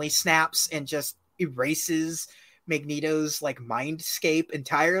finally snaps and just erases Magneto's like mindscape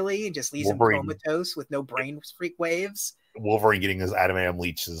entirely and just leaves him comatose with no brain freak waves. Wolverine getting his adamantium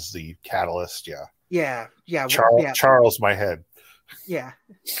leech is the catalyst. Yeah. Charles, my head. Yeah.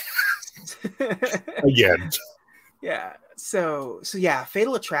 Again. Yeah. So yeah,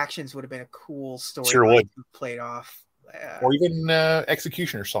 Fatal Attractions would have been a cool story. Sure would. Played off. Or even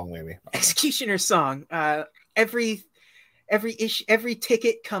Executioner Song, maybe. Executioner Song. Every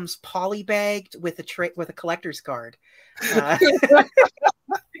ticket comes polybagged with a collector's card. You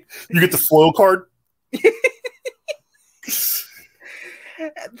get the flow card.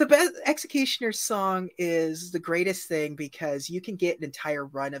 The best Executioner Song is the greatest thing because you can get an entire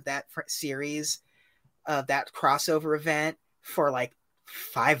run of that series of that crossover event for like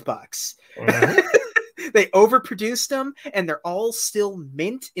 $5. They overproduced them and they're all still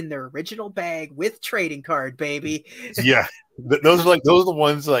mint in their original bag with trading card, baby. Yeah, those are the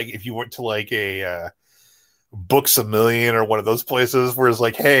ones like if you went to like a Books A Million or one of those places where it's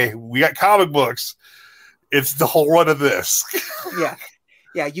like, hey, we got comic books. It's the whole run of this.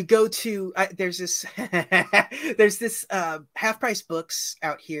 Yeah, you go to there's this Half Price Books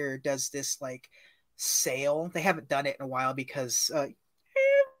out here does this like sale. They haven't done it in a while because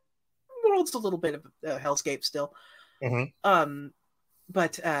world's a little bit of a hellscape still.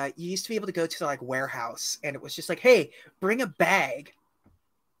 But you used to be able to go to like warehouse and it was just like, hey, bring a bag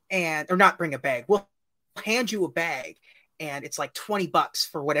or not bring a bag. We'll hand you a bag. And it's like $20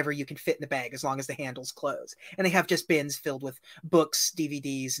 for whatever you can fit in the bag as long as the handle's closed. And they have just bins filled with books,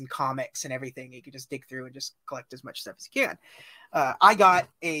 DVDs, and comics and everything. You can just dig through and just collect as much stuff as you can. I got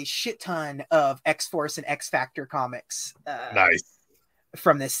a shit ton of X-Force and X-Factor comics nice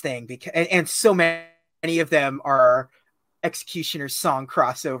from this thing and so many of them are Executioner Song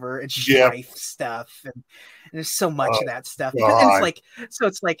crossover and Strife stuff, and there's so much of that stuff. And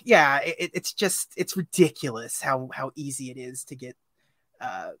it's like, yeah, it's ridiculous how easy it is to get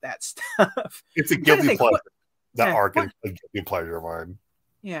that stuff. It's a guilty pleasure. That arc is a guilty pleasure of mine.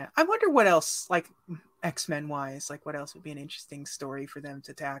 Yeah, I wonder what else, like X-Men wise, like what else would be an interesting story for them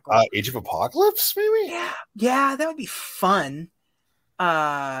to tackle. Age of Apocalypse, maybe. Yeah, that would be fun.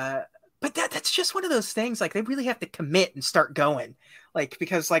 But that's just one of those things. Like they really have to commit and start going. Like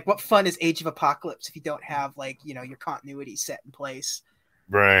because like what fun is Age of Apocalypse if you don't have like your continuity set in place,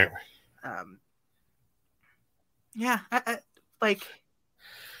 right? Yeah,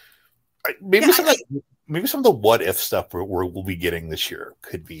 maybe some of the what if stuff we'll be getting this year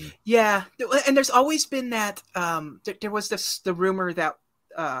could be. Yeah, and there's always been that. There was the rumor that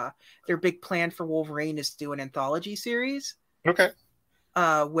their big plan for Wolverine is to do an anthology series. Okay.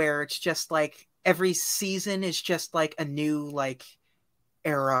 Where it's just like every season is just like a new like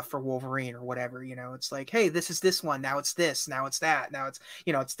era for Wolverine or whatever, it's like, hey, this is this one, now it's this, now it's that, now it's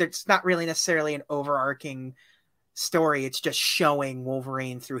it's not really necessarily an overarching story, it's just showing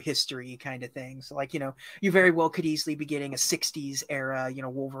Wolverine through history kind of thing. So like, you very well could easily be getting a 60s era,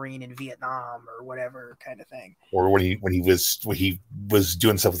 Wolverine in Vietnam or whatever kind of thing. Or when he was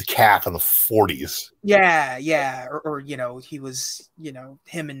doing stuff with Cap in the 40s. Yeah. Or he was,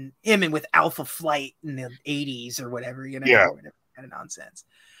 him and with Alpha Flight in the 80s or whatever, whatever kind of nonsense.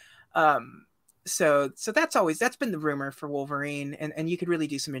 So that's been the rumor for Wolverine, and you could really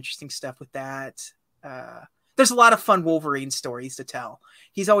do some interesting stuff with that. There's a lot of fun Wolverine stories to tell.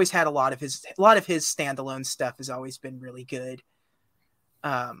 He's always had a lot of his standalone stuff has always been really good.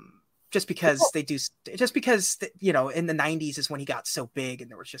 Just because in the 90s is when he got so big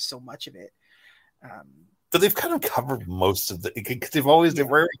and there was just so much of it. But they've kind of covered most of because they've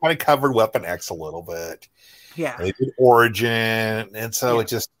kind of covered Weapon X a little bit. Yeah, and they did Origin, and so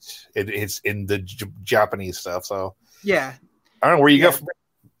it's in the Japanese stuff. So yeah, I don't know where you go from.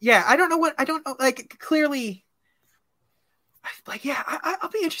 Yeah, I don't know. Like clearly, I'll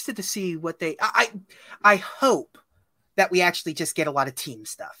be interested to see what they. I hope that we actually just get a lot of team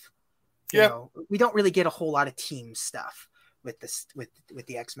stuff. We don't really get a whole lot of team stuff with this with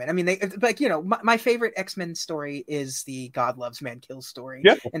the X-Men. I mean, my favorite X-Men story is the God Loves Man Kills story,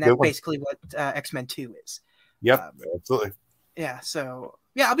 and that's basically what X-Men 2 is. Yep, absolutely. Yeah, so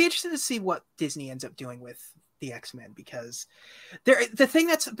I'll be interested to see what Disney ends up doing with the X-Men, because the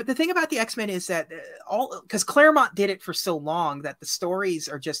thing about the X-Men is that because Claremont did it for so long that the stories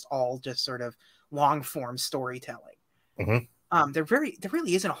are just all just sort of long form storytelling. there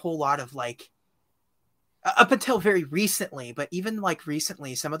really isn't a whole lot of like up until very recently, but even like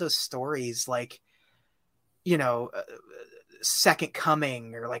recently, some of those stories like, you know, Second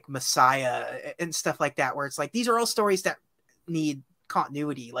Coming or like Messiah and stuff like that, where it's like these are all stories that need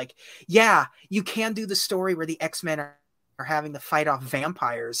continuity. Like, yeah, you can do the story where the X-Men are having to fight off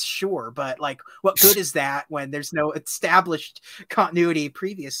vampires, sure, but like what good is that when there's no established continuity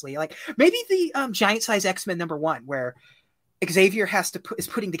previously? Like maybe the Giant Size X-Men #1, where Xavier is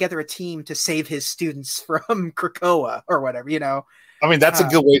putting together a team to save his students from Krakoa or whatever, you know. I mean, that's a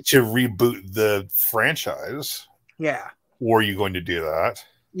good way to reboot the franchise. Yeah. Or are you going to do that?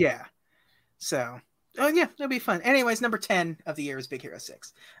 Yeah. So, oh yeah, it'll be fun. Anyways, number 10 of the year is Big Hero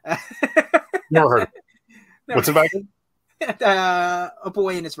 6. Never heard of it. What's it about? A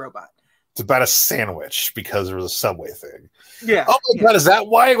boy and his robot. It's about a sandwich because there was a Subway thing. Yeah. Oh my God, is that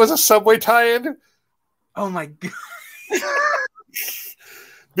why it was a Subway tie-in? Oh my God.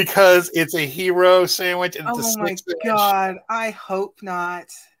 Because it's a hero sandwich and it's oh my God, I hope not.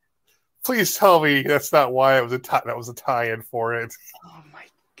 Please tell me that's not why it was that was a tie-in for it. Oh my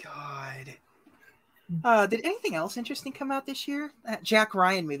God. Did anything else interesting come out this year? That Jack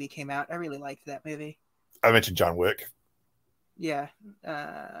Ryan movie came out. I really liked that movie. I mentioned John Wick. Yeah.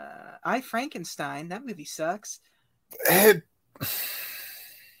 I Frankenstein. That movie sucks. I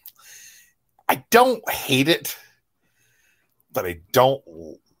don't hate it, but I don't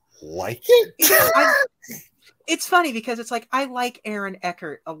like it. It's funny because it's like I like Aaron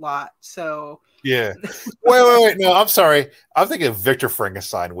Eckhart a lot, so yeah. Wait. No, I'm sorry. I'm thinking of Victor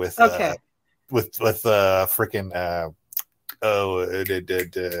Frankenstein with freaking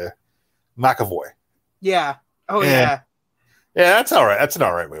McAvoy. Yeah. Oh yeah. Yeah, that's all right. That's an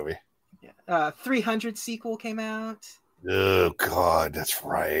all right movie. 300 sequel came out. Oh God, that's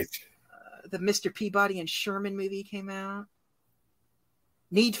right. The Mr. Peabody and Sherman movie came out.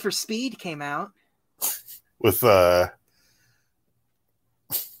 Need for Speed came out. With the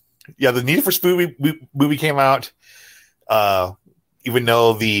Need for Speed movie came out. Even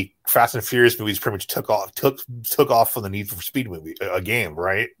though the Fast and Furious movies pretty much took off from the Need for Speed movie, a game,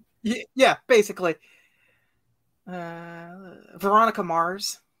 right? Yeah, basically. Veronica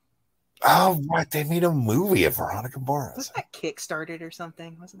Mars. Oh, right. They made a movie of Veronica Mars. Wasn't that Kickstarted or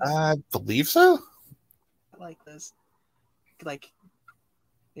something? Wasn't I believe so. I like this. Like,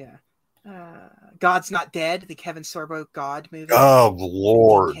 yeah. God's Not Dead, the Kevin Sorbo God movie. Oh,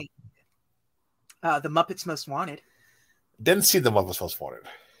 Lord. The Muppets Most Wanted. Didn't see the Muppets Most Wanted.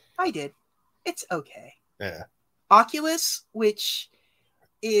 I did. It's okay. Yeah. Oculus, which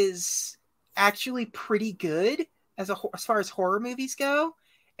is actually pretty good as far as horror movies go,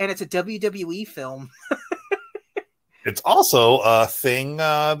 and it's a WWE film. It's also a thing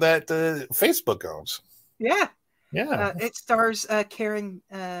that Facebook owns. Yeah. Yeah. It stars Karen.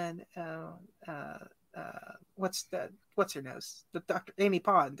 What's her nose? The Dr. Amy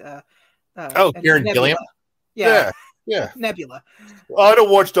Pond. Karen Gilliam. Yeah. Nebula. Well, I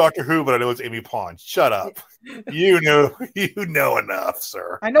don't watch Doctor Who, but I know it's Amy Pond. Shut up. You know enough,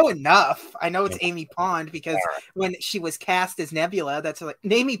 sir. I know enough. I know it's Amy Pond because when she was cast as Nebula, that's like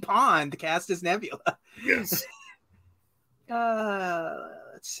Amy Pond cast as Nebula. Yes.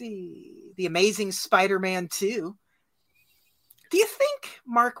 Let's see. The Amazing Spider-Man 2. Do you think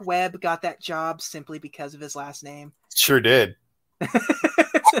Mark Webb got that job simply because of his last name? Sure did.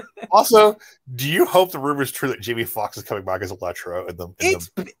 Also, do you hope the rumor is true that Jamie Foxx is coming back as Electro?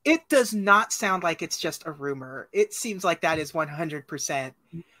 It does not sound like it's just a rumor. It seems like that is 100%.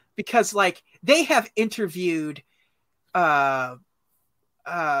 Because, like, they have interviewed Dr.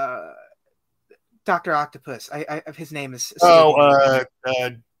 Octopus. His name is...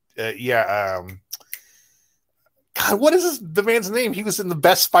 God, what is the man's name? He was in the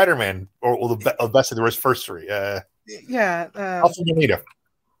best Spider-Man, or the best of the first three. Alfred Molina.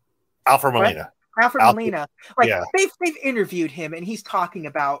 Alfred Molina. Like, they've interviewed him, and he's talking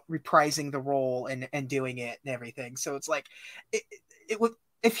about reprising the role and doing it and everything. So it's like, it would,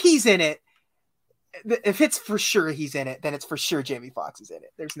 if he's in it, if it's for sure he's in it, then it's for sure Jamie Foxx is in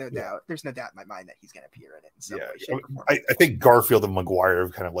it. There's no doubt. There's no doubt in my mind that he's going to appear in it. In some way, shape, or form. I think Garfield and Maguire are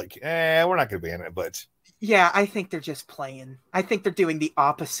kind of like, we're not going to be in it, but yeah, I think they're just playing. I think they're doing the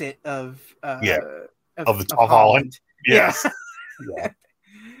opposite of the Tom Holland. Yes. Yeah.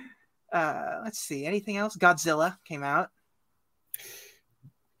 Let's see. Anything else? Godzilla came out.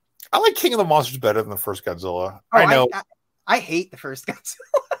 I like King of the Monsters better than the first Godzilla. Oh, I know. I hate the first Godzilla.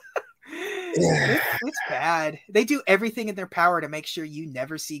 It's bad. They do everything in their power to make sure you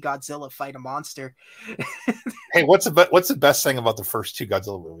never see Godzilla fight a monster. Hey, what's the best thing about the first two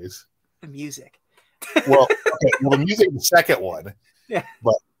Godzilla movies? The music. Well, okay, well, the music in the second one, Yeah.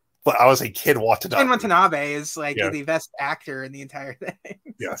 but I was a kid Watanabe. Ken Watanabe is like Yeah. the best actor in the entire thing.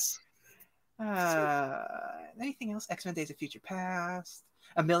 Yes. Anything else? X-Men: Days of Future Past,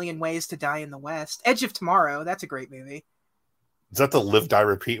 A Million Ways to Die in the West, Edge of Tomorrow. That's a great movie. Is that the Live Die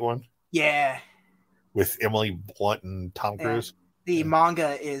Repeat one Yeah. with Emily Blunt and Tom Yeah. Cruise? The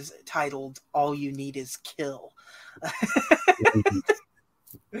manga is titled All You Need Is Kill.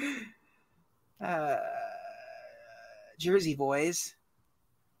 Jersey Boys.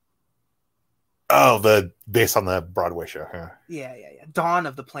 Oh, based on the Broadway show. Yeah. Yeah. Dawn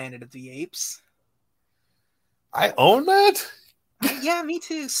of the Planet of the Apes. I own that. Yeah, me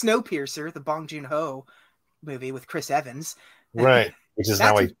too. Snowpiercer, the Bong Joon-ho movie with Chris Evans. Right, which is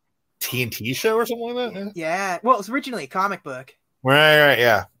now That's a TNT show or something like that. Yeah. Well, it was originally a comic book. Right,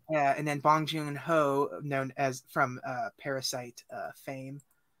 yeah. Yeah, and then Bong Joon-ho, known as from Parasite fame,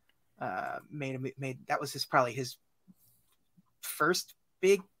 made that was probably his first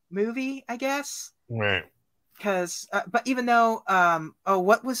big movie, I guess. Right. Because, but even though,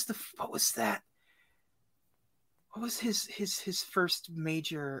 what was that? What was his first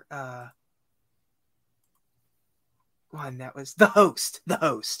major one? That was The Host. The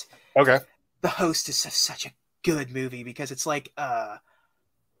Host. Okay. The Host is such a good movie because it's like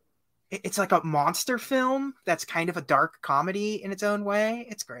it's like a monster film that's kind of a dark comedy in its own way.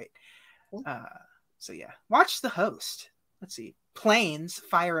 It's great. So yeah, watch The Host. Let's see. Planes,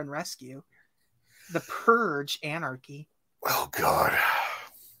 Fire and Rescue. The Purge, Anarchy. Oh God.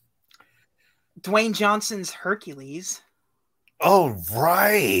 Dwayne Johnson's Hercules. Oh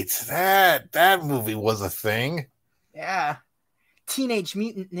right, that movie was a thing. Yeah. Teenage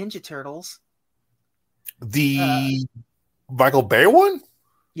Mutant Ninja Turtles. The Michael Bay one?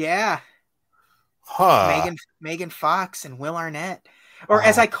 Yeah. Huh. Megan Fox and Will Arnett. Or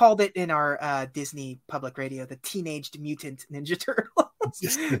as I called it in our Disney Public Radio, the Teenage Mutant Ninja Turtles.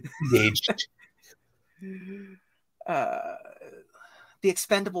 Teenaged. The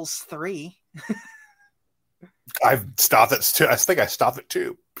Expendables 3. I've stopped it too. I think I stopped it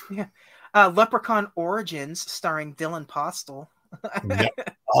too. Yeah. Leprechaun Origins, starring Dylan Postel. Yeah.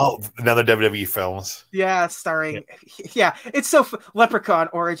 Oh, another WWE films. Yeah, starring. Yeah, it's so Leprechaun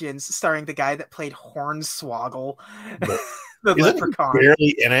Origins, starring the guy that played Hornswoggle, the Leprechaun.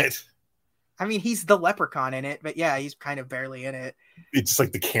 Barely in it. I mean, he's the Leprechaun in it, but yeah, he's kind of barely in it. It's just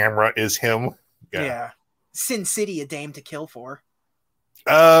like the camera is him. Yeah. Sin City: A Dame to Kill For.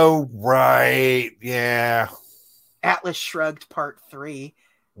 Oh right, yeah. Atlas Shrugged Part 3.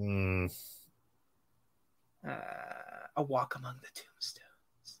 A Walk Among the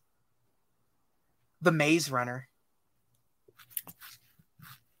Tombstones. The Maze Runner.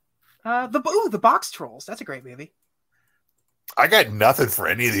 The Box Trolls. That's a great movie. I got nothing for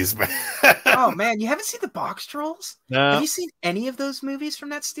any of these, man. Oh man, you haven't seen the Box Trolls? No. Have you seen any of those movies from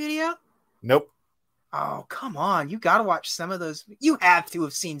that studio? Nope. Oh, come on. You got to watch some of those. You have to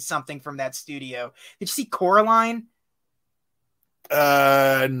have seen something from that studio. Did you see Coraline?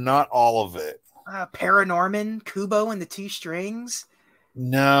 Not all of it. Paranorman, Kubo and the Two Strings?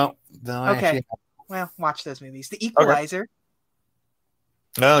 No. Okay. Actually, well, watch those movies. The Equalizer.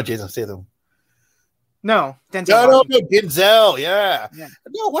 Okay. No, Jason Statham. No, Denzel. No, Denzel. Yeah.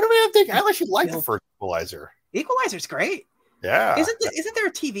 No, what do we think? I actually like No. the first Equalizer. Equalizer's great. Yeah. Isn't there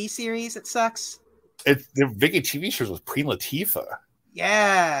a TV series that sucks? It's the Vicky TV shows with Queen Latifah.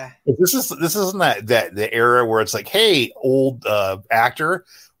 Yeah. This isn't that the era where it's like, hey, old actor,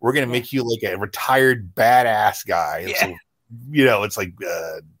 we're gonna make you like a retired badass guy. Yeah. So, it's like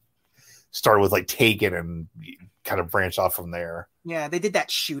started with like Taken and kind of branched off from there. Yeah, they did that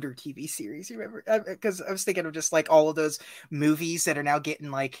Shooter TV series. You remember? Because I was thinking of just like all of those movies that are now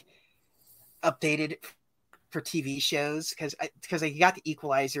getting like updated for TV shows. Because you got the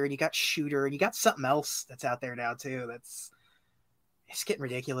Equalizer and you got Shooter and you got something else that's out there now too. It's getting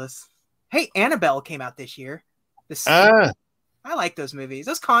ridiculous. Hey, Annabelle came out this year. I like those movies.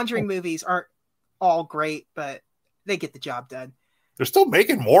 Those Conjuring movies aren't all great, but they get the job done. They're still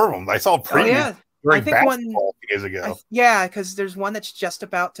making more of them. I saw previews during basketball years ago. Because there's one that's just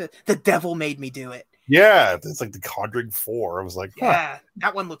about to. The Devil Made Me Do It. Yeah, it's like the Conjuring 4. I was like, yeah,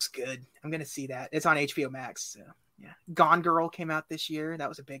 that one looks good. I'm gonna see that. It's on HBO Max. So yeah, Gone Girl came out this year. That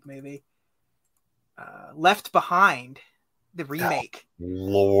was a big movie. Left Behind, the remake. Oh,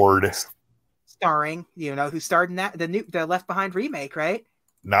 Lord. Starring, who starred in that? The Left Behind remake, right?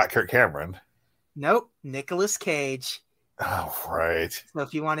 Not Kirk Cameron. Nope, Nicolas Cage. Oh, right. So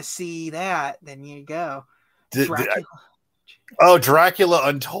if you want to see that, then you go. Dracula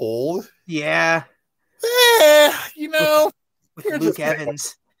Untold. Yeah. With Luke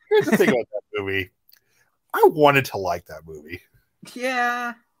Evans. Here's the thing about that movie. I wanted to like that movie.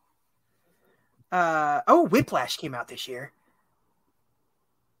 Yeah. Whiplash came out this year.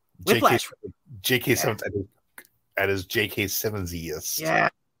 Whiplash. J.K. Simmons at his J.K. Simmons-iest. Yeah.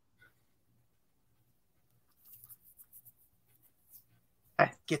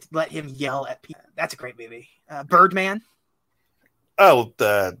 I get to let him yell at people. That's a great movie. Birdman. Oh,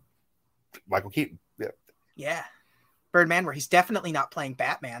 the Michael Keaton. Yeah. Yeah. Birdman, where he's definitely not playing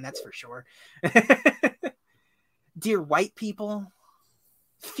Batman, that's for sure. Dear White People.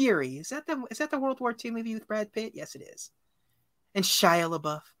 Fury. Is that the World War II movie with Brad Pitt? Yes, it is. And Shia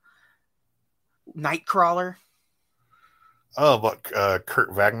LaBeouf. Nightcrawler. Oh, but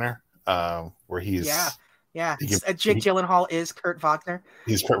Kurt Wagner, where he's Jake Gyllenhaal is Kurt Wagner.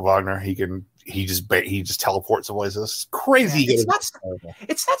 He's Kurt Wagner. He just teleports to places. It's crazy. Yeah,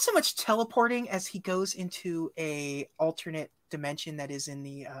 it's not so much teleporting as he goes into a alternate dimension that is in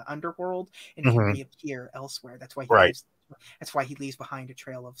the underworld and he reappear elsewhere. That's why he leaves behind a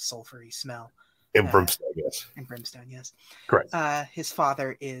trail of sulfury smell. In Brimstone, yes. In Brimstone, yes. Correct. His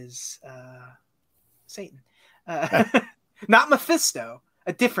father is Satan. Not Mephisto,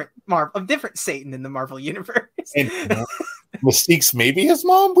 a different Satan in the Marvel universe. And Mystique's maybe his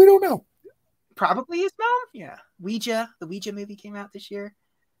mom? We don't know. Probably his mom? Yeah. Ouija. The Ouija movie came out this year.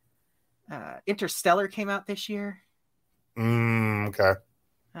 Interstellar came out this year. Okay.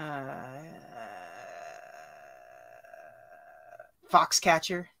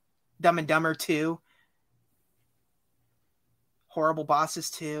 Foxcatcher. Dumb and Dumber 2. Horrible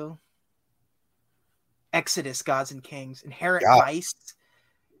Bosses 2. Exodus, Gods and Kings. Inherent Vice.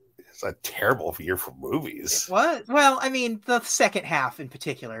 It's a terrible year for movies. What? Well, I mean, the second half in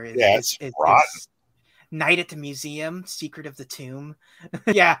particular is Night at the Museum, Secret of the Tomb.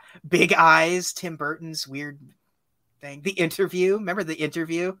 Yeah, Big Eyes, Tim Burton's weird thing. The Interview. Remember The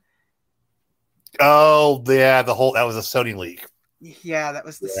Interview? Oh, yeah, that was a Sony leak. Yeah, that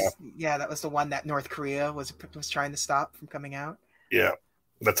was the one that North Korea was trying to stop from coming out. Yeah.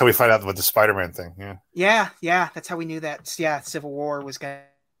 That's how we find out about the Spider-Man thing. Yeah. Yeah. That's how we knew that. Yeah, Civil War was going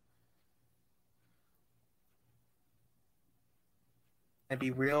to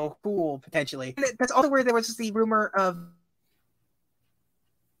be real cool potentially. And that's also where there was the rumor of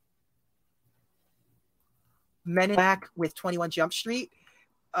Men in Black with 21 Jump Street.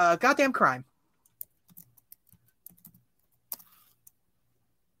 Goddamn crime.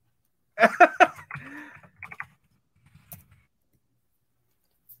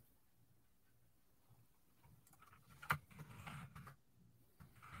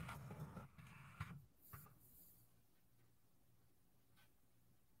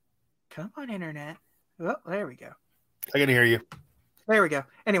 Come on, internet. Oh, there we go. I can hear you. There we go.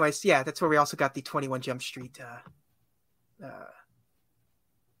 Anyways, yeah, that's where we also got the 21 Jump Street Men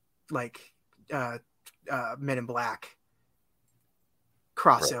in Black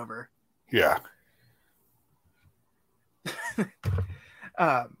crossover. Yeah.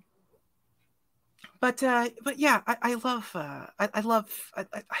 But yeah, I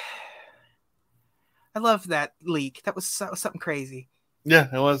love that leak. That was something crazy.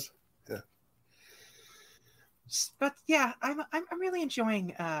 Yeah, it was. Yeah. But yeah, I'm really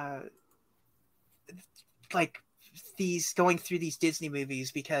enjoying these going through these Disney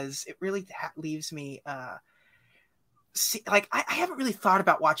movies because it really leaves me I haven't really thought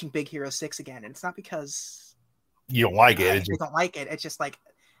about watching Big Hero 6 again, and it's not because you don't like it. I don't like it. It's just like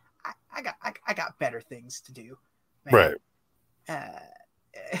I got better things to do. Man. Right.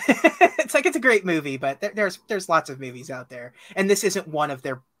 It's like it's a great movie, but there's lots of movies out there, and this isn't one of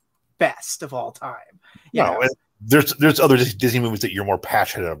their best of all time. There's other Disney movies that you're more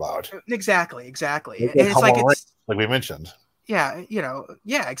passionate about. Exactly. Like and it's like we mentioned. Yeah,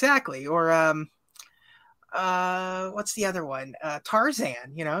 exactly. Or what's the other one?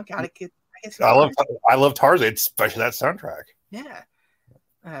 Tarzan. Gotta get. I love Tarzan, especially that soundtrack. Yeah.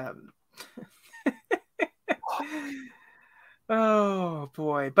 Oh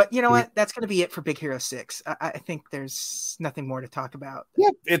boy, but you know what? That's going to be it for Big Hero 6. I think there's nothing more to talk about. Yeah,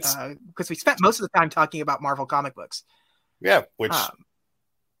 it's because we spent most of the time talking about Marvel comic books. Yeah, which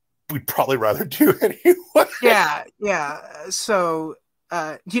we'd probably rather do anyway. Yeah. So,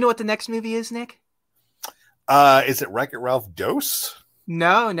 do you know what the next movie is, Nick? Is it Wreck-It Ralph Dose?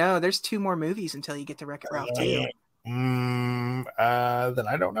 No. There's 2 more movies until you get to Wreck-It Ralph 2. Then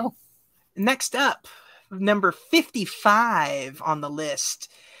I don't know. Next up, number 55 on the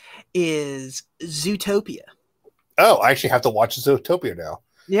list is Zootopia. Oh, I actually have to watch Zootopia now.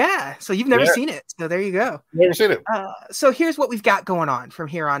 Yeah, so you've never seen it. So there you go. Never seen it. So here's what we've got going on from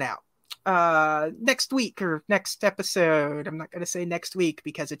here on out. next week or next episode. I'm not going to say next week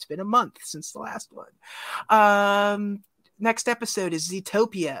because it's been a month since the last one. Next episode is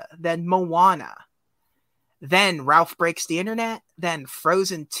Zootopia, then Moana, then Ralph Breaks the Internet, then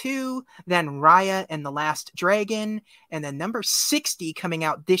Frozen 2, then Raya and the Last Dragon, and then number 60 coming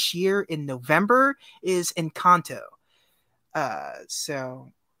out this year in November is Encanto.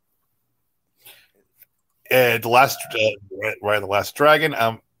 So the last Raya and the Last Dragon.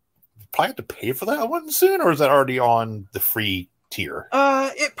 Probably have to pay for that one soon, or is that already on the free tier?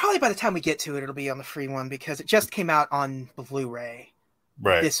 It probably by the time we get to it, it'll be on the free one because it just came out on Blu-ray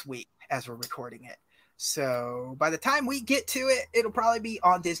this week as we're recording it. So by the time we get to it, it'll probably be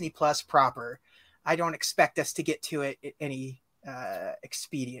on Disney Plus proper. I don't expect us to get to it in any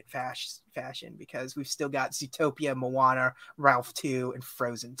expedient fashion because we've still got Zootopia, Moana, Ralph 2, and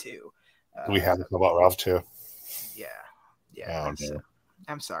Frozen 2. We have to know about Ralph 2. Yeah. Oh, so,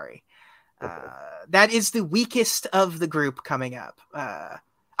 I'm sorry. That is the weakest of the group coming up.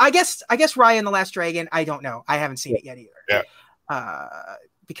 I guess Raya and the Last Dragon. I don't know. I haven't seen it yet either. Yeah.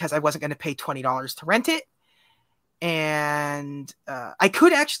 Because I wasn't going to pay $20 to rent it, and I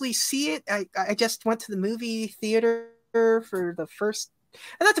could actually see it. I just went to the movie theater for the first,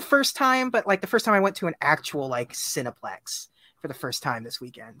 and not the first time, but like the first time I went to an actual like Cineplex for the first time this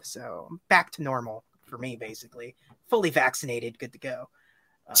weekend. So I'm back to normal for me, basically fully vaccinated, good to go.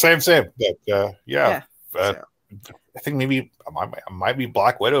 Same. But So. I think maybe I might be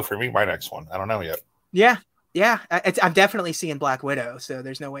Black Widow for me. My next one. I don't know yet. Yeah. I'm definitely seeing Black Widow, so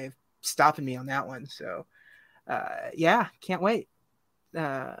there's no way of stopping me on that one. So, can't wait.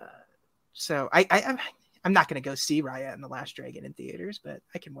 So I'm not going to go see Raya and the Last Dragon in theaters, but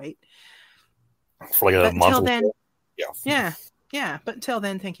I can wait. For like a month. Until then, yeah. But until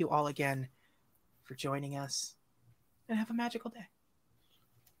then, thank you all again for joining us, and have a magical day.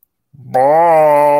 Bye.